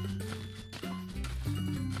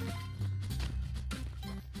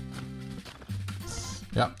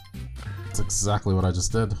 Yep. That's exactly what I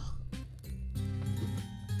just did.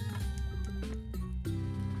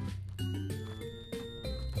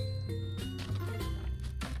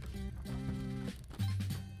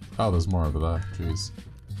 Oh, there's more over there. Jeez.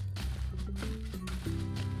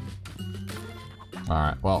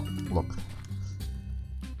 Alright, well, look.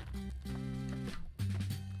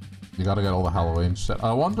 You gotta get all the Halloween shit.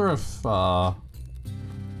 I wonder if, Huh.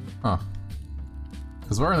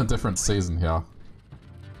 Because we're in a different season here. I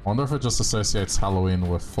wonder if it just associates Halloween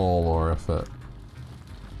with fall, or if it,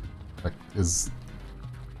 like, is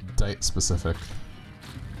date specific.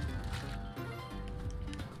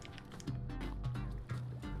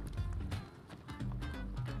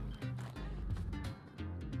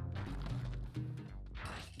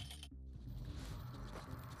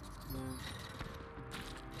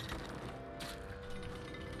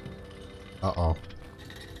 Uh-oh.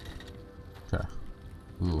 Okay.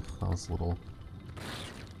 Ooh, that was a little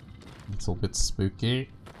bit spooky.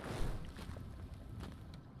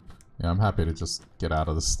 Yeah, I'm happy to just get out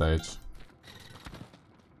of this stage.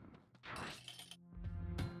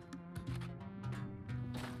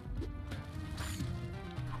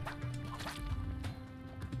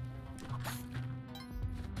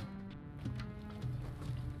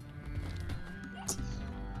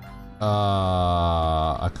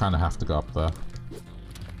 I kind of have to go up there.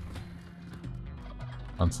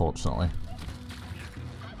 Unfortunately.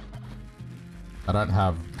 I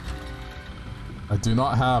do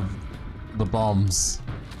not have the bombs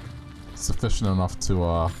sufficient enough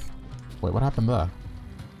to, Wait, what happened there?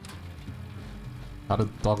 How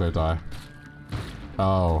did Doggo die?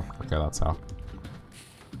 Oh, okay, that's how.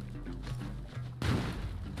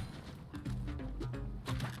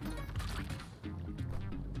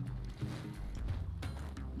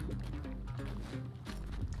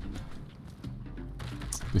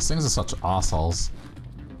 These things are such assholes.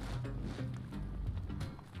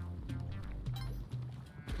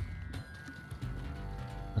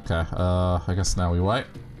 Okay, I guess now we wait.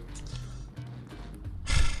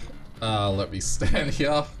 Let me stand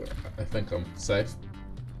here. I think I'm safe.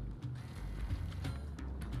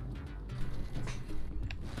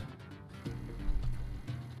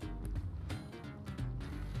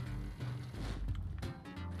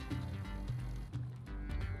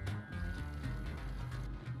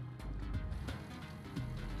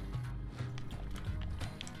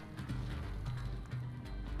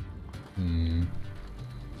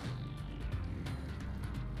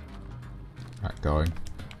 Alright, going.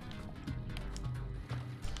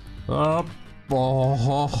 Up.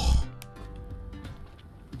 Oh.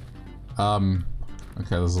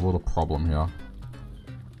 Okay, there's a little problem here.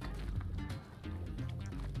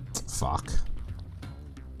 Fuck.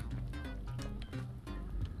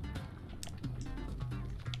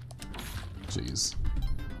 Jeez.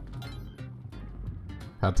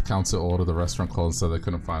 Had to cancel order, the restaurant closed so they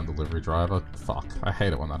couldn't find a delivery driver. Fuck, I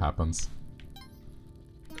hate it when that happens.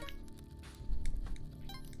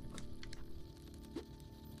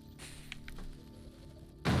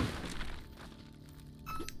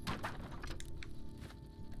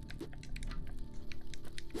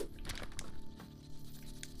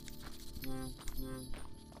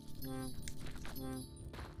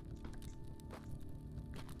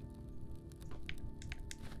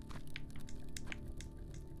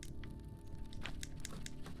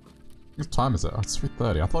 What time is it? Oh, it's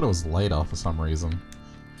 3:30. I thought it was later for some reason.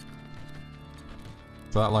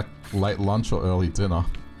 Is that like late lunch or early dinner?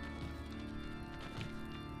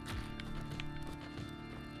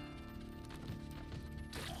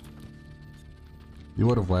 You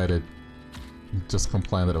would have waited. Just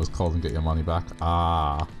complain that it was cold and get your money back.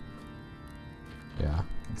 Ah. Yeah,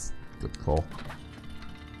 that's a good call.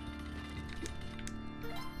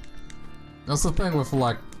 That's the thing with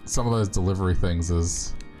like some of those delivery things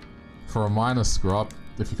is, for a minor screw up,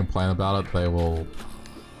 if you complain about it, they will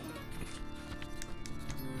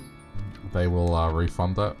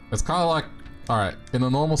refund it. It's kind of like, alright, in a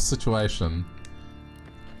normal situation,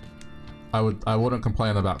 I wouldn't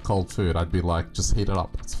complain about cold food. I'd be like, just heat it up,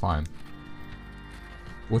 it's fine.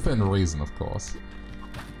 Within reason, of course.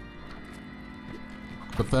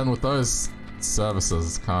 But then with those services,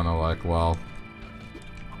 it's kind of like, well,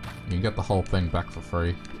 you can get the whole thing back for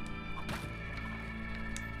free.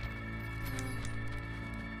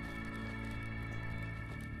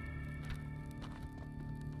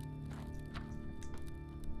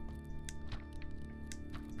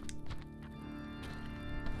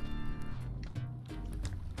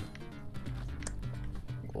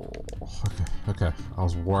 Okay, I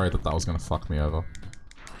was worried that that was gonna fuck me over.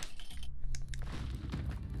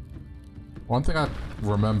 One thing I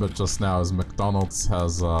remembered just now is McDonald's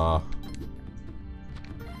has a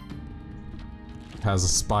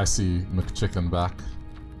spicy McChicken back.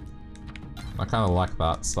 I kind of like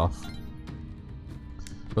that stuff.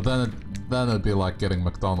 But then it'd be like getting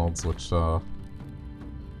McDonald's, which I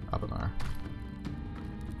don't know.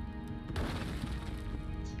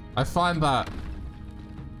 I find that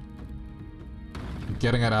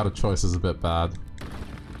getting it out of choice is a bit bad.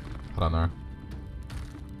 I don't know.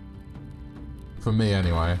 For me,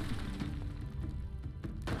 anyway.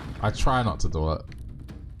 I try not to do it.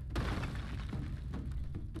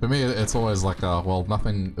 For me, it's always like, well,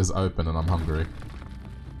 nothing is open and I'm hungry.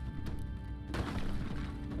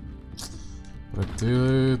 But I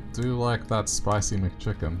do like that spicy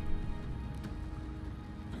McChicken.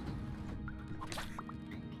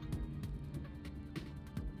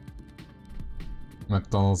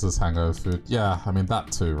 McDonald's is hangover food. Yeah, I mean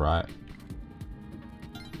that too, right?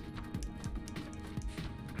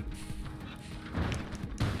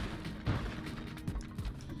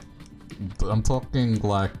 I'm talking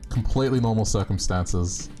like completely normal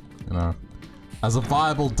circumstances, you know, as a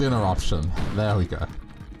viable dinner option. There we go.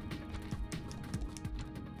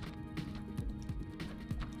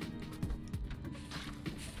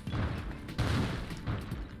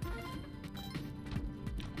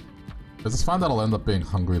 I just find that I'll end up being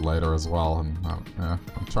hungry later as well, and yeah,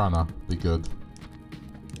 I'm trying to be good.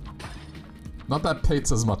 Not that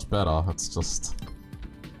pizza's much better, it's just...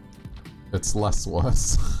 it's less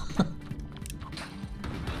worse.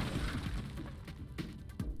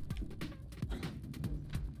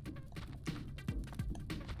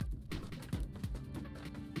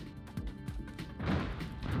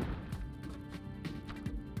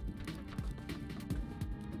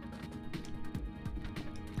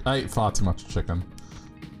 I ate far too much chicken.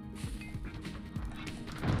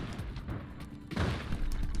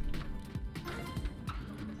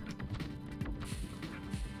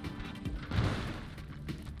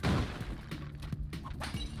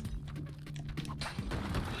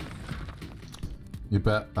 You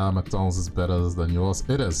bet McDonald's is better than yours?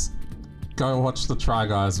 It is. Go watch the Try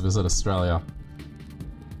Guys visit Australia.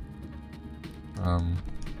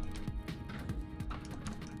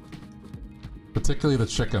 Particularly the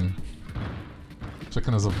chicken.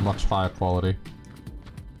 Chicken is of much higher quality.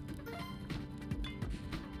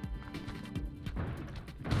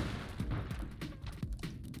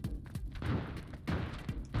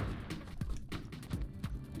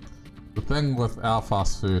 The thing with our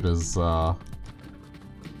fast food is, like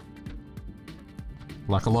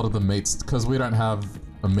a lot of the meats, because we don't have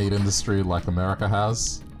a meat industry like America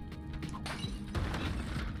has.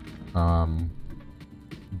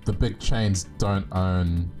 The big chains don't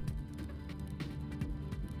own...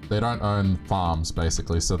 they don't own farms,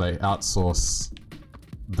 basically, so they outsource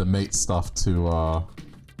the meat stuff to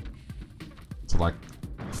like,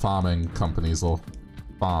 farming companies or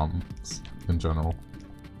farms in general.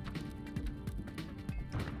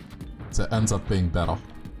 So it ends up being better.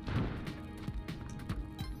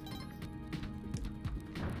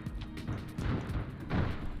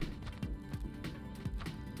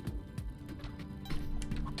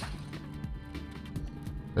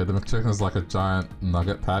 Yeah, the McChicken is like a giant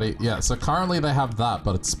nugget patty. Yeah, so currently they have that,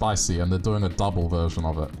 but it's spicy, and they're doing a double version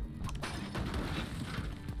of it.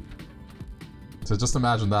 So just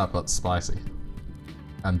imagine that, but spicy.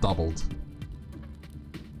 And doubled.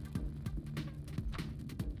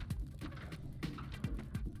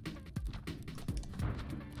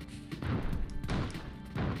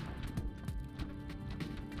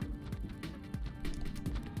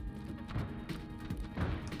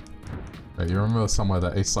 You remember somewhere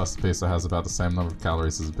that each slice of pizza has about the same number of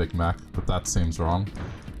calories as a Big Mac, but that seems wrong.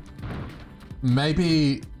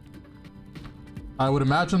 Maybe... I would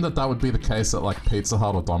imagine that that would be the case at like Pizza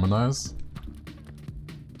Hut or Domino's.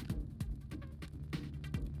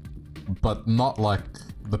 But not like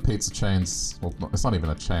the pizza chains... well, it's not even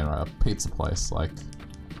a chain, right? A pizza place, like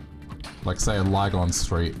say a Lygon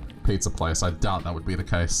Street pizza place. I doubt that would be the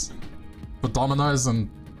case. For Domino's and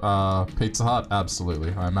Pizza Hut,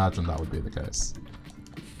 absolutely. I imagine that would be the case.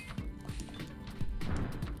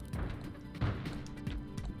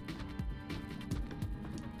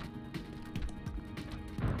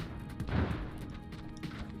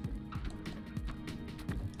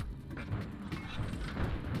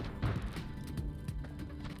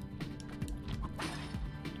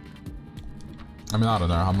 I mean, I don't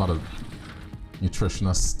know. I'm not a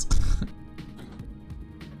nutritionist.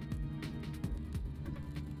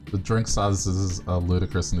 The drink sizes are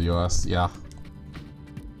ludicrous in the US, yeah.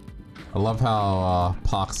 I love how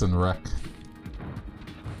Parks and Rec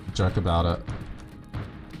joke about it.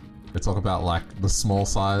 They talk about like the small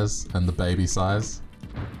size and the baby size.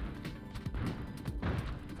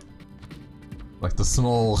 Like the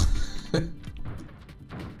small...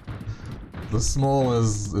 the small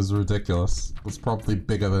is ridiculous. It's probably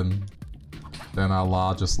bigger than our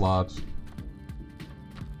largest large.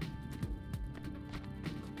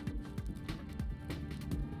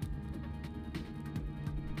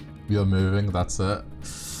 You're moving, that's it.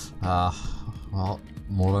 Well,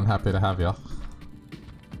 more than happy to have you.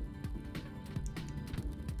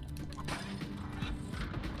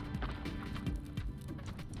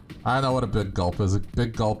 I know what a big gulp is. A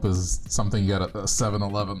big gulp is something you get at a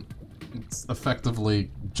 7-Eleven. It's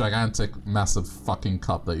effectively gigantic, massive fucking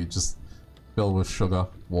cup that you just fill with sugar,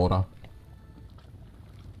 water.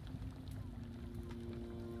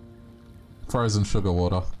 Frozen sugar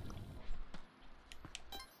water.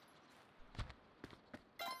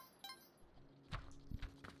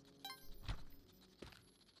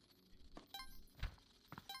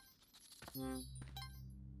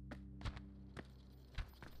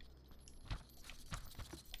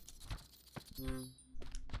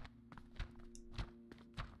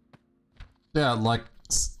 Yeah, like,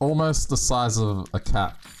 almost the size of a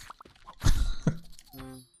cat.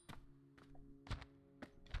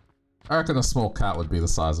 I reckon a small cat would be the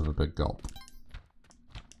size of a big gulp.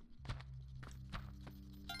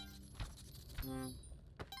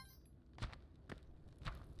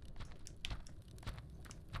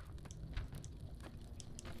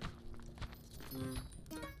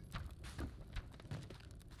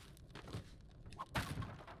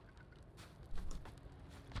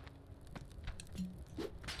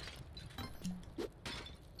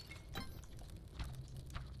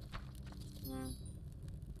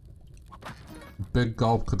 Big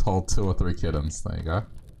gulp could hold 2 or 3 kittens. There you go.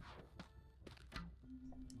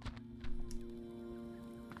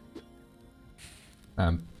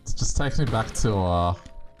 And it just takes me back to,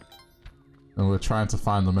 when we were trying to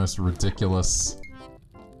find the most ridiculous,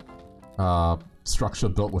 structure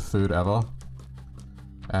built with food ever.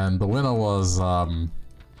 And the winner was,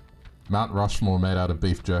 Mount Rushmore made out of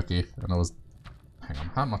beef jerky. And it was... Hang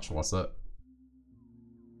on, how much was it?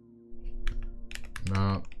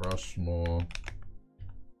 Mount Rushmore...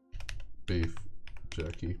 beef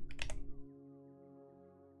jerky.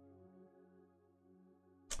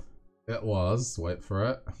 It was, wait for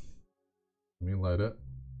it. Let me load it.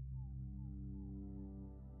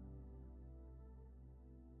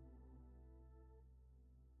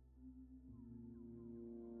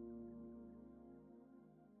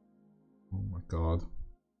 Oh my god.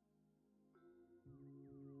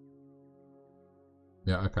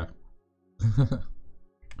 Yeah, okay.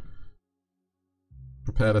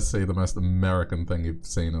 Prepare to see the most American thing you've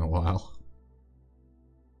seen in a while.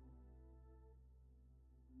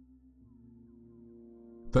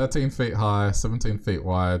 "13 feet high, 17 feet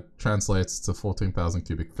wide, translates to 14,000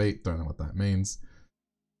 cubic feet, don't know what that means.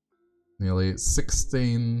 Nearly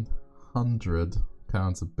 1,600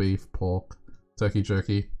 pounds of beef, pork, turkey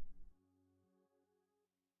jerky.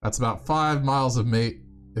 That's about 5 miles of meat,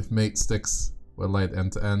 if meat sticks were laid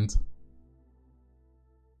end to end.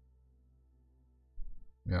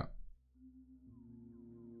 Yeah.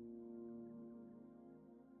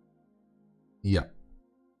 Yeah.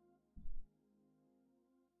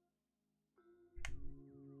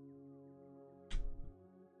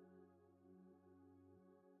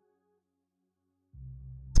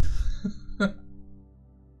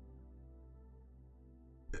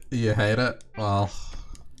 You hate it? Well...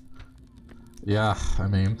 Yeah, I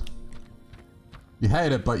mean... You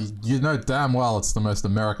hate it, but you know damn well it's the most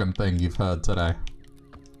American thing you've heard today.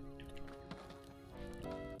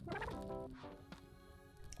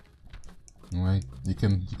 Like, you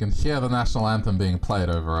can hear the national anthem being played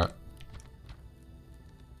over it.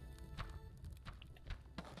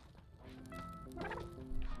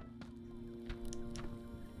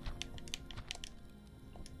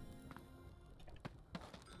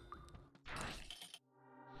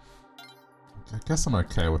 I guess I'm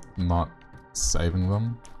okay with not saving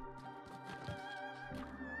them.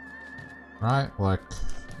 Right? Like,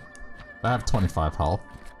 they have 25 health.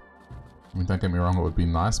 I mean, don't get me wrong, it would be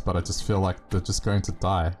nice, but I just feel like they're just going to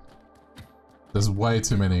die. There's way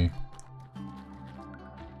too many...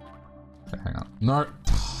 Okay, hang on. No!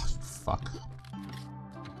 Fuck.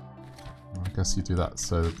 I guess you do that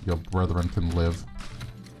so that your brethren can live.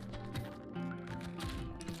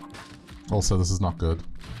 Also, this is not good.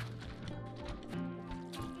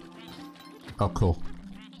 Oh, cool.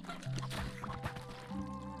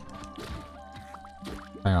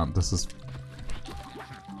 Hang on, this is...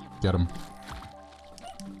 Get him.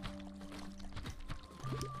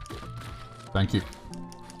 Thank you.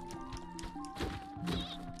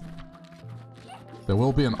 There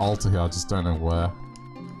will be an altar here, I just don't know where.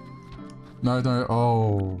 No, no,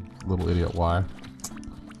 oh, little idiot, why?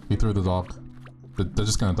 He threw the dog. They're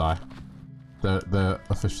just gonna die. They're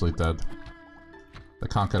officially dead. They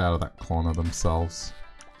can't get out of that corner themselves.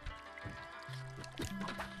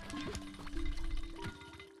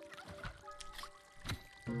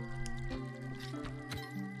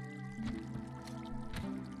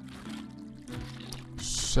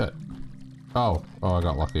 shit. Oh, oh, I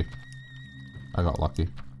got lucky. I got lucky.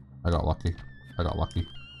 I got lucky. I got lucky.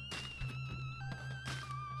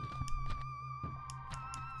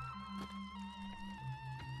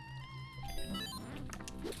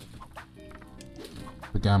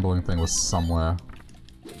 The gambling thing was somewhere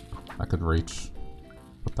I could reach.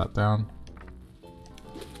 Put that down.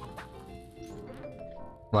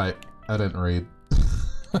 Wait, I didn't read.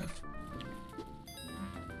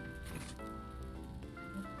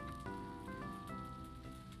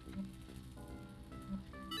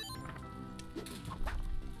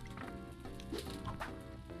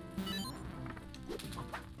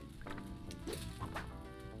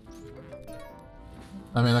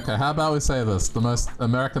 I mean, okay, how about we say this? The most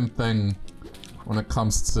American thing when it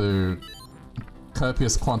comes to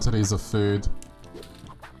copious quantities of food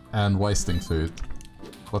and wasting food.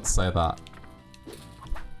 Let's say that.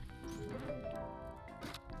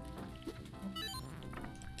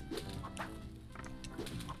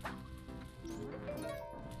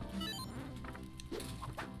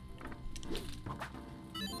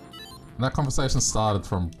 And that conversation started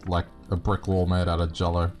from, like, a brick wall made out of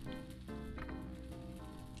jello.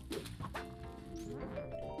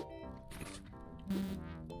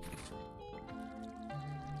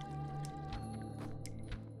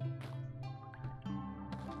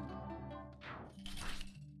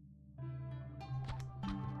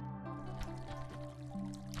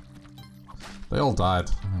 They all died.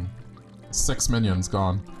 6 minions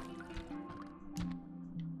gone.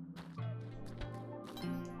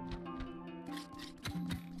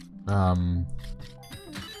 I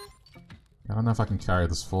don't know if I can carry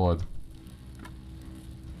this forward.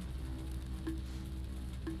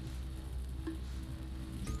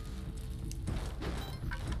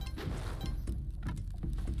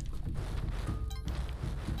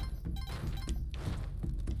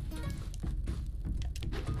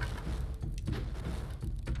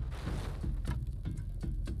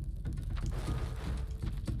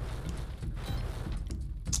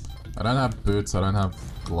 I don't have boots, I don't have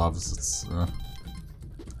gloves, it's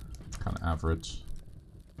kind of average.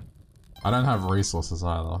 I don't have resources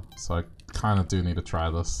either, so I kind of do need to try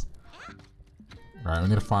this. Right, we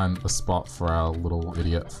need to find a spot for our little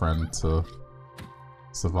idiot friend to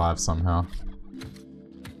survive somehow.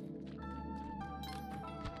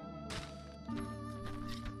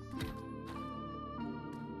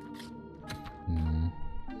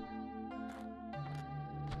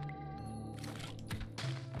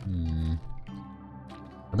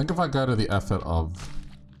 I think if I go to the effort of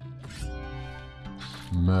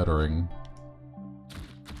murdering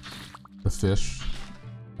the fish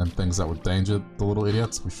and things that would danger the little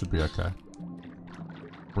idiots, we should be okay.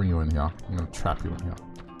 Bring you in here. I'm gonna trap you in here.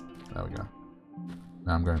 There we go.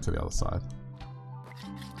 Now I'm going to the other side.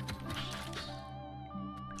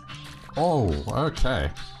 Oh, okay.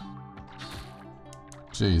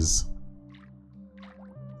 Jeez.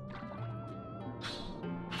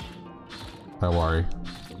 Don't worry.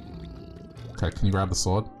 Okay, can you grab the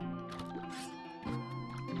sword?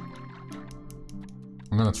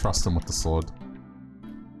 I'm gonna trust him with the sword.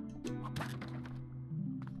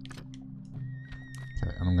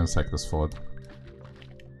 Okay, and I'm gonna take this forward.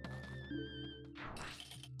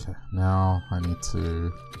 Okay, now I need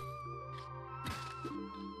to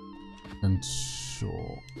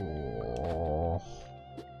ensure... Oh.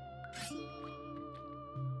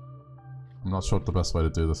 I'm not sure what the best way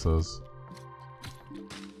to do this is.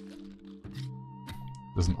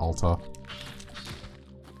 There's an altar.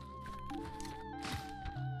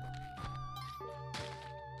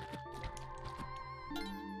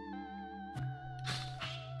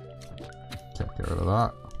 Okay, get rid of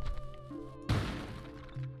that.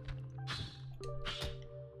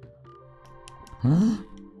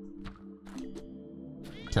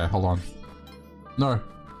 Okay, hold on. No!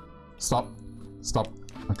 Stop. Stop.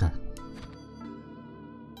 Okay.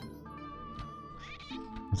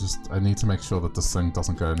 I need to make sure that this thing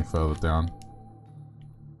doesn't go any further down.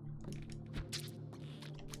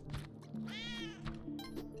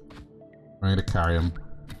 I need to carry him.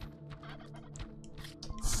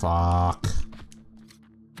 Fuck.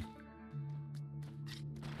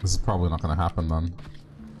 This is probably not gonna happen then.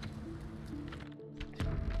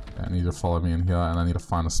 Okay, I need you to follow me in here and I need to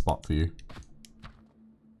find a spot for you.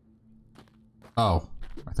 Oh,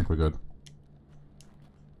 I think we're good.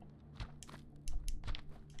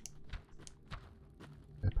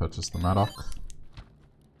 Purchase the Maddock.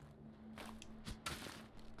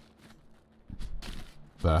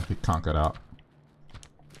 There, he can't get out.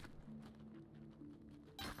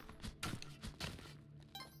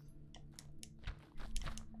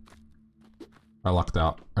 I lucked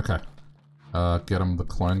out. Okay. Get him the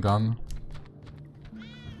clone gun.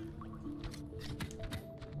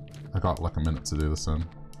 I got like a minute to do this in.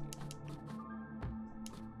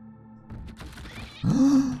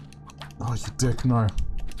 Oh, you dick, no.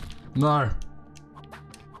 No!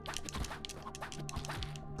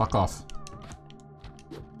 Fuck off.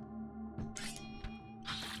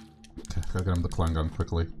 Okay, gotta get him the clone gun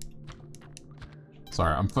quickly.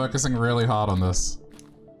 Sorry, I'm focusing really hard on this.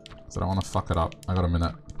 Because I don't want to fuck it up. I got a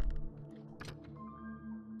minute.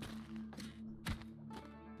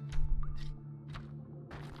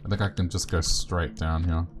 I think I can just go straight down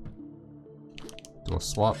here. Do a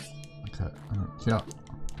swap. Okay, yeah.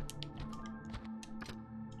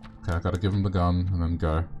 Okay, I gotta give him the gun and then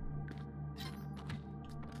go.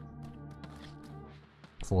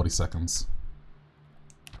 40 seconds.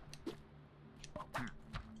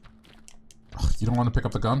 Oh, you don't want to pick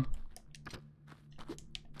up the gun?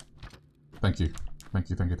 Thank you. Thank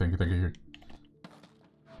you, thank you, thank you, thank you.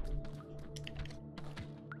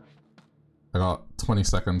 I got 20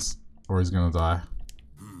 seconds or he's gonna die.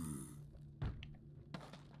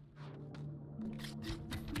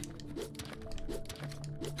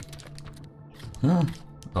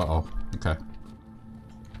 Uh-oh. Okay.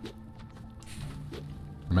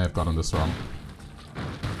 I may have gotten this wrong.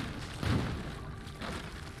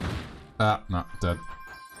 Ah, no, dead.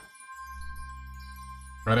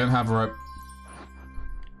 I didn't have rope.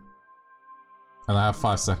 And I have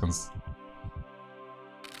 5 seconds.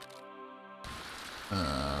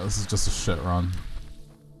 This is just a shit run.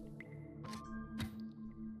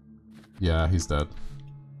 Yeah, he's dead.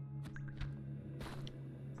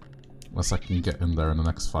 Unless I can get in there in the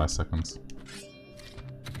next 5 seconds.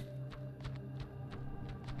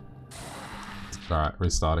 Alright,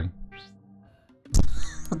 restarting.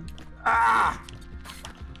 Ah!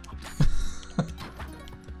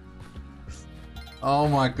 Oh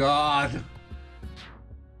my god!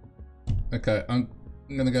 Okay, I'm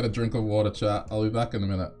gonna get a drink of water, chat. I'll be back in a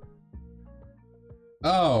minute.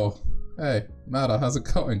 Oh! Hey, Matta, how's it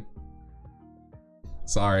going?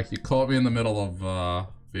 Sorry, you caught me in the middle of,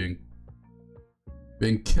 being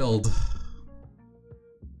killed.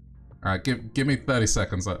 Alright, give me 30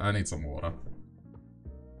 seconds. I need some water.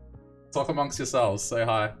 Talk amongst yourselves. Say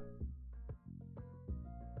hi.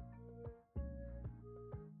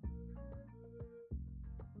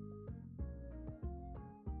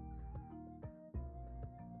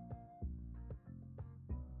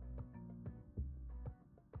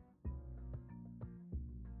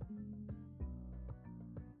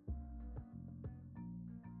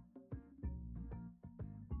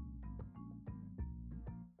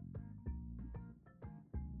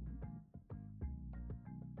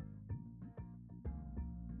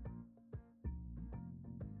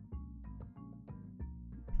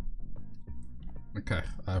 Okay,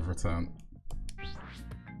 I've returned.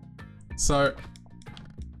 So,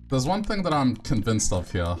 there's one thing that I'm convinced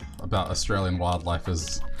of here about Australian wildlife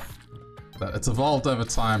is that it's evolved over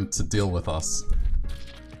time to deal with us.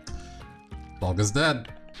 Dog is dead.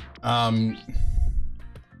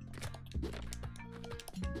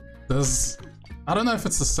 There's... I don't know if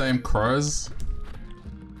it's the same crows,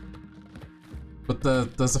 but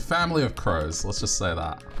there's a family of crows, let's just say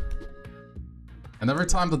that. And every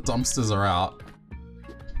time the dumpsters are out,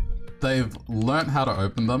 they've learnt how to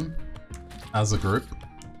open them as a group.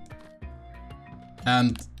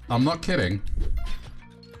 And I'm not kidding.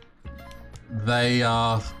 They,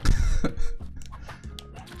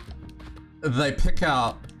 they pick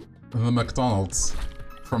out the McDonald's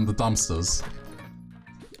from the dumpsters.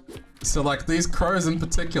 So like these crows in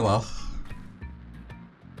particular,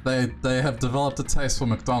 they have developed a taste for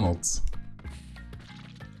McDonald's.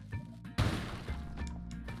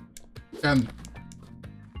 And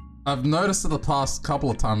I've noticed it the past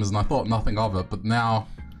couple of times and I thought nothing of it, but now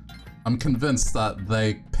I'm convinced that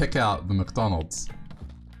they pick out the McDonald's.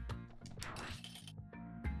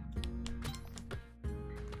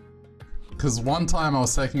 Because one time I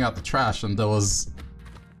was taking out the trash and there was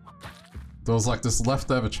like this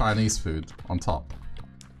leftover Chinese food on top.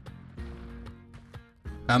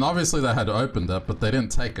 And obviously they had opened it, but they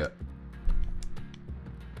didn't take it.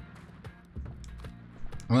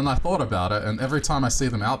 And then I thought about it, and every time I see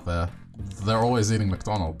them out there, they're always eating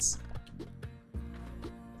McDonald's.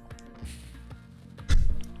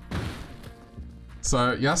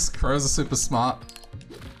 So yes, crows are super smart,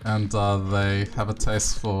 and they have a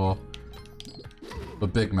taste for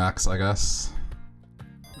Big Macs, I guess.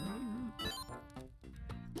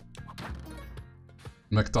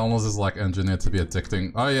 McDonald's is like engineered to be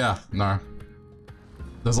addicting. Oh yeah, no.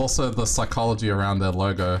 There's also the psychology around their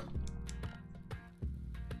logo.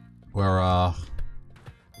 Where,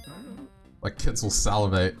 Like, kids will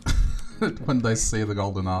salivate when they see the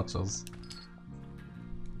golden arches.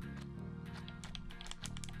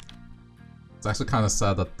 It's actually kind of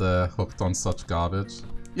sad that they're hooked on such garbage.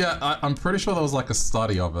 Yeah, I'm pretty sure there was like a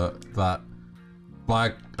study of it that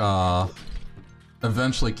by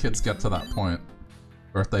eventually kids get to that point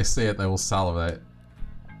where if they see it, they will salivate.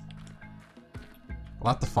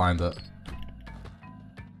 I'll have to find it.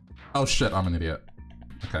 Oh shit, I'm an idiot.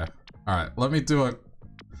 Okay. Alright, let me do a...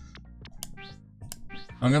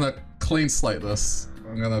 I'm gonna clean slate this.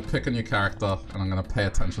 I'm gonna pick a new character, and I'm gonna pay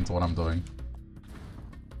attention to what I'm doing.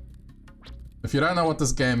 If you don't know what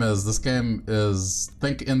this game is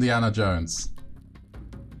think Indiana Jones.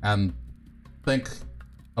 And think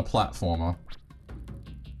a platformer.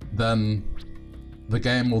 Then the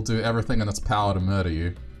game will do everything in its power to murder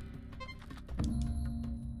you.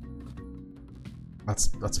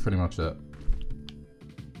 That's pretty much it.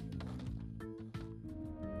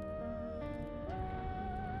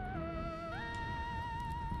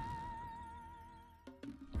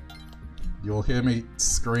 You'll hear me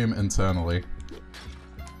scream internally.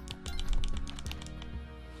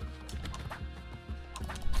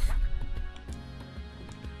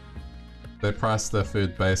 They price their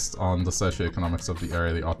food based on the socioeconomics of the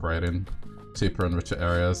area they operate in. Cheaper and richer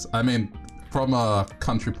areas. I mean, from a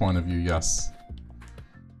country point of view, yes.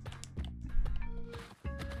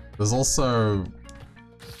 There's also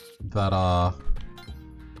that,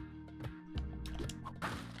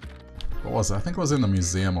 what was it? I think it was in the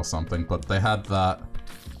museum or something, but they had that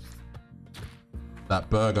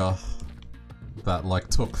burger that like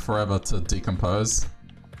took forever to decompose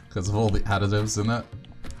because of all the additives in it.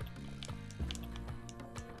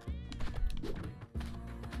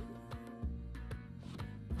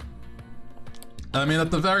 I mean,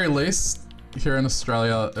 at the very least, here in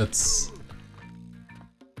Australia, it's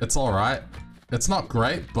alright. It's not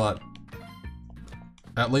great, but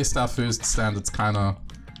at least our food standards kind of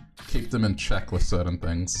keep them in check with certain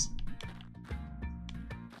things.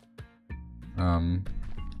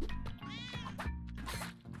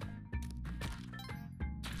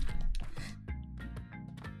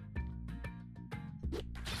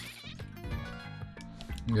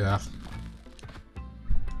 Yeah.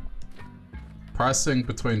 Pricing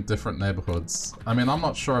between different neighborhoods. I mean, I'm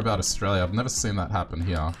not sure about Australia. I've never seen that happen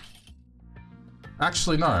here.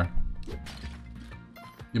 Actually, no.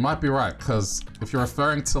 You might be right, because if you're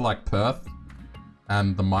referring to, like, Perth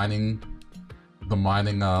and the mining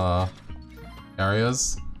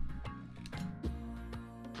areas,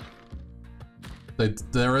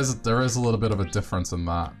 there is a little bit of a difference in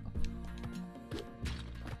that.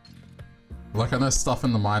 Like, I know stuff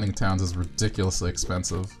in the mining towns is ridiculously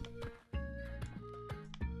expensive.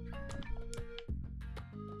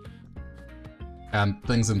 And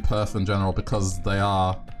things in Perth in general, because they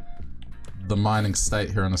are the mining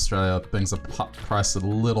state here in Australia, things are priced a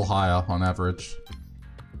little higher on average.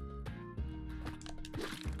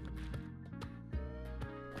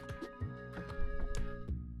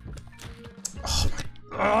 Oh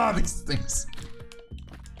my god, these things.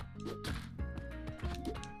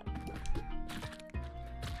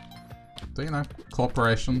 Do you know?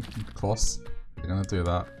 Corporation, of course. You're gonna do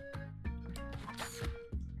that.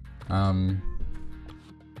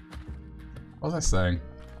 What was I saying?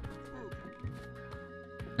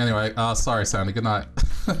 Anyway, sorry Sandy, good night.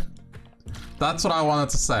 That's what I wanted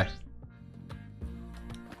to say.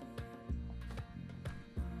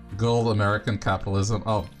 Good old American capitalism.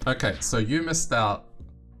 Oh, okay, so you missed out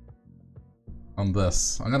on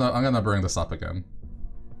this. I'm gonna bring this up again.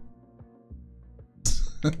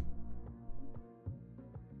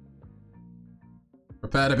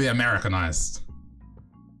 Prepare to be Americanized.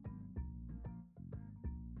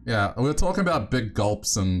 Yeah, we were talking about big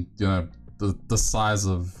gulps and, you know, the size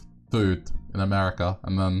of food in America,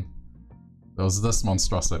 and then there was this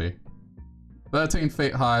monstrosity. 13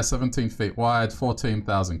 feet high, 17 feet wide,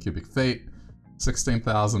 14,000 cubic feet,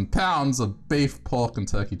 16,000 pounds of beef, pork, and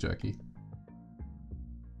turkey jerky.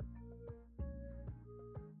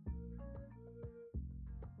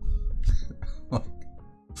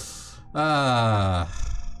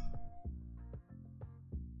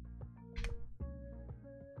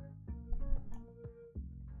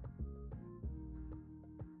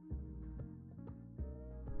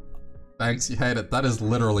 Thanks, you hate it. That is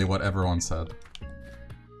literally what everyone said.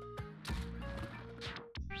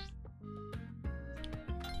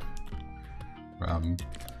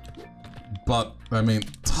 But, I mean,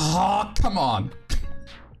 oh, come on!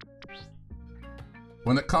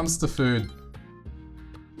 When it comes to food,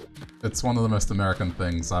 it's one of the most American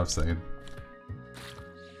things I've seen.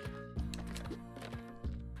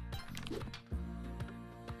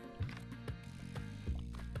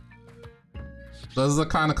 Those are the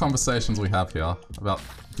kind of conversations we have here, about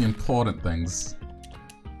the important things.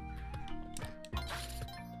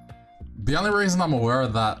 The only reason I'm aware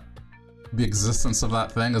of that, the existence of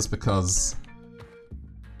that thing, is because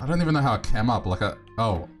I don't even know how it came up. Like,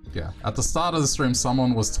 oh, yeah. At the start of the stream,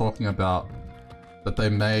 someone was talking about that they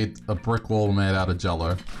made a brick wall made out of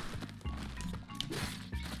Jell-O.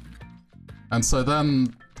 And so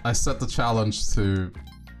then I set the challenge to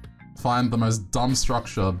find the most dumb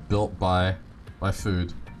structure built by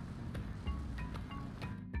food.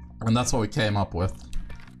 And that's what we came up with.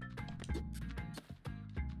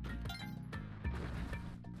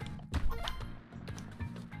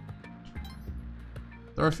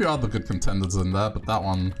 There are a few other good contenders in there, but that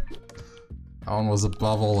one was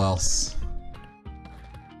above all else.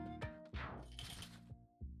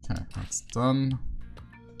 Okay, that's done.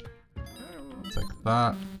 Take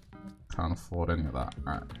that. Can't afford any of that.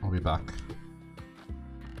 Alright, I'll be back.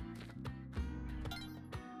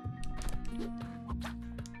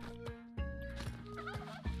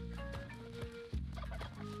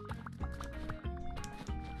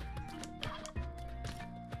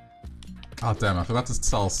 Oh damn, I forgot to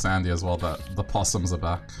tell Sandy as well that the possums are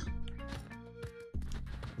back.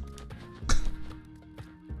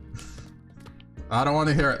 I don't want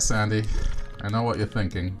to hear it, Sandy. I know what you're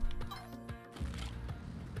thinking.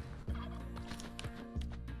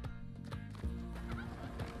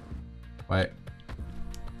 Wait.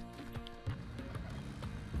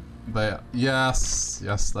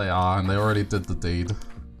 Yes, they are, and they already did the deed.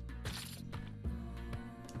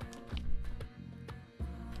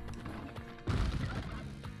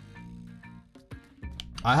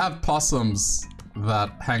 I have possums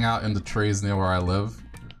that hang out in the trees near where I live,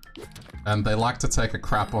 and they like to take a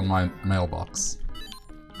crap on my mailbox.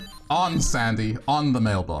 On, Sandy, on the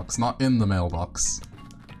mailbox, not in the mailbox.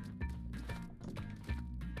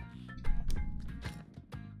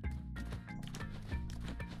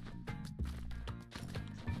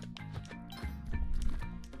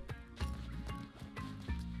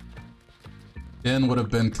 In would have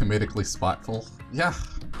been comedically spiteful. Yeah.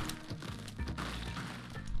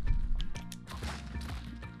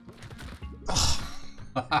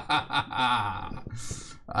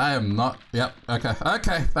 I am not. Yep. Okay.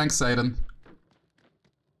 Okay. Thanks, Aiden.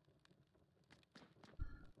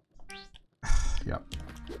 Yep.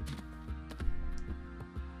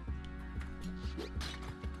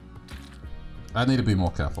 I need to be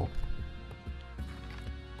more careful.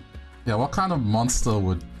 Yeah, what kind of monster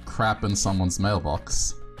would crap in someone's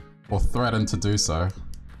mailbox? Or threaten to do so?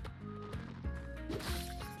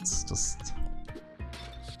 It's just...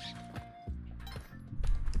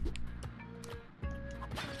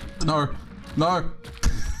 No! No!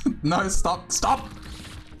 No, stop! Stop!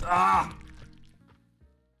 Ah!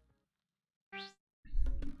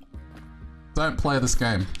 Don't play this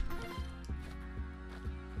game.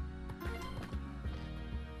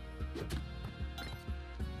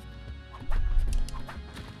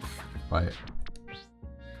 Wait.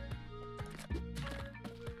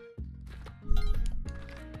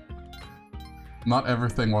 Not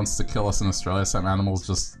everything wants to kill us in Australia, some animals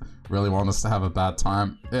just really want us to have a bad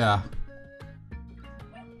time. Yeah.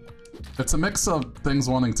 It's a mix of things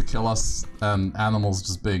wanting to kill us and animals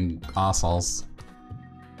just being assholes.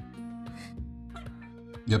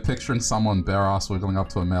 You're picturing someone bare-ass wiggling up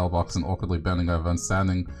to a mailbox and awkwardly bending over and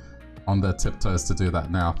standing on their tiptoes to do that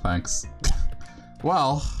now, thanks.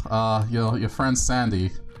 Well, your friend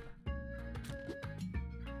Sandy,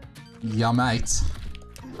 your mate,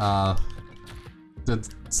 did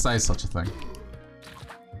say such a thing.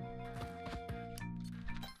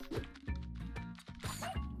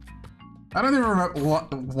 I don't even remember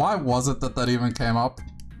why was it that even came up?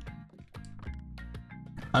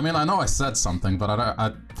 I mean, I know I said something,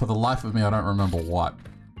 but for the life of me, I don't remember what.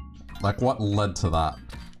 Like, what led to that?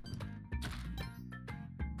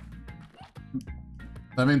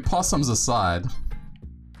 I mean, possums aside,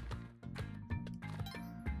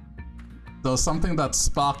 there was something that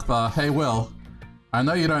sparked the, hey Will, I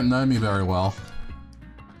know you don't know me very well,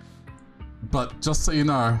 but just so you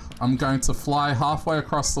know, I'm going to fly halfway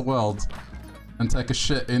across the world and take a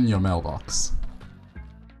shit in your mailbox.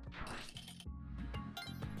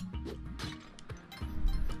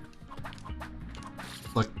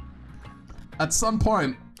 Like, at some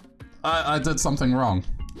point, I did something wrong.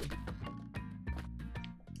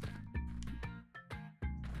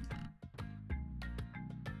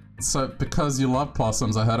 So, because you love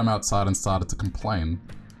possums, I heard them outside and started to complain.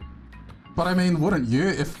 But I mean, wouldn't you?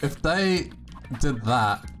 If they did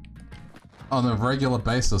that on a regular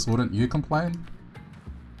basis, wouldn't you complain?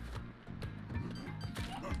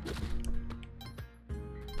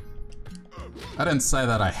 I didn't say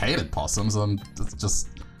that I hated possums, it's just...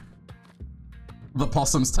 The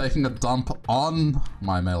possums taking a dump on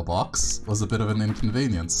my mailbox was a bit of an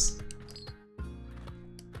inconvenience.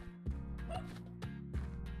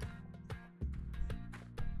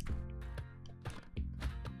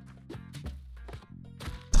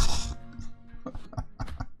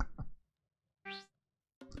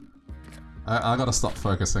 I gotta stop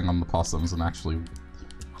focusing on the possums and actually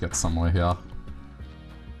get somewhere here.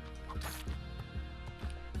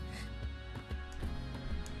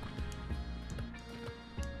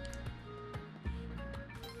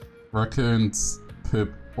 Raccoons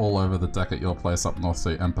poop all over the deck at your place up north,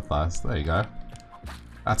 so you empathize. There you go.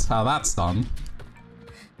 That's how that's done.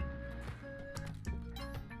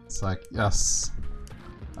 It's like, yes,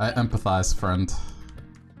 I empathize, friend.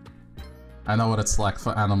 I know what it's like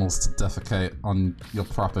for animals to defecate on your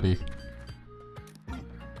property.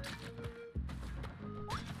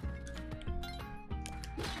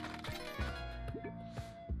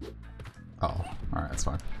 Uh-oh. Alright, it's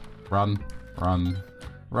fine. Run, run,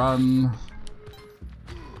 run.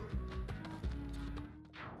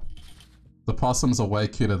 The possums are way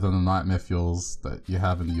cuter than the nightmare fuels that you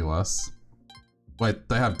have in the US. Wait,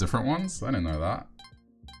 they have different ones? I didn't know that.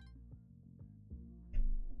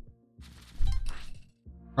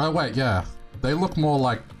 Oh wait, yeah. They look more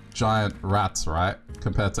like giant rats, right?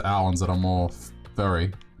 Compared to our ones that are more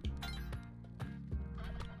furry.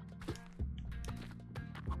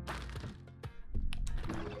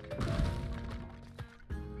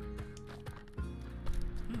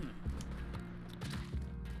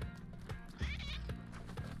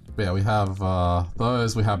 But yeah, we have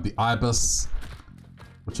those. We have the ibis,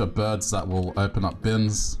 which are birds that will open up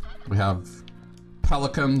bins. We have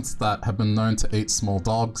pelicans that have been known to eat small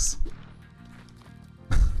dogs.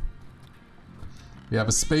 We have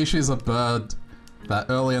a species of bird that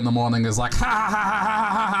early in the morning is like, ha ha ha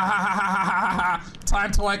ha ha ha ha ha,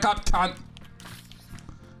 time to wake up, cunt.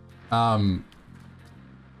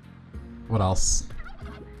 What else?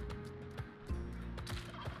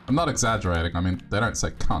 I'm not exaggerating. I mean, they don't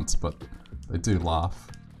say cunt, but they do laugh.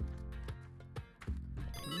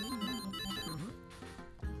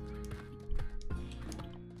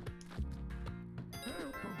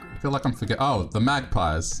 I feel like I'm forgetting. Oh, the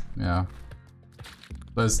magpies. Yeah.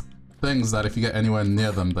 Those things that if you get anywhere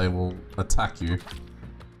near them, they will attack you.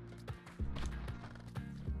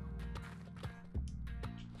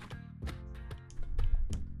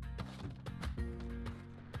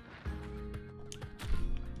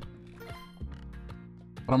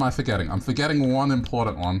 What am I forgetting? I'm forgetting one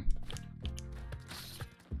important one.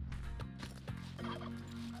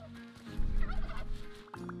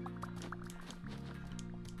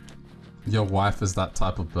 Your wife is that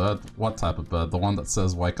type of bird? What type of bird? The one that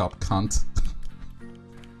says wake up, cunt?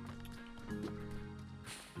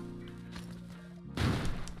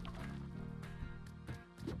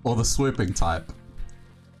 Or the swooping type?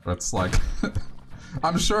 Where it's like...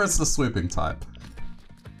 I'm sure it's the swooping type.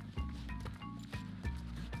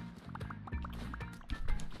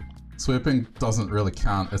 Swooping doesn't really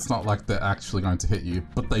count. It's not like they're actually going to hit you,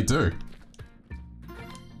 but they do.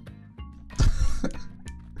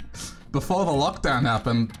 Before the lockdown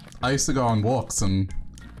happened, I used to go on walks, and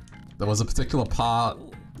there was a particular part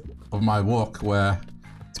of my walk where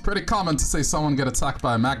it's pretty common to see someone get attacked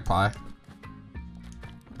by a magpie.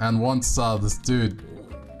 And once this dude,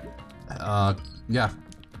 yeah,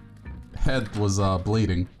 head was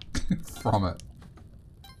bleeding from it.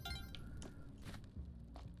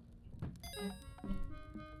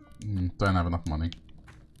 Don't have enough money.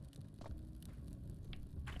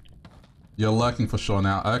 You're lurking for sure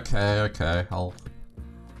now. Okay, okay. I'll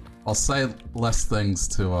say less things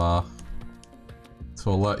to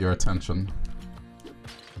alert your attention.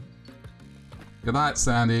 Good night,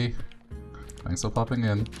 Sandy. Thanks for popping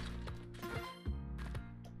in.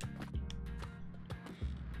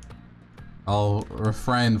 I'll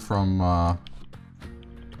refrain from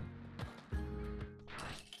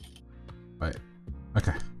wait.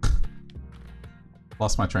 Okay.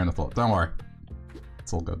 Lost my train of thought. Don't worry.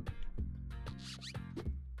 It's all good.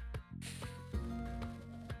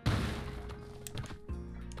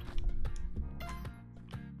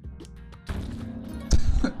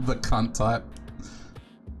 The cunt type.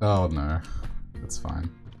 Oh no. It's fine.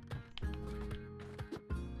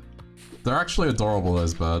 They're actually adorable,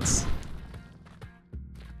 those birds.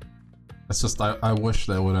 It's just I wish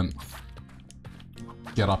they wouldn't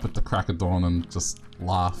get up at the crack of dawn and just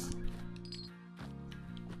laugh.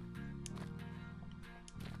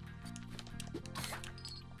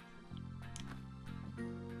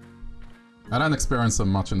 I don't experience them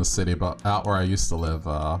much in the city, but out where I used to live,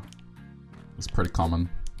 It's pretty common.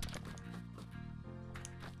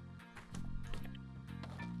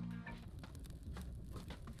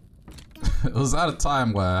 It was at a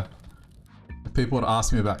time where people would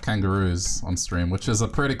ask me about kangaroos on stream, which is a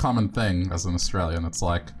pretty common thing as an Australian. It's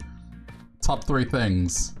like, top 3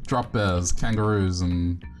 things, drop bears, kangaroos,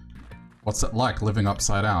 and what's it like living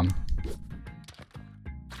upside down?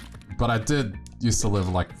 But I did used to live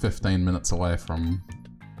like 15 minutes away from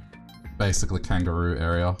basically kangaroo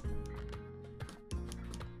area.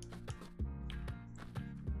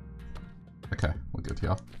 Okay, we're good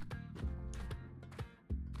here.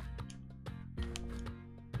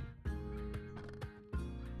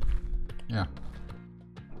 Yeah.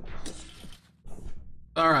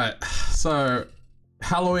 Alright, so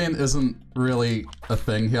Halloween isn't really a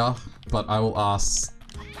thing here, but I will ask,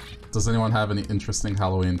 does anyone have any interesting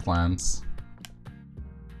Halloween plans?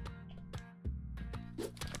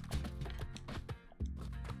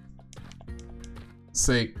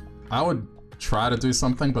 See, I would try to do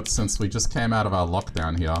something, but since we just came out of our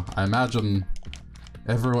lockdown here, I imagine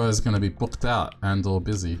everywhere is going to be booked out and or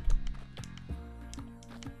busy.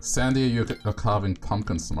 Sandy, you're carving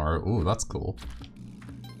pumpkins tomorrow. Ooh, that's cool.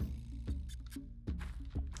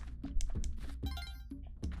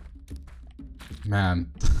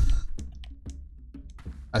 Man.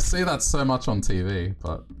 I see that so much on TV,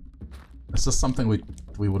 but it's just something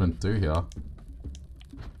we wouldn't do here.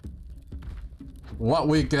 What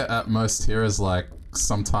we get at most here is like,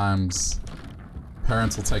 sometimes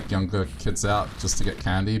parents will take younger kids out just to get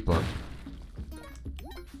candy, but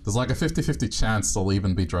there's like a 50-50 chance they'll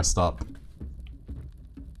even be dressed up.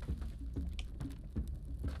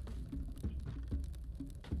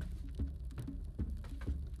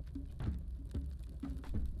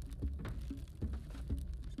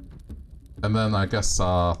 And then I guess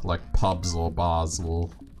like pubs or bars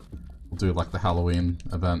will do like the Halloween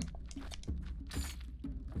event.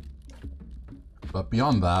 But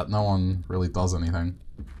beyond that, no one really does anything.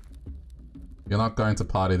 You're not going to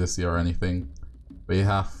party this year or anything, but you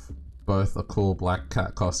have both a cool black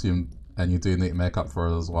cat costume and you do need makeup for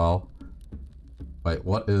it as well. Wait,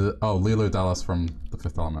 what is it? Oh, Lilo Dallas from The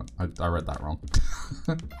Fifth Element. I read that wrong.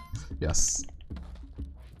 Yes.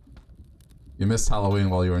 You missed Halloween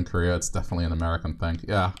while you were in Korea. It's definitely an American thing.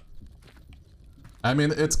 Yeah. I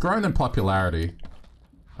mean, it's grown in popularity.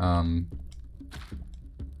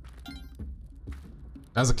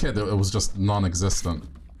 As a kid, it was just non-existent.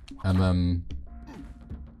 And then,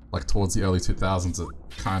 like, towards the early 2000s, it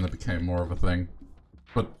kind of became more of a thing.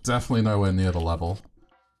 But definitely nowhere near the level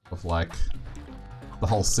of, like, the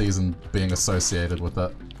whole season being associated with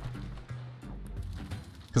it.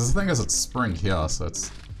 Because the thing is, it's spring here, so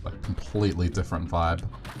it's a completely different vibe.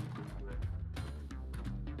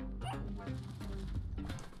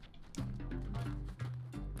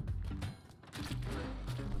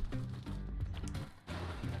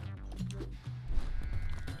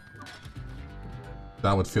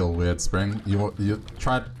 That would feel weird, spring. You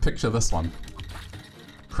try picture this one.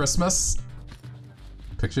 Christmas.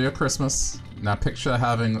 Picture your Christmas. Now picture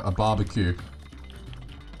having a barbecue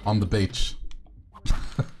on the beach.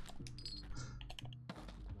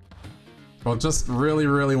 Or just really,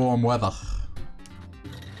 really warm weather.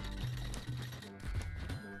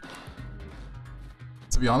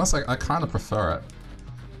 To be honest, I kind of prefer it.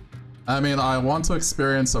 I mean, I want to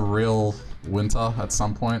experience a real winter at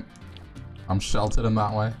some point. I'm sheltered in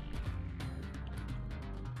that way.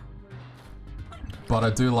 But I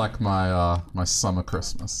do like my my summer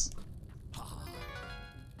Christmas.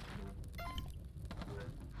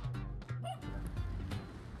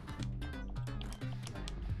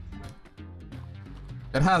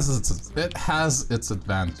 It has its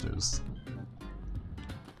advantages.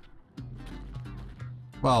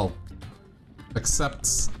 Well,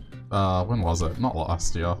 except when was it? Not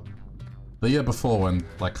last year. The year before, when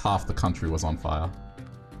like half the country was on fire.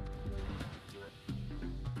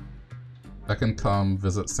 I can come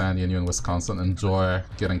visit Sandy and you in Wisconsin, enjoy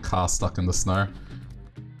getting car stuck in the snow.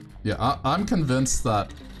 Yeah, I'm convinced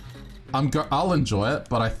that I'll enjoy it,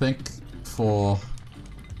 but I think for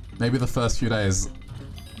maybe the first few days,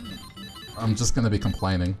 I'm just gonna be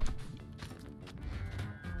complaining.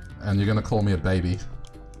 And you're gonna call me a baby.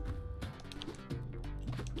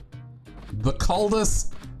 The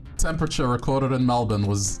coldest temperature recorded in Melbourne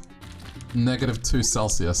was -2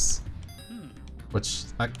 Celsius. Which,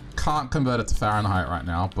 I can't convert it to Fahrenheit right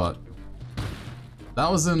now, but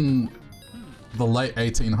that was in the late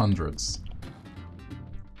 1800s.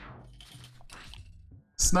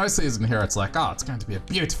 Snow season here, it's like, oh, it's going to be a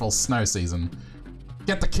beautiful snow season.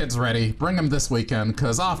 Get the kids ready, bring them this weekend,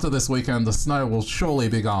 because after this weekend the snow will surely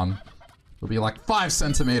be gone. It'll be like 5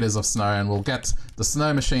 centimeters of snow, and we'll get the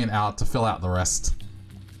snow machine out to fill out the rest.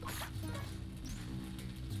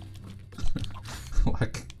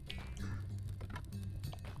 Like...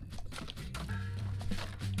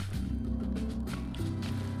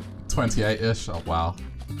 28-ish? Oh, wow.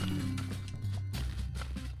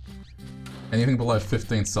 Anything below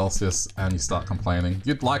 15 Celsius and you start complaining.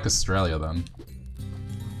 You'd like Australia then.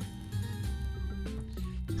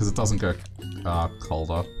 Because it doesn't go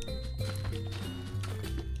colder.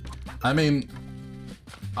 I mean,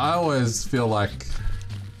 I always feel like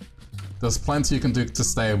there's plenty you can do to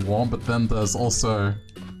stay warm, but then there's also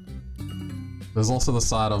the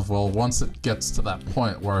side of, well, once it gets to that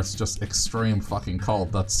point where it's just extreme fucking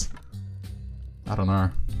cold, that's... I don't know.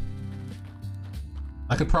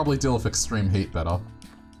 I could probably deal with extreme heat better.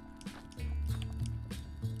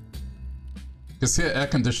 Because here, air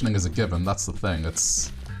conditioning is a given, that's the thing.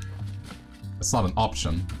 It's not an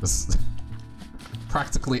option. It's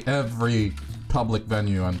practically every public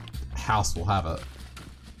venue and house will have it.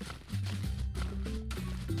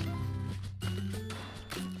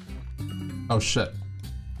 Oh shit.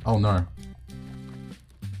 Oh no.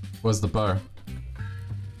 Where's the bow?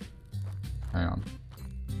 Hang on.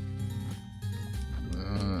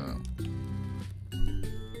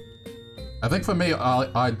 I think for me,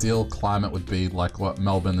 ideal climate would be like what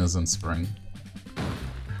Melbourne is in spring.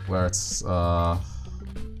 Where it's, like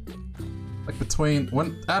between,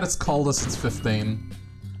 when at its coldest it's 15,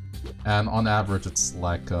 and on average it's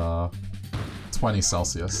like 20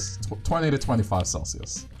 Celsius. 20 to 25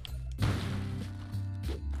 Celsius.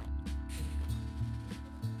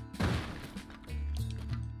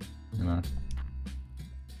 You know.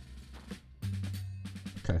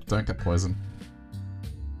 Okay, don't get poisoned.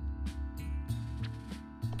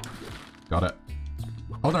 Got it.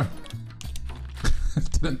 Oh no!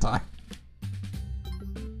 Didn't die.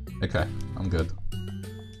 Okay, I'm good.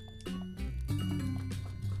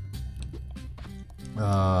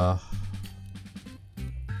 I'm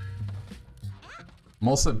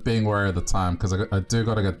also being wary of the time, because I do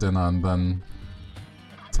gotta get dinner and then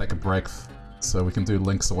take a break so we can do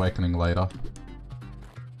Link's Awakening later.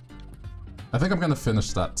 I think I'm gonna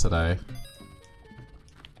finish that today.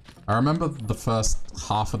 I remember the first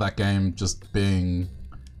half of that game just being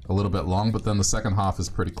a little bit long, but then the second half is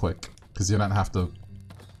pretty quick, because you don't have to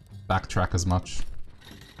backtrack as much.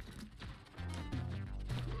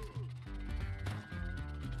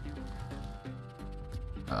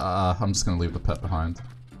 I'm just gonna leave the pet behind.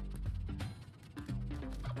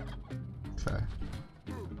 Okay.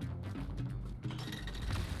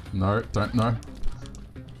 No, don't, no.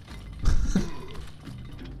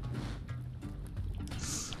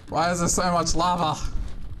 Why is there so much lava?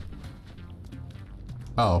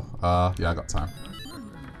 Oh, yeah, I got time.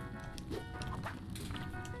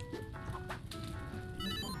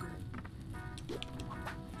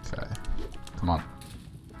 Okay. Come on.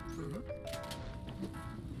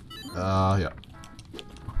 Yeah.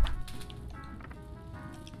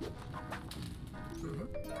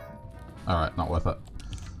 Alright, not worth it.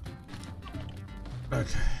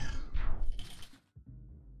 Okay.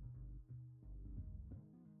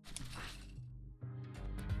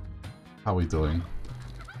 How are we doing?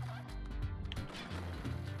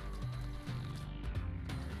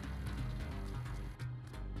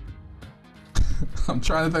 I'm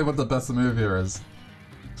trying to think what the best move here is.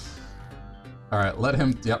 Alright, let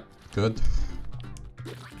him... Yep, good.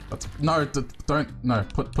 Let's... No, don't... No,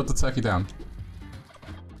 put the turkey down.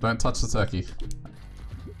 Don't touch the turkey.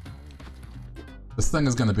 This thing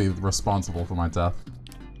is gonna be responsible for my death.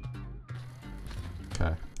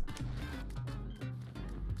 Okay.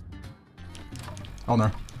 Oh no.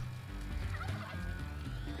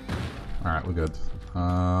 Alright, we're good.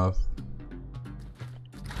 I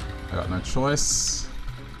got no choice.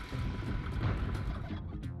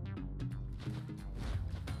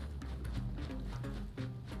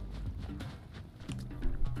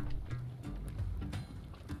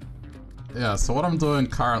 Yeah, so what I'm doing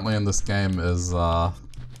currently in this game is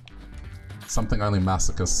something only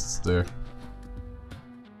masochists do.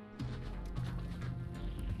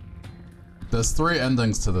 There's 3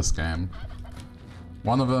 endings to this game.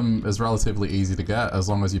 One of them is relatively easy to get. As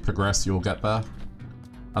long as you progress, you'll get there.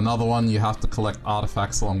 Another one, you have to collect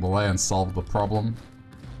artifacts along the way and solve the problem.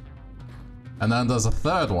 And then there's a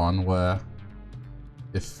third one where,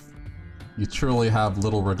 if you truly have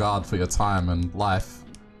little regard for your time and life,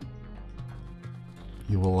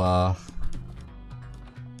 you will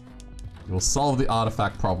solve the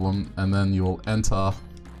artifact problem, and then you will enter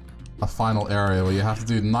a final area where you have to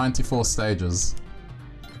do 94 stages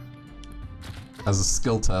as a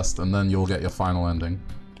skill test, and then you'll get your final ending.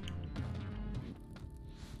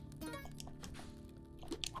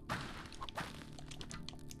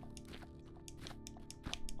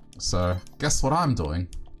 So, guess what I'm doing?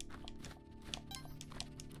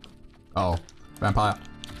 Oh, vampire.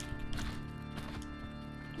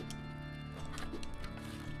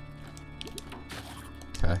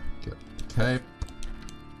 Okay, get the cape.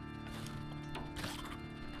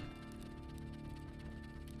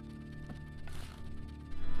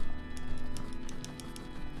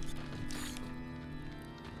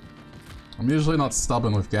 I'm usually not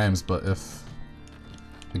stubborn with games, but if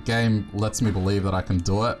the game lets me believe that I can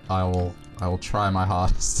do it, I will try my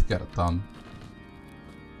hardest to get it done.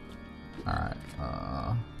 Alright,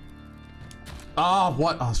 oh,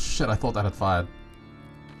 what? Oh shit, I thought that had fired.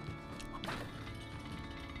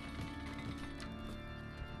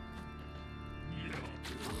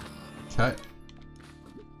 Okay.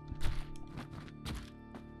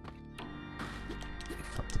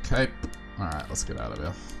 Cut the cape. Alright, let's get out of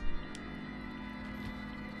here.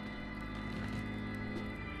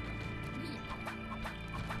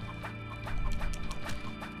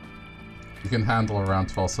 You can handle around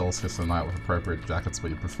 12 Celsius a night with appropriate jackets,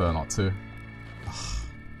 but you prefer not to. Ugh.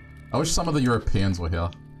 I wish some of the Europeans were here.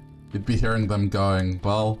 You'd be hearing them going,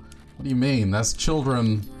 well, what do you mean? There's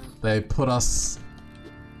children. They put us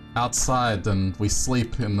outside and we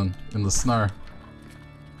sleep in the snow.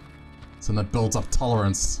 So that builds up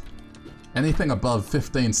tolerance. Anything above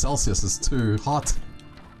 15 Celsius is too hot.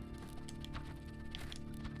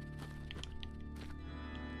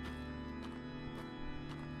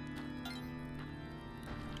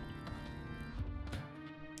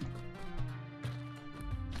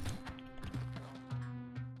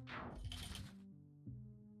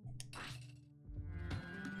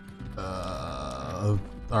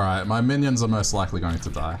 Alright, my minions are most likely going to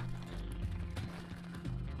die.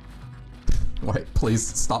 Wait, please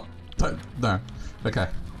stop. Don't. No. Okay.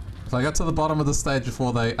 If I get to the bottom of the stage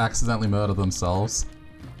before they accidentally murder themselves.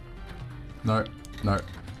 No. No.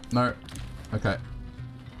 No. Okay.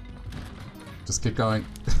 Just keep going.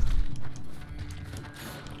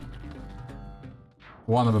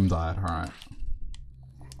 One of them died, alright.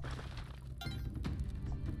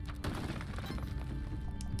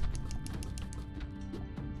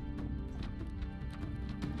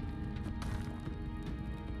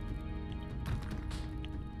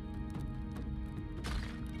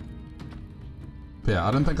 Yeah,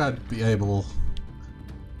 I don't think I'd be able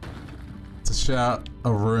to share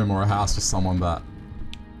a room or a house with someone that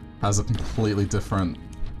has a completely different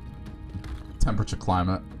temperature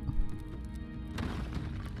climate.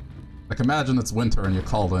 Like, imagine it's winter and you're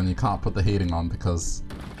cold and you can't put the heating on because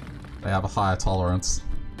they have a higher tolerance.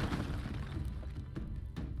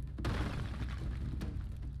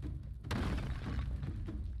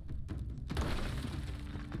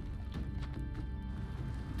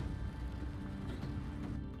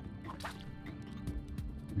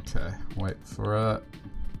 Okay, wait for it.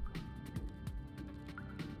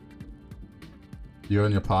 You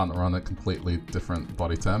and your partner are on a completely different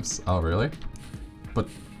body temps. Oh, really? But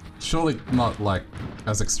surely not, like,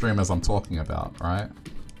 as extreme as I'm talking about, right?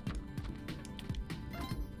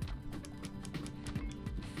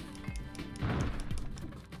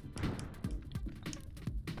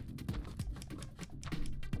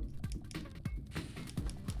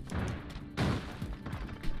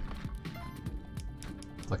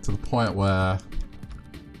 Like, to the point where...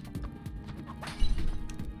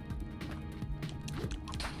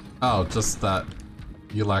 Oh, just that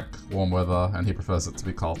you like warm weather and he prefers it to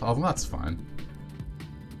be cold. Oh, well, that's fine.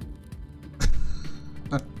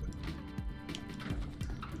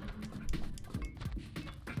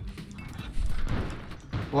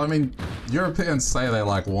 Well, I mean, Europeans say they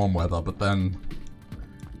like warm weather, but then...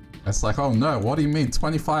 It's like, oh no, what do you mean?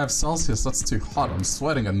 25 Celsius? That's too hot. I'm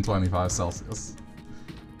sweating in 25 Celsius.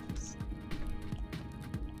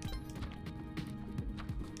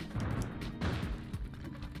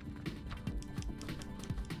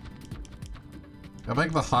 I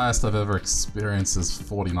think the highest I've ever experienced is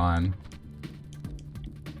 49.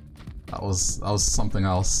 That was something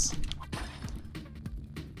else.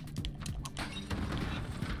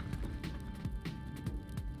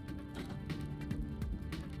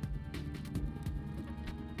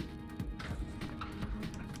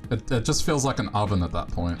 It just feels like an oven at that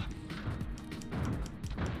point.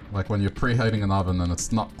 Like when you're preheating an oven and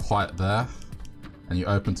it's not quite there, and you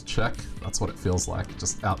open to check, that's what it feels like,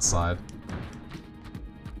 just outside.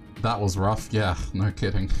 That was rough, yeah, no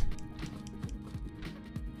kidding.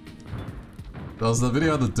 There was the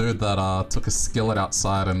video of the dude that took a skillet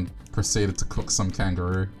outside and proceeded to cook some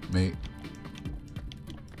kangaroo meat.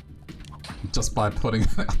 Just by putting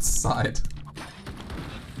it outside.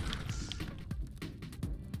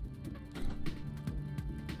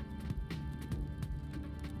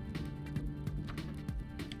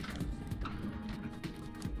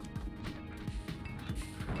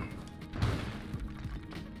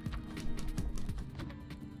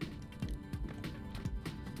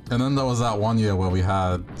 And then there was that one year where we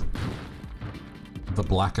had the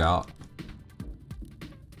blackout.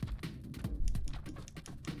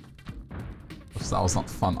 So that was not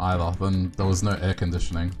fun either. Then there was no air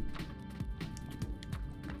conditioning.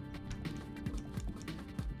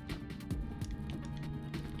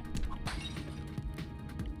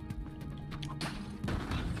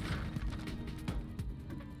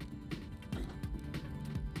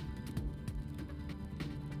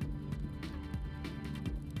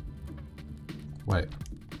 Wait.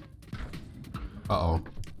 Uh-oh.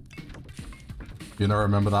 You don't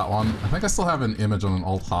remember that one? I think I still have an image on an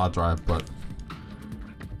old hard drive, but...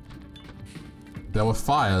 there were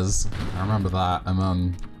fires, I remember that, and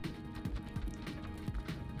then...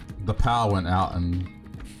 the power went out and...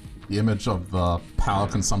 the image of the power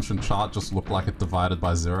consumption chart just looked like it divided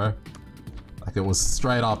by 0. Like it was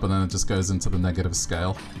straight up and then it just goes into the negative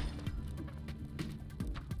scale.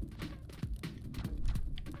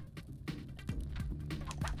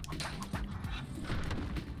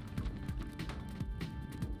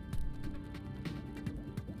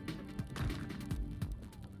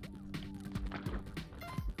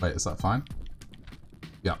 Wait, is that fine?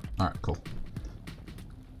 Yeah, alright, cool.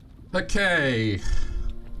 Okay!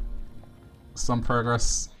 Some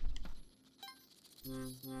progress.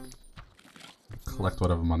 Collect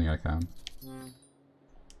whatever money I can.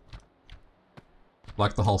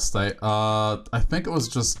 Like the whole state. I think it was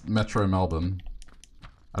just Metro Melbourne.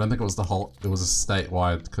 I don't think it was the whole... it was a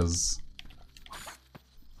statewide, because...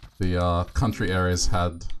 the country areas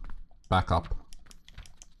had backup.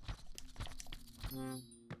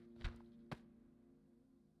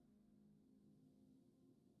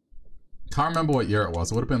 Can't remember what year it was.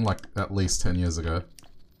 It would have been like at least 10 years ago.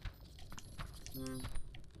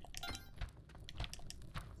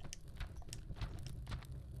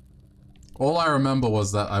 All I remember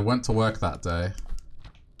was that I went to work that day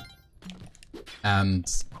and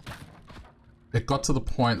it got to the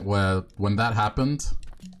point where when that happened,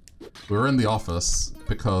 we were in the office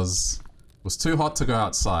because it was too hot to go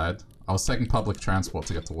outside. I was taking public transport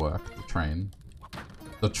to get to work, the train.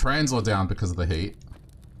 The trains were down because of the heat.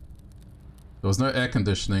 There was no air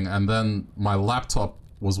conditioning, and then my laptop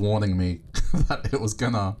was warning me that it was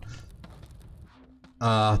gonna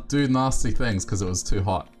do nasty things because it was too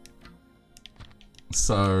hot.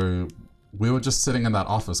 So we were just sitting in that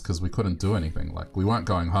office because we couldn't do anything. Like, we weren't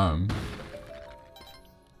going home.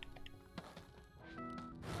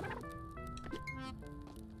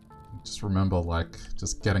 Just remember, like,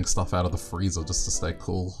 just getting stuff out of the freezer just to stay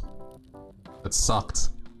cool. It sucked.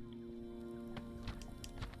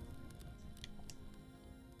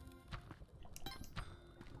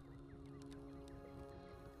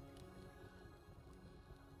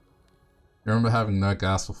 You remember having no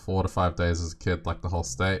gas for 4 to 5 days as a kid, like the whole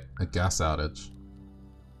state? A gas outage.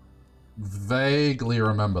 Vaguely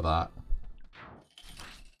remember that.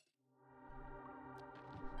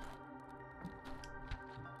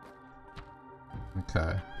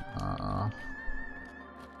 Okay.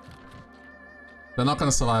 They're not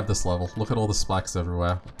gonna survive this level. Look at all the spikes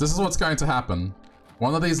everywhere. This is what's going to happen.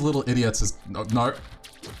 One of these little idiots is... no.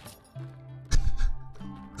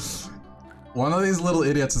 One of these little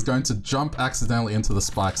idiots is going to jump accidentally into the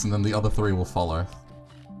spikes and then the other 3 will follow.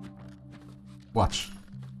 Watch.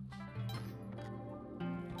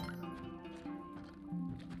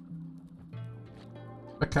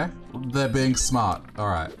 Okay. They're being smart.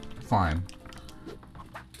 Alright. Fine.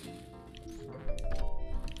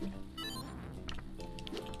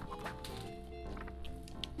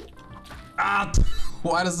 Ah!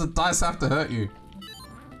 Why does the dice have to hurt you?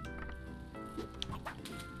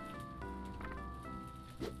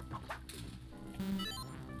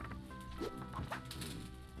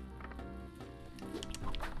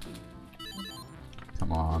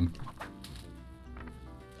 Come on.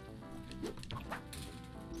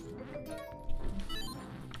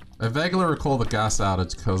 I vaguely recall the gas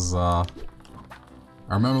outage because, I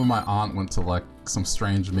remember my aunt went to, like, some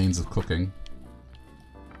strange means of cooking.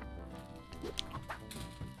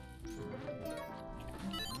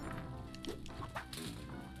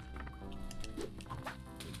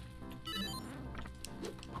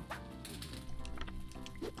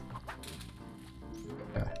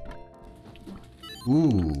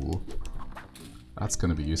 Ooh. That's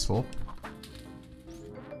gonna be useful.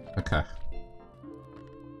 Okay.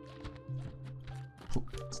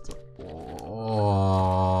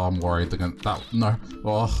 Oh, I'm worried they're gonna... that... no.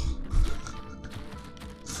 Oh.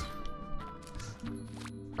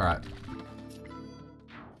 Alright.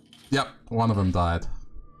 Yep, one of them died.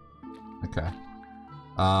 Okay.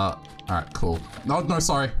 Alright, cool. No, no,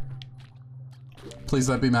 sorry. Please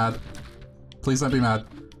don't be mad. Please don't be mad.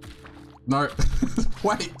 No.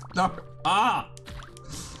 Wait, no. Ah!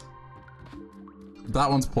 That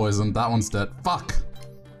one's poisoned, that one's dead. Fuck!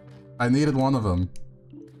 I needed one of them.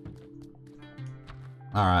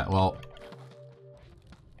 Alright, well.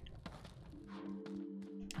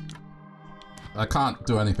 I can't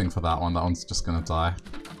do anything for that one, that one's just gonna die.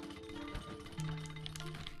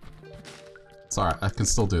 It's alright, I can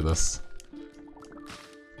still do this.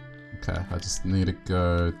 Okay, I just need to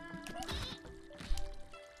go...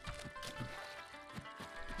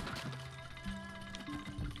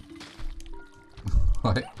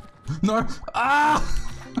 Wait. No! Ah!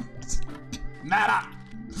 Nada!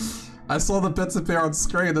 I saw the bits appear on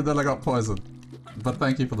screen and then I got poisoned. But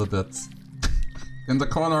thank you for the bits. In the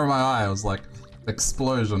corner of my eye, I was like,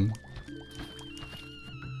 explosion.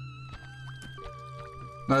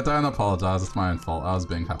 No, don't apologize, it's my own fault. I was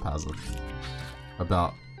being haphazard.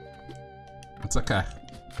 About... It's okay.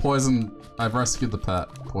 Poison... I've rescued the pet.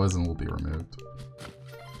 Poison will be removed.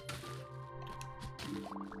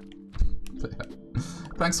 But yeah.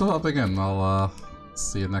 Thanks for hopping in. I'll,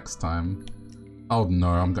 see you next time. Oh no,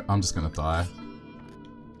 I'm just gonna die.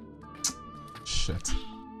 Shit.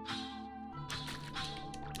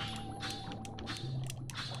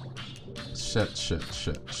 Shit.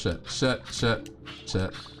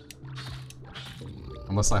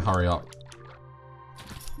 Unless I hurry up.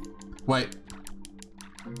 Wait.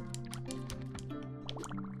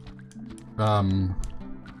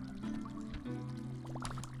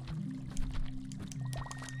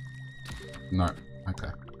 No. Okay.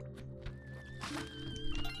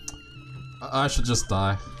 I should just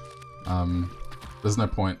die. There's no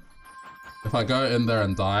point. If I go in there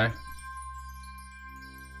and die...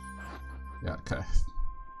 Yeah, okay.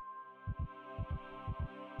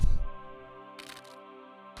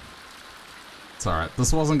 It's alright.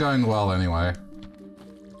 This wasn't going well anyway.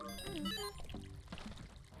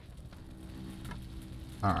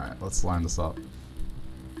 Alright, let's line this up.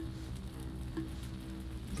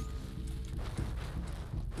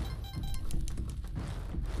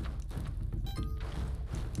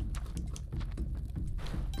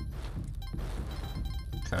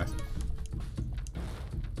 Okay.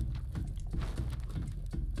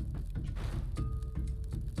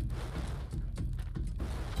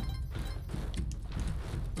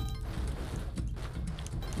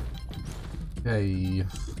 Yay.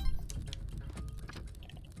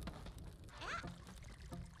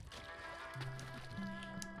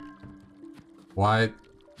 Why?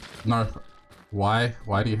 No. Why?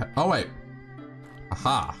 Why do you oh wait.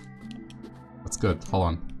 Aha. That's good. Hold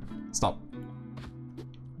on. Stop.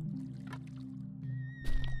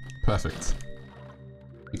 Perfect.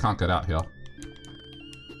 You can't get out here.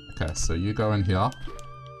 Okay, so you go in here.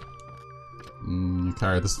 You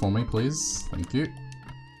carry this for me, please. Thank you.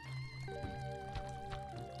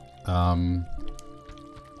 I'm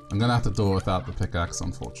gonna have to do it without the pickaxe,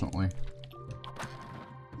 unfortunately.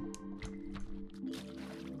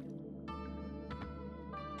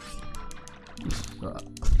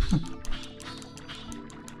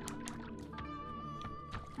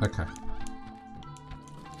 Okay.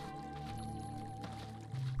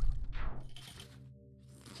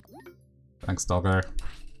 Thanks, doggo.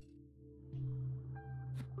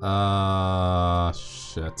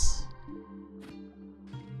 Shit.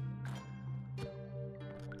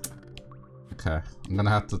 Okay, I'm gonna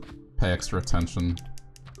have to pay extra attention.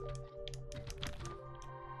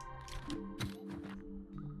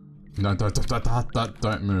 No,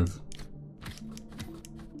 don't move.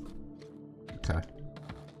 Okay.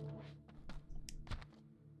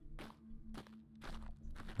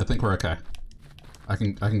 I think we're okay. I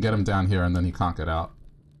can get him down here and then he can't get out.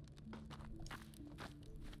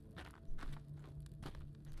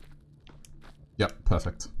 Yep,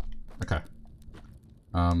 perfect. Okay.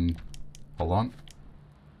 Hold on.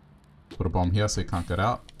 Put a bomb here so he can't get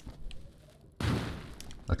out.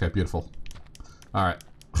 Okay, beautiful. Alright.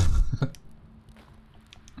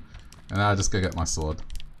 And now I just go get my sword.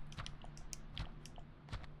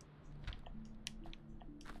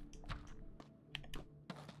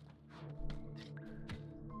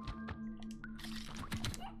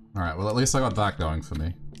 Alright, well at least I got that going for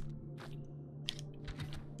me.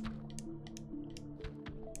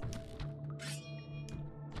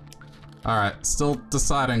 Alright, still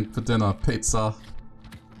deciding for dinner. Pizza.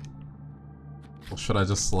 Or should I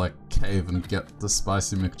just, like, cave and get the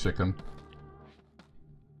spicy McChicken?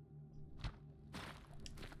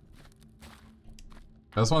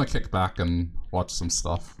 I just want to kick back and watch some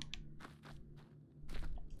stuff.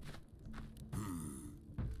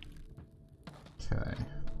 Okay.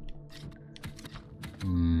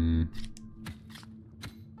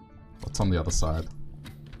 What's on the other side?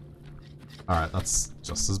 Alright, that's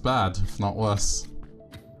just as bad, if not worse.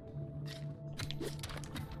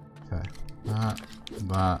 Okay,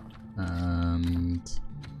 that, and...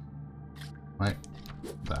 Wait,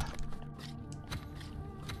 there.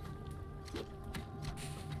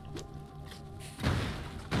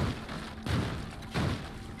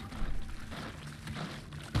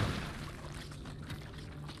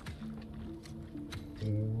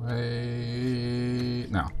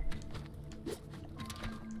 Wait... now.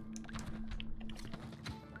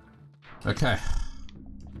 Okay.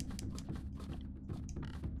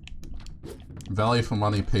 Value for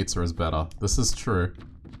money pizza is better. This is true.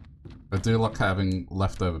 I do like having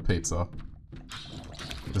leftover pizza.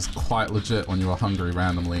 It's quite legit when you are hungry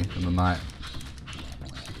randomly in the night.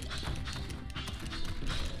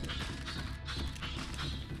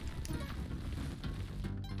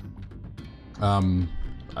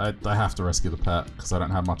 I have to rescue the pet because I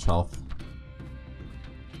don't have much health.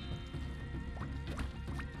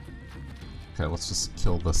 Okay, let's just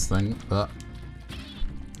kill this thing.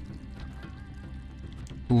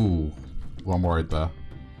 Ooh, well, I'm worried there.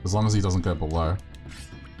 As long as he doesn't go below.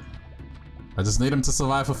 I just need him to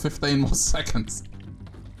survive for 15 more seconds.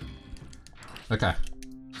 Okay.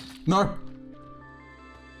 No!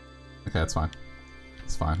 Okay, it's fine.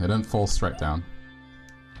 It's fine. It didn't fall straight down.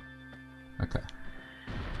 Okay.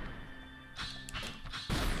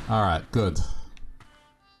 Alright, good.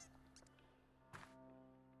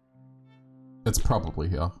 It's probably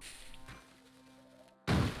here.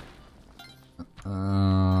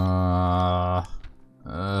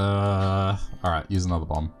 Alright, use another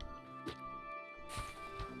bomb.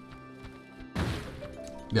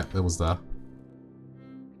 Yeah, it was there.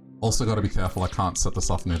 Also gotta be careful, I can't set this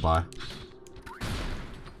off nearby.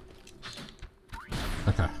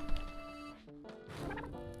 Okay.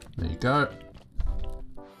 There you go.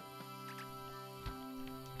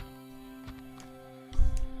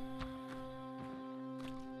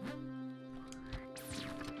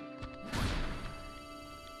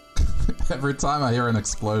 Every time I hear an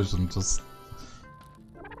explosion, just...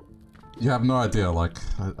 You have no idea, like,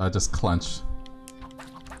 I just clench.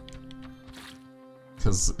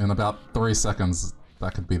 Because in about 3 seconds,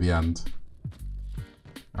 that could be the end.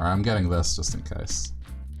 Alright, I'm getting this just in case.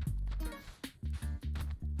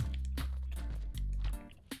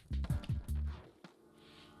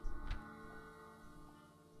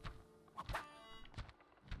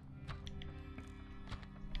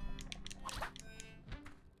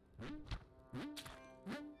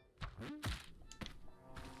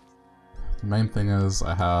 The main thing is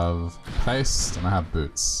I have paste and I have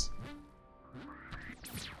boots.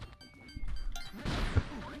 I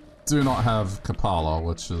do not have Kapala,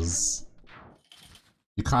 which is...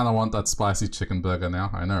 You kind of want that spicy chicken burger now,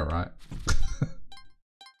 I know, right?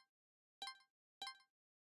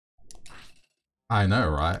 I know,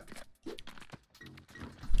 right?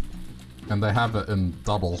 And they have it in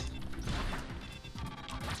double.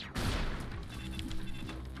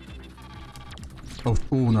 Oh,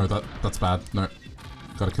 ooh, no, that's bad. No.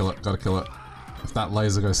 Gotta kill it, gotta kill it. If that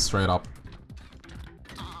laser goes straight up.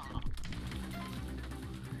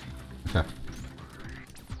 Okay.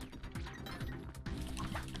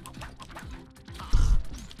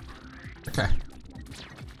 Okay.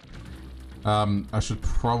 I should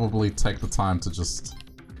probably take the time to just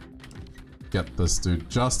get this dude,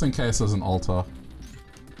 just in case there's an altar.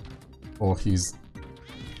 Or he's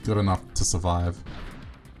good enough to survive.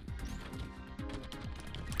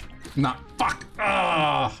 Nah, fuck!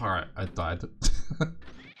 Ah, alright, I died.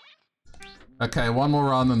 Okay, one more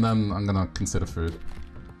run and then I'm gonna consider food.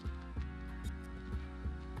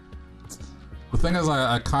 The thing is,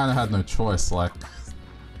 I kinda had no choice, like,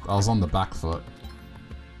 I was on the back foot.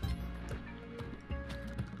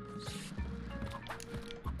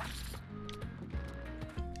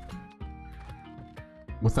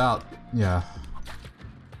 Without, yeah.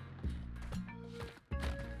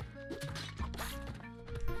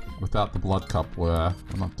 Without the blood cup where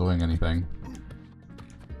I'm not doing anything.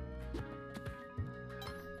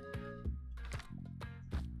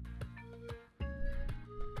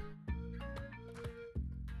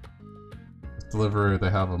 Delivery, they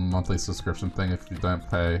have a monthly subscription thing. If you don't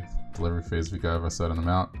pay delivery fees if you go over a certain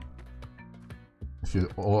amount. If you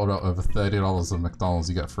order over $30 of McDonald's,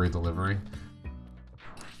 you get free delivery.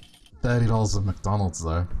 $30 of McDonald's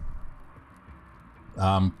though.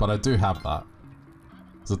 But I do have that.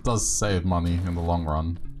 So it does save money in the long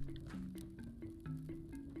run.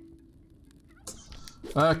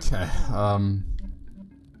 Okay, I'm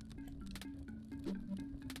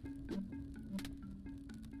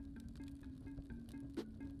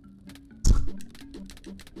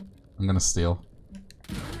gonna steal.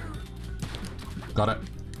 Got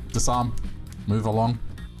it. Disarm. Move along.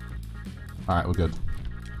 Alright, we're good.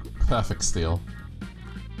 Perfect steal.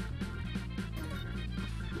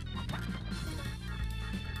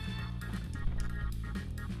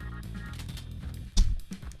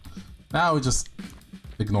 Now we just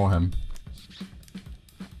ignore him.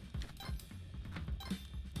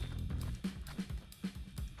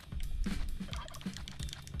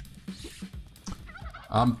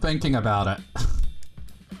 I'm thinking about it.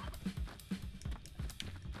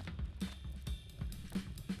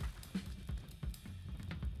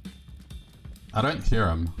 I don't hear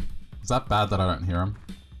him. Is that bad that I don't hear him?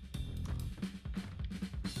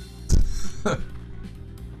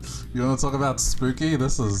 You want to talk about spooky?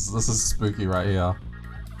 This is spooky right here.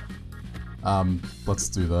 Let's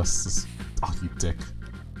do this. Oh, you dick.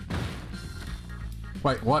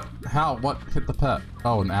 Wait, what? How? What hit the pet?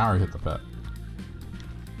 Oh, an arrow hit the pet.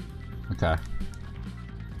 Okay.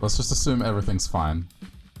 Let's just assume everything's fine.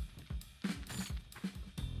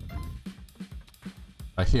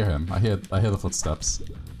 I hear him. I hear the footsteps.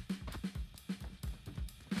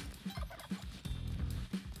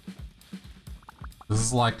 This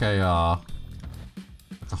is like a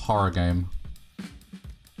horror game.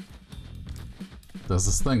 There's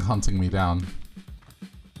this thing hunting me down.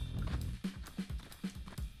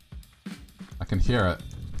 I can hear it.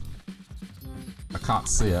 I can't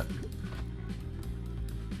see it.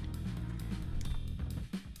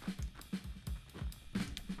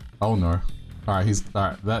 Oh no. Alright,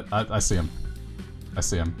 alright, I see him. I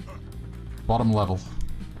see him. Bottom level.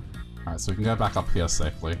 Alright, so we can go back up here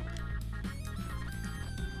safely.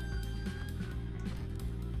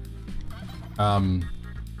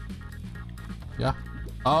 Yeah.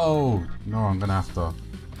 Oh! No, I'm gonna have to... Alright,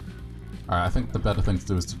 I think the better thing to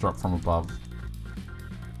do is to drop from above.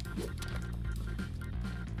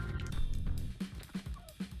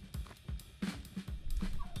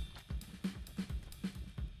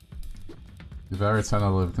 You're very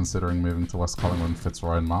tentatively considering moving to West Collingwood and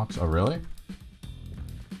Fitzroy in March. Oh, really?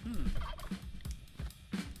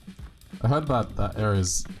 I heard that that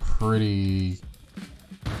area's pretty...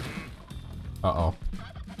 Uh-oh.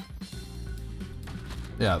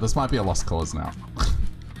 Yeah, this might be a lost cause now.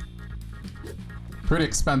 Pretty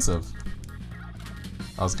expensive,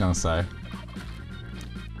 I was gonna say.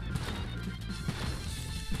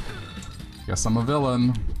 Guess I'm a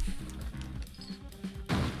villain.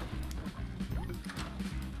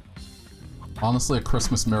 Honestly, a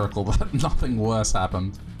Christmas miracle that nothing worse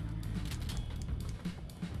happened.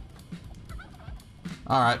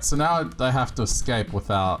 Alright, so now I have to escape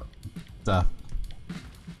without death.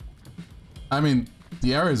 I mean,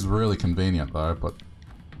 the area is really convenient though, but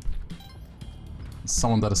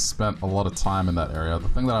someone that has spent a lot of time in that area. The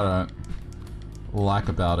thing that I don't like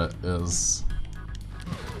about it is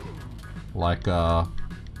like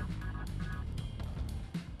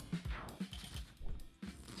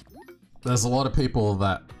there's a lot of people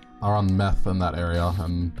that are on meth in that area,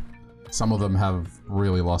 and some of them have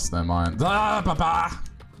really lost their mind. Ah, papa!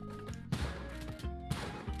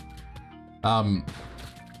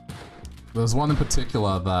 There's one in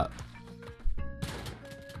particular that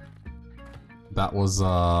was,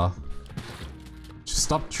 she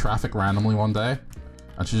stopped traffic randomly one day,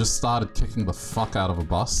 and she just started kicking the fuck out of a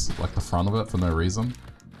bus, like the front of it, for no reason.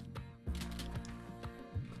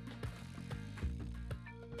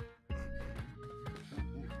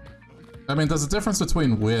 I mean, there's a difference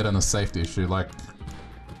between weird and a safety issue, like...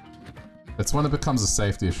 It's when it becomes a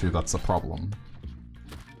safety issue that's a problem.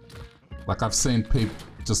 Like, I've seen people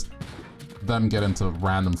just... them get into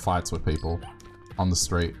random fights with people on the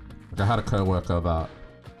street. Like, I had a coworker that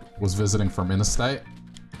was visiting from interstate,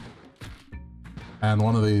 and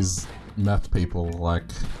one of these meth people, like,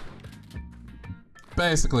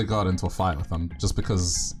 basically got into a fight with him just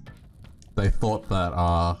because they thought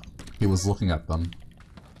that, he was looking at them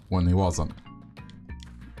when he wasn't.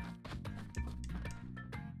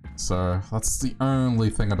 So, that's the only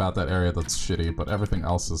thing about that area that's shitty, but everything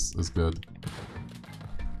else is good.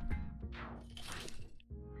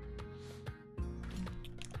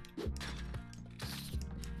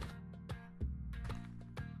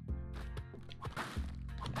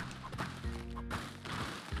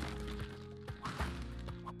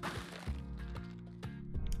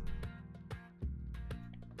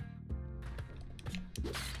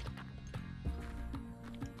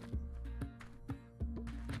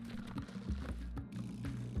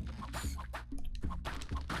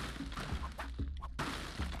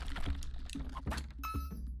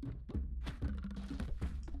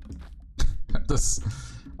 This,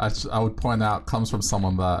 I would point out, comes from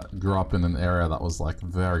someone that grew up in an area that was, like,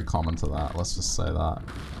 very common to that. Let's just say that.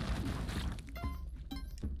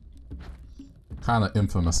 kind of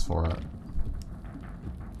infamous for it.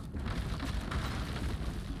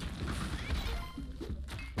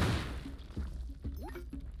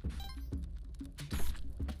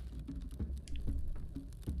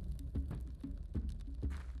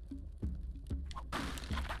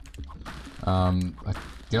 I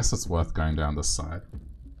guess it's worth going down this side.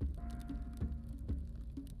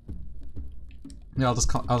 Yeah, I'll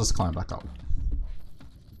just climb back up.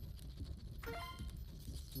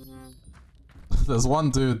 There's one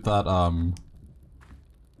dude that I'm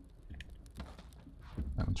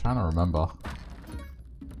trying to remember.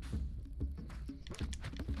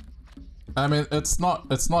 I mean, it's not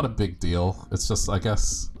a big deal. It's just, I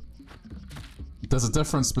guess, there's a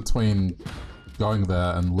difference between going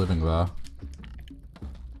there and living there.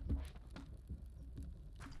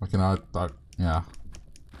 Like, you know, yeah.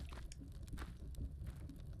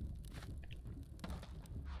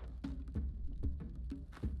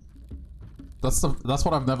 That's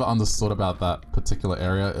what I've never understood about that particular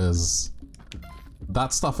area is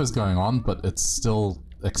that stuff is going on, but it's still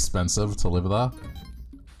expensive to live there.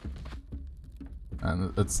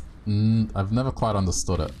 And it's... I've never quite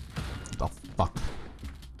understood it. The fuck?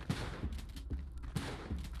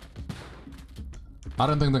 I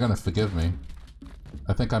don't think they're gonna forgive me.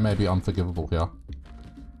 I think I may be unforgivable here.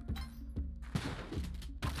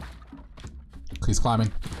 He's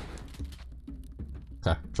climbing.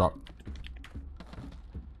 Okay, drop.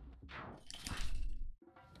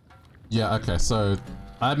 Yeah, okay, so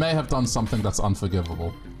I may have done something that's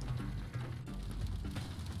unforgivable.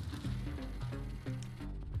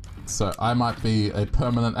 So I might be a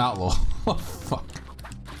permanent outlaw. Oh, fuck.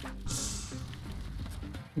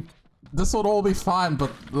 This would all be fine,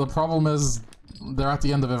 but the problem is they're at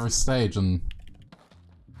the end of every stage, and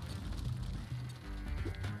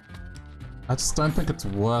I just don't think it's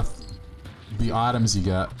worth the items you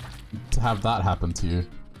get to have that happen to you.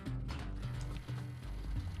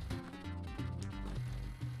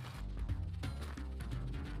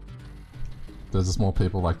 There's just more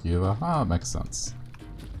people like you there. Ah, it makes sense.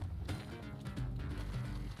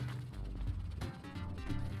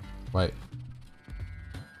 Wait.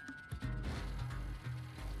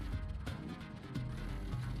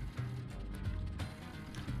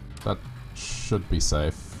 That should be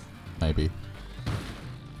safe. Maybe.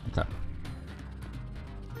 Okay.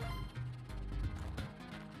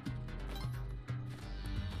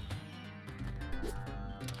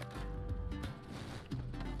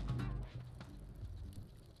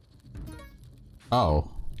 Oh.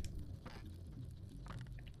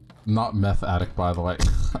 Not meth addict, by the way.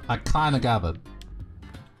 I kinda gathered.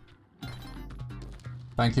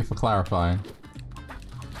 Thank you for clarifying.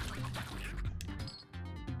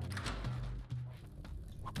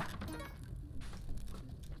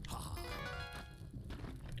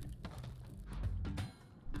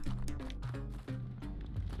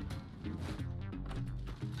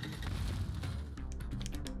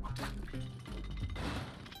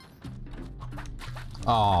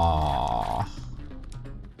 Aww.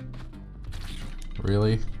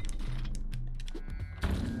 Really?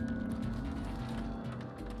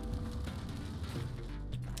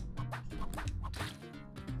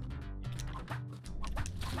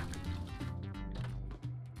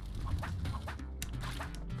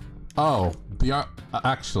 Oh,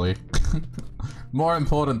 actually, more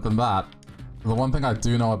important than that, the one thing I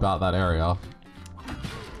do know about that area,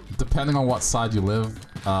 depending on what side you live,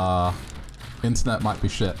 internet might be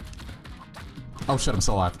shit. Oh shit, I'm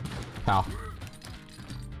still alive. How?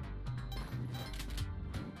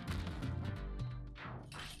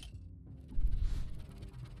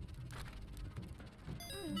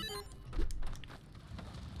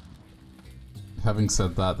 Having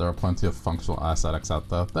said that, there are plenty of functional ice addicts out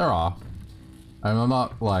there. There are. I mean, I'm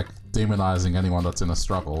not, like, demonizing anyone that's in a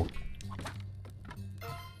struggle.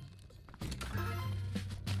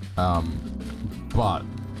 But...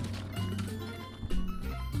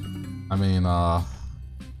 I mean,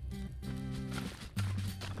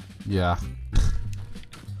 yeah.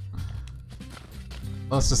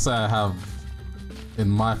 Let's just say I have, in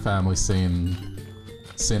my family, seen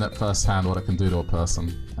it firsthand what it can do to a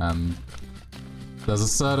person, and there's a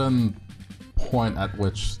certain point at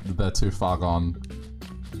which they're too far gone.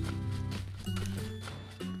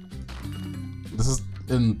 This is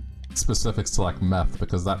in specifics to, like, meth,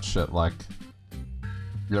 because that shit, like,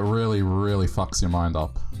 it really, really fucks your mind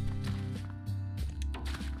up.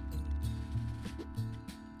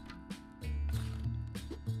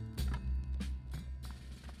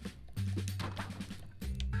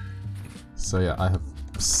 So yeah, I have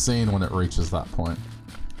seen when it reaches that point.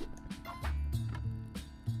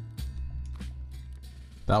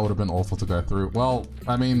 That would have been awful to go through. Well,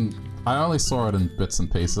 I mean, I only saw it in bits and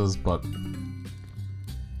pieces, but... You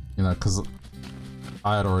know, because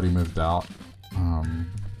I had already moved out. And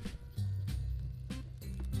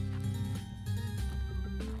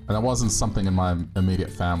it wasn't something in my immediate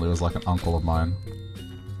family, it was like an uncle of mine.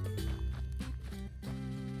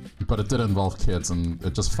 But it did involve kids, and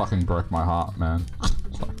it just fucking broke my heart, man.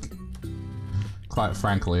 Like, quite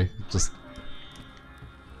frankly, just...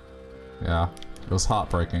 Yeah, it was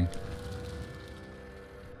heartbreaking.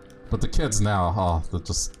 But the kids now, oh, they're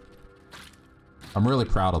just... I'm really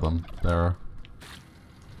proud of them. They're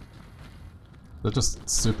just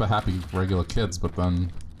super happy, regular kids, but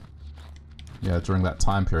then... Yeah, during that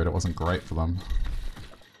time period, it wasn't great for them.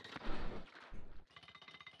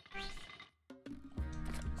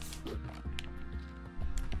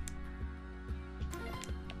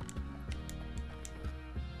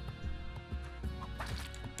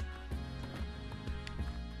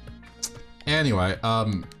 Anyway,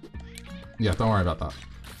 yeah, don't worry about that.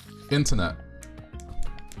 Internet.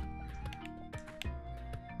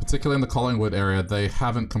 Particularly in the Collingwood area, they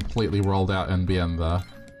haven't completely rolled out NBN there.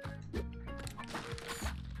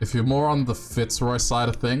 If you're more on the Fitzroy side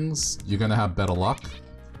of things, you're gonna have better luck.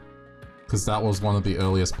 Because that was one of the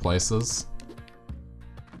earliest places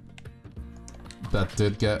that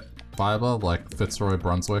did get fiber, like Fitzroy,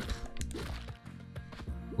 Brunswick.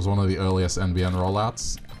 Was one of the earliest NBN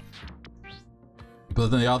rollouts. But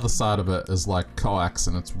then the other side of it is like coax,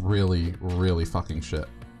 and it's really, really fucking shit.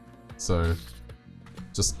 So,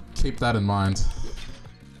 just keep that in mind.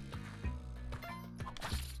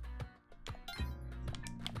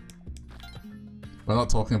 We're not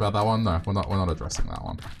talking about that one? No, we're not addressing that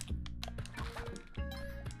one.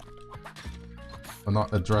 We're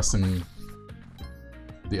not addressing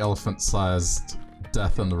the elephant-sized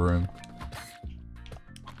death in the room.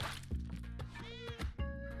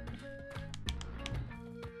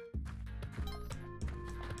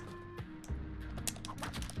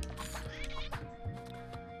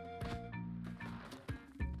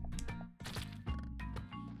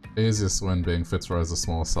 Easiest win being Fitzroy is the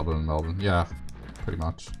smallest suburb in Melbourne. Yeah, pretty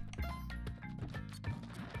much.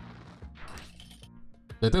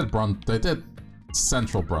 They did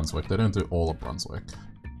Central Brunswick. They didn't do all of Brunswick.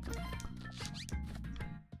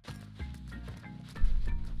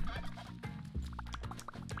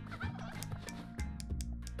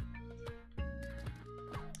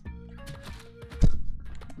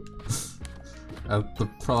 At the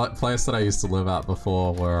place that I used to live at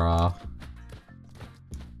before, where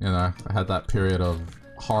you know, I had that period of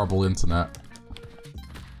horrible internet.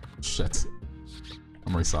 Shit.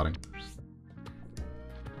 I'm restarting.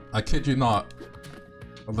 I kid you not,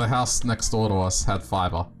 the house next door to us had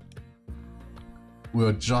fiber. We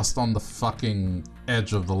were just on the fucking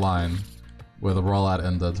edge of the line where the rollout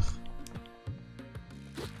ended.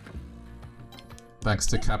 Thanks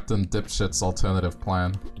to Captain Dipshit's alternative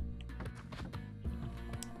plan.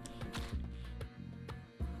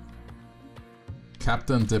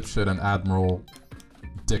 Captain Dipshit and Admiral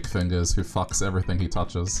Dickfingers, who fucks everything he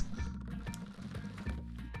touches.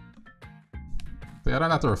 But yeah, I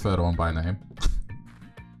don't have to refer to him by name.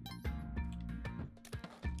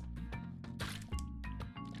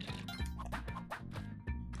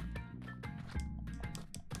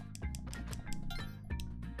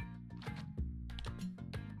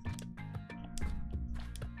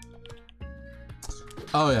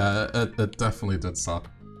 Oh yeah, it definitely did suck.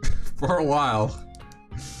 For a while.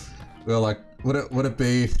 We were like, would it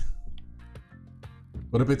be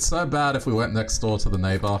so bad if we went next door to the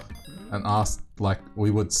neighbor and asked, like, we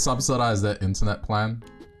would subsidize their internet plan?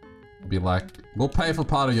 Be like, we'll pay for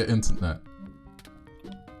part of your internet.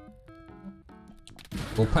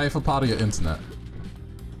 We'll pay for part of your internet.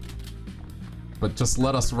 But just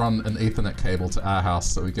let us run an Ethernet cable to our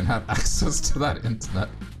house so we can have access to that internet.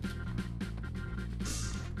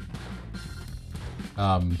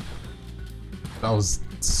 That was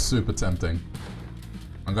super tempting.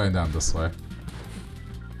 I'm going down this way.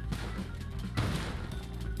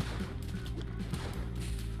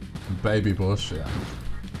 Baby bush, yeah.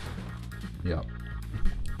 Yep.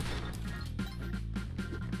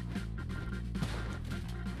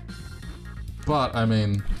 But, I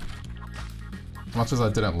mean, as much as I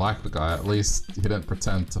didn't like the guy, at least he didn't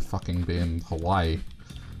pretend to fucking be in Hawaii.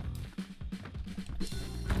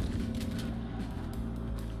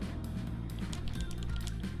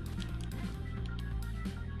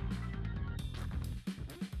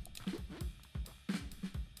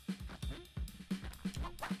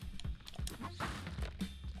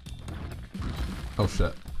 Oh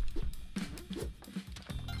shit.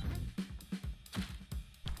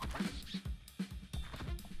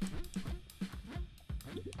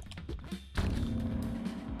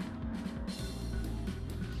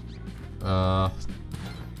 It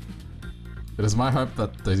is my hope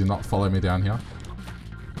that they do not follow me down here.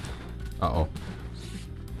 Uh-oh.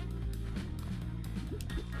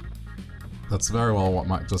 That's very well what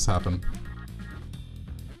might just happen.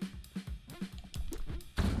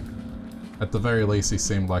 At the very least, he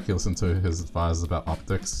seemed like he listened to his advisors about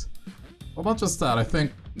optics. Well, not just that, I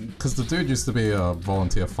think... Because the dude used to be a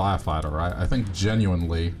volunteer firefighter, right? I think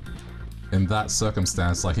genuinely, in that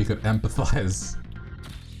circumstance, like, he could empathize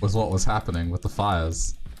with what was happening with the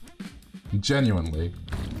fires. Genuinely.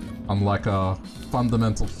 On, like, a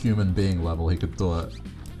fundamental human being level, he could do it.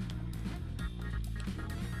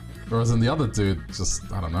 Whereas in the other dude, just,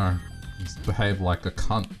 I don't know, just behaved like a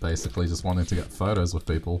cunt, basically, just wanting to get photos with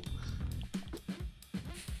people.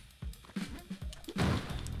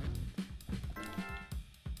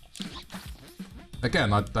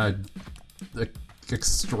 Again, I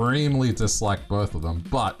extremely dislike both of them,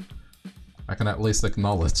 but I can at least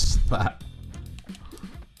acknowledge that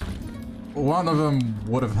one of them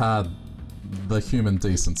would have had the human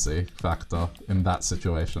decency factor in that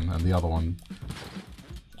situation, and the other one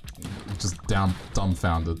just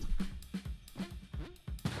dumbfounded.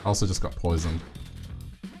 Also just got poisoned.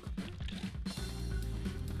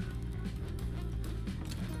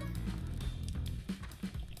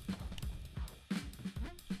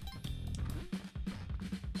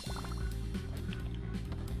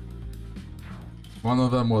 One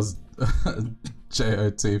of them was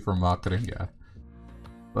JOT from marketing, yeah.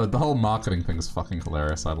 But the whole marketing thing is fucking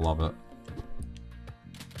hilarious, I love it.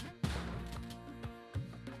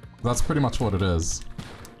 That's pretty much what it is.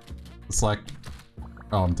 It's like...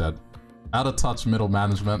 Oh, I'm dead. Out of touch middle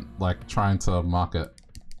management, like, trying to market.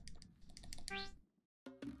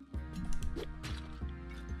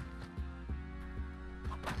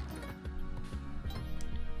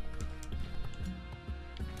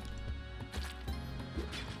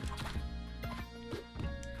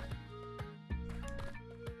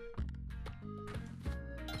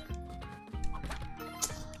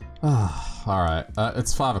 Alright,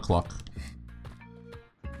 it's 5 o'clock.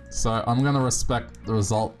 So I'm gonna respect the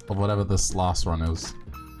result of whatever this last run is.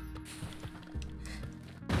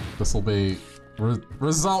 This will be...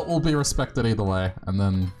 result will be respected either way, and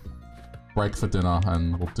then break for dinner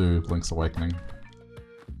and we'll do Link's Awakening.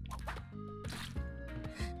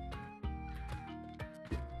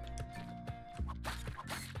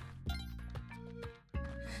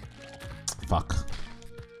 Fuck.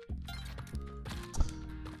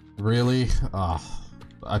 Really? Ah,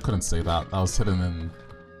 I couldn't see that. That was hidden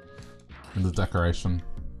in the decoration.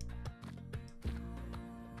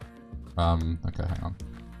 Okay, hang on.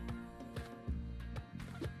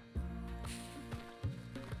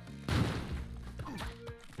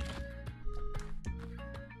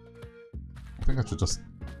 I think I should just...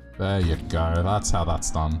 There you go, that's how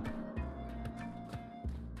that's done.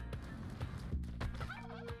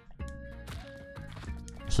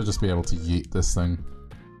 I should just be able to yeet this thing.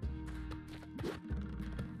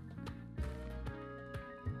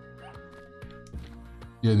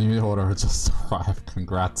 Your new order just arrived,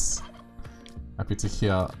 congrats. Happy to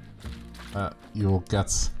hear that you'll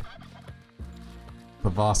get the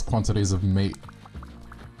vast quantities of meat.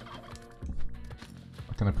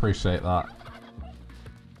 I can appreciate that.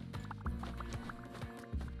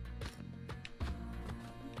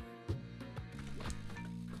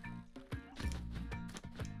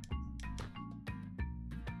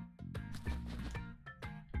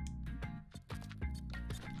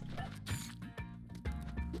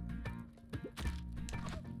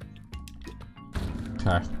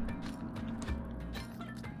 Okay.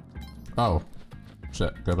 Oh.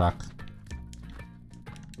 Shit, go back.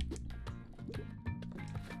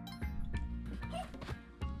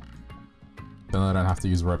 Then I don't have to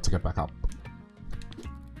use rope to get back up.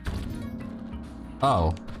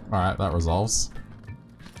 Oh. Alright, that resolves.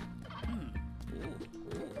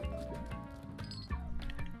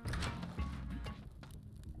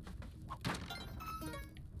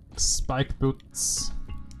 Spike boots.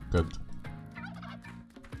 Good.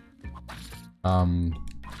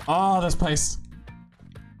 Oh, this place!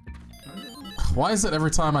 Why is it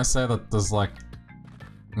every time I say that there's like...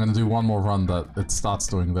 I'm gonna do one more run that it starts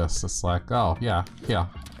doing this? It's like, oh, yeah, here.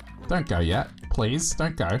 Don't go yet. Please,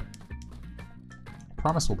 don't go.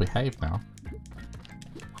 Promise we'll behave now.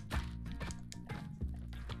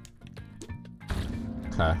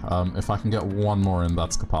 Okay, if I can get one more in,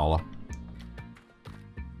 that's Kapala.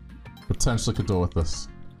 Potentially could do it with this.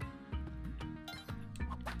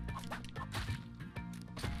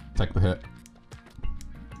 Take the hit.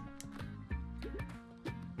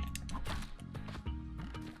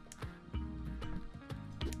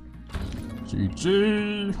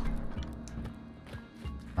 GG!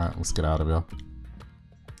 Alright, let's get out of here.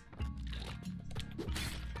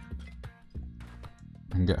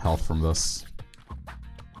 I can get health from this.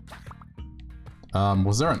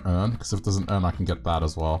 Was there an urn? Because if there's an urn, I can get that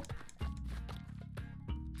as well.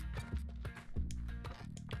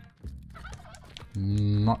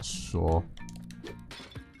 Not sure.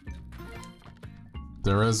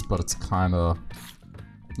 There is, but it's kinda...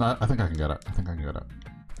 No, I think I can get it. I think I can get it.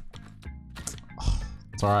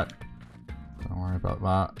 It's alright. Don't worry about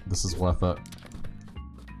that. This is worth it.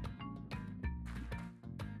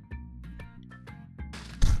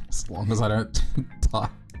 As long as I don't die.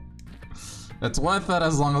 It's worth it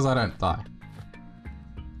as long as I don't die.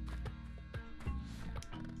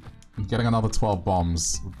 Getting another 12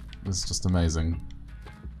 bombs is just amazing.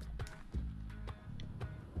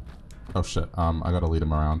 Oh shit, I gotta lead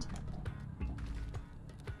him around.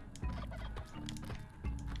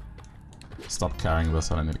 Stop carrying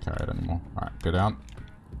this, I don't need to carry it anymore. Alright, go down.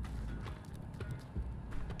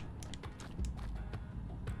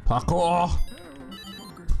 Parkour!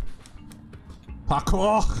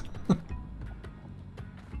 Parkour!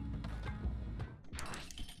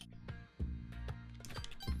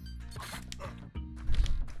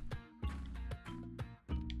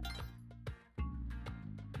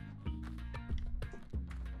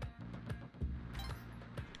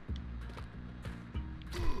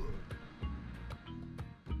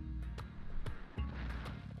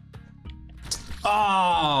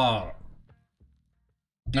 Ah!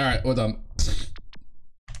 Alright, we're done.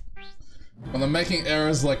 When I'm making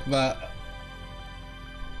errors like that,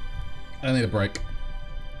 I need a break.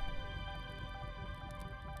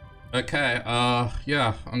 Okay,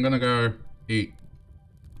 yeah, I'm gonna go eat.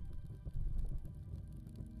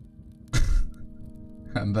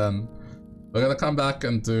 And then we're gonna come back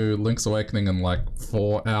and do Link's Awakening in like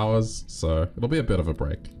 4 hours, so it'll be a bit of a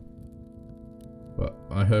break. But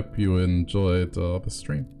I hope you enjoyed the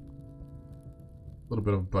stream. A little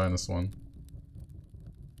bit of a bonus one.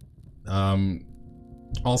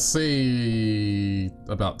 I'll see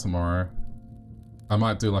about tomorrow. I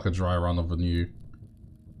might do like a dry run of a new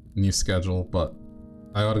schedule, but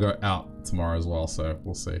I gotta go out tomorrow as well, so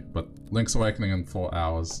we'll see. But Link's Awakening in 4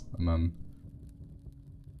 hours, and then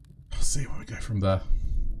I'll see where we go from there.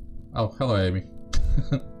 Oh, hello Amy.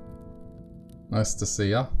 Nice to see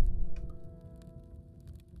ya.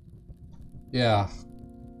 Yeah.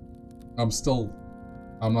 I'm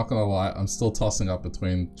not gonna lie, I'm still tossing up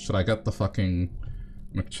between, should I get the fucking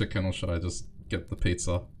McChicken or should I just get the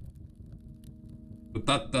pizza?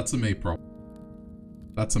 But that's a me problem.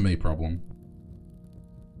 That's a me problem.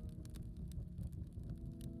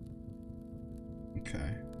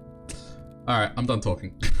 Okay. Alright, I'm done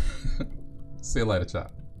talking. See you later,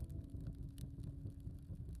 chat.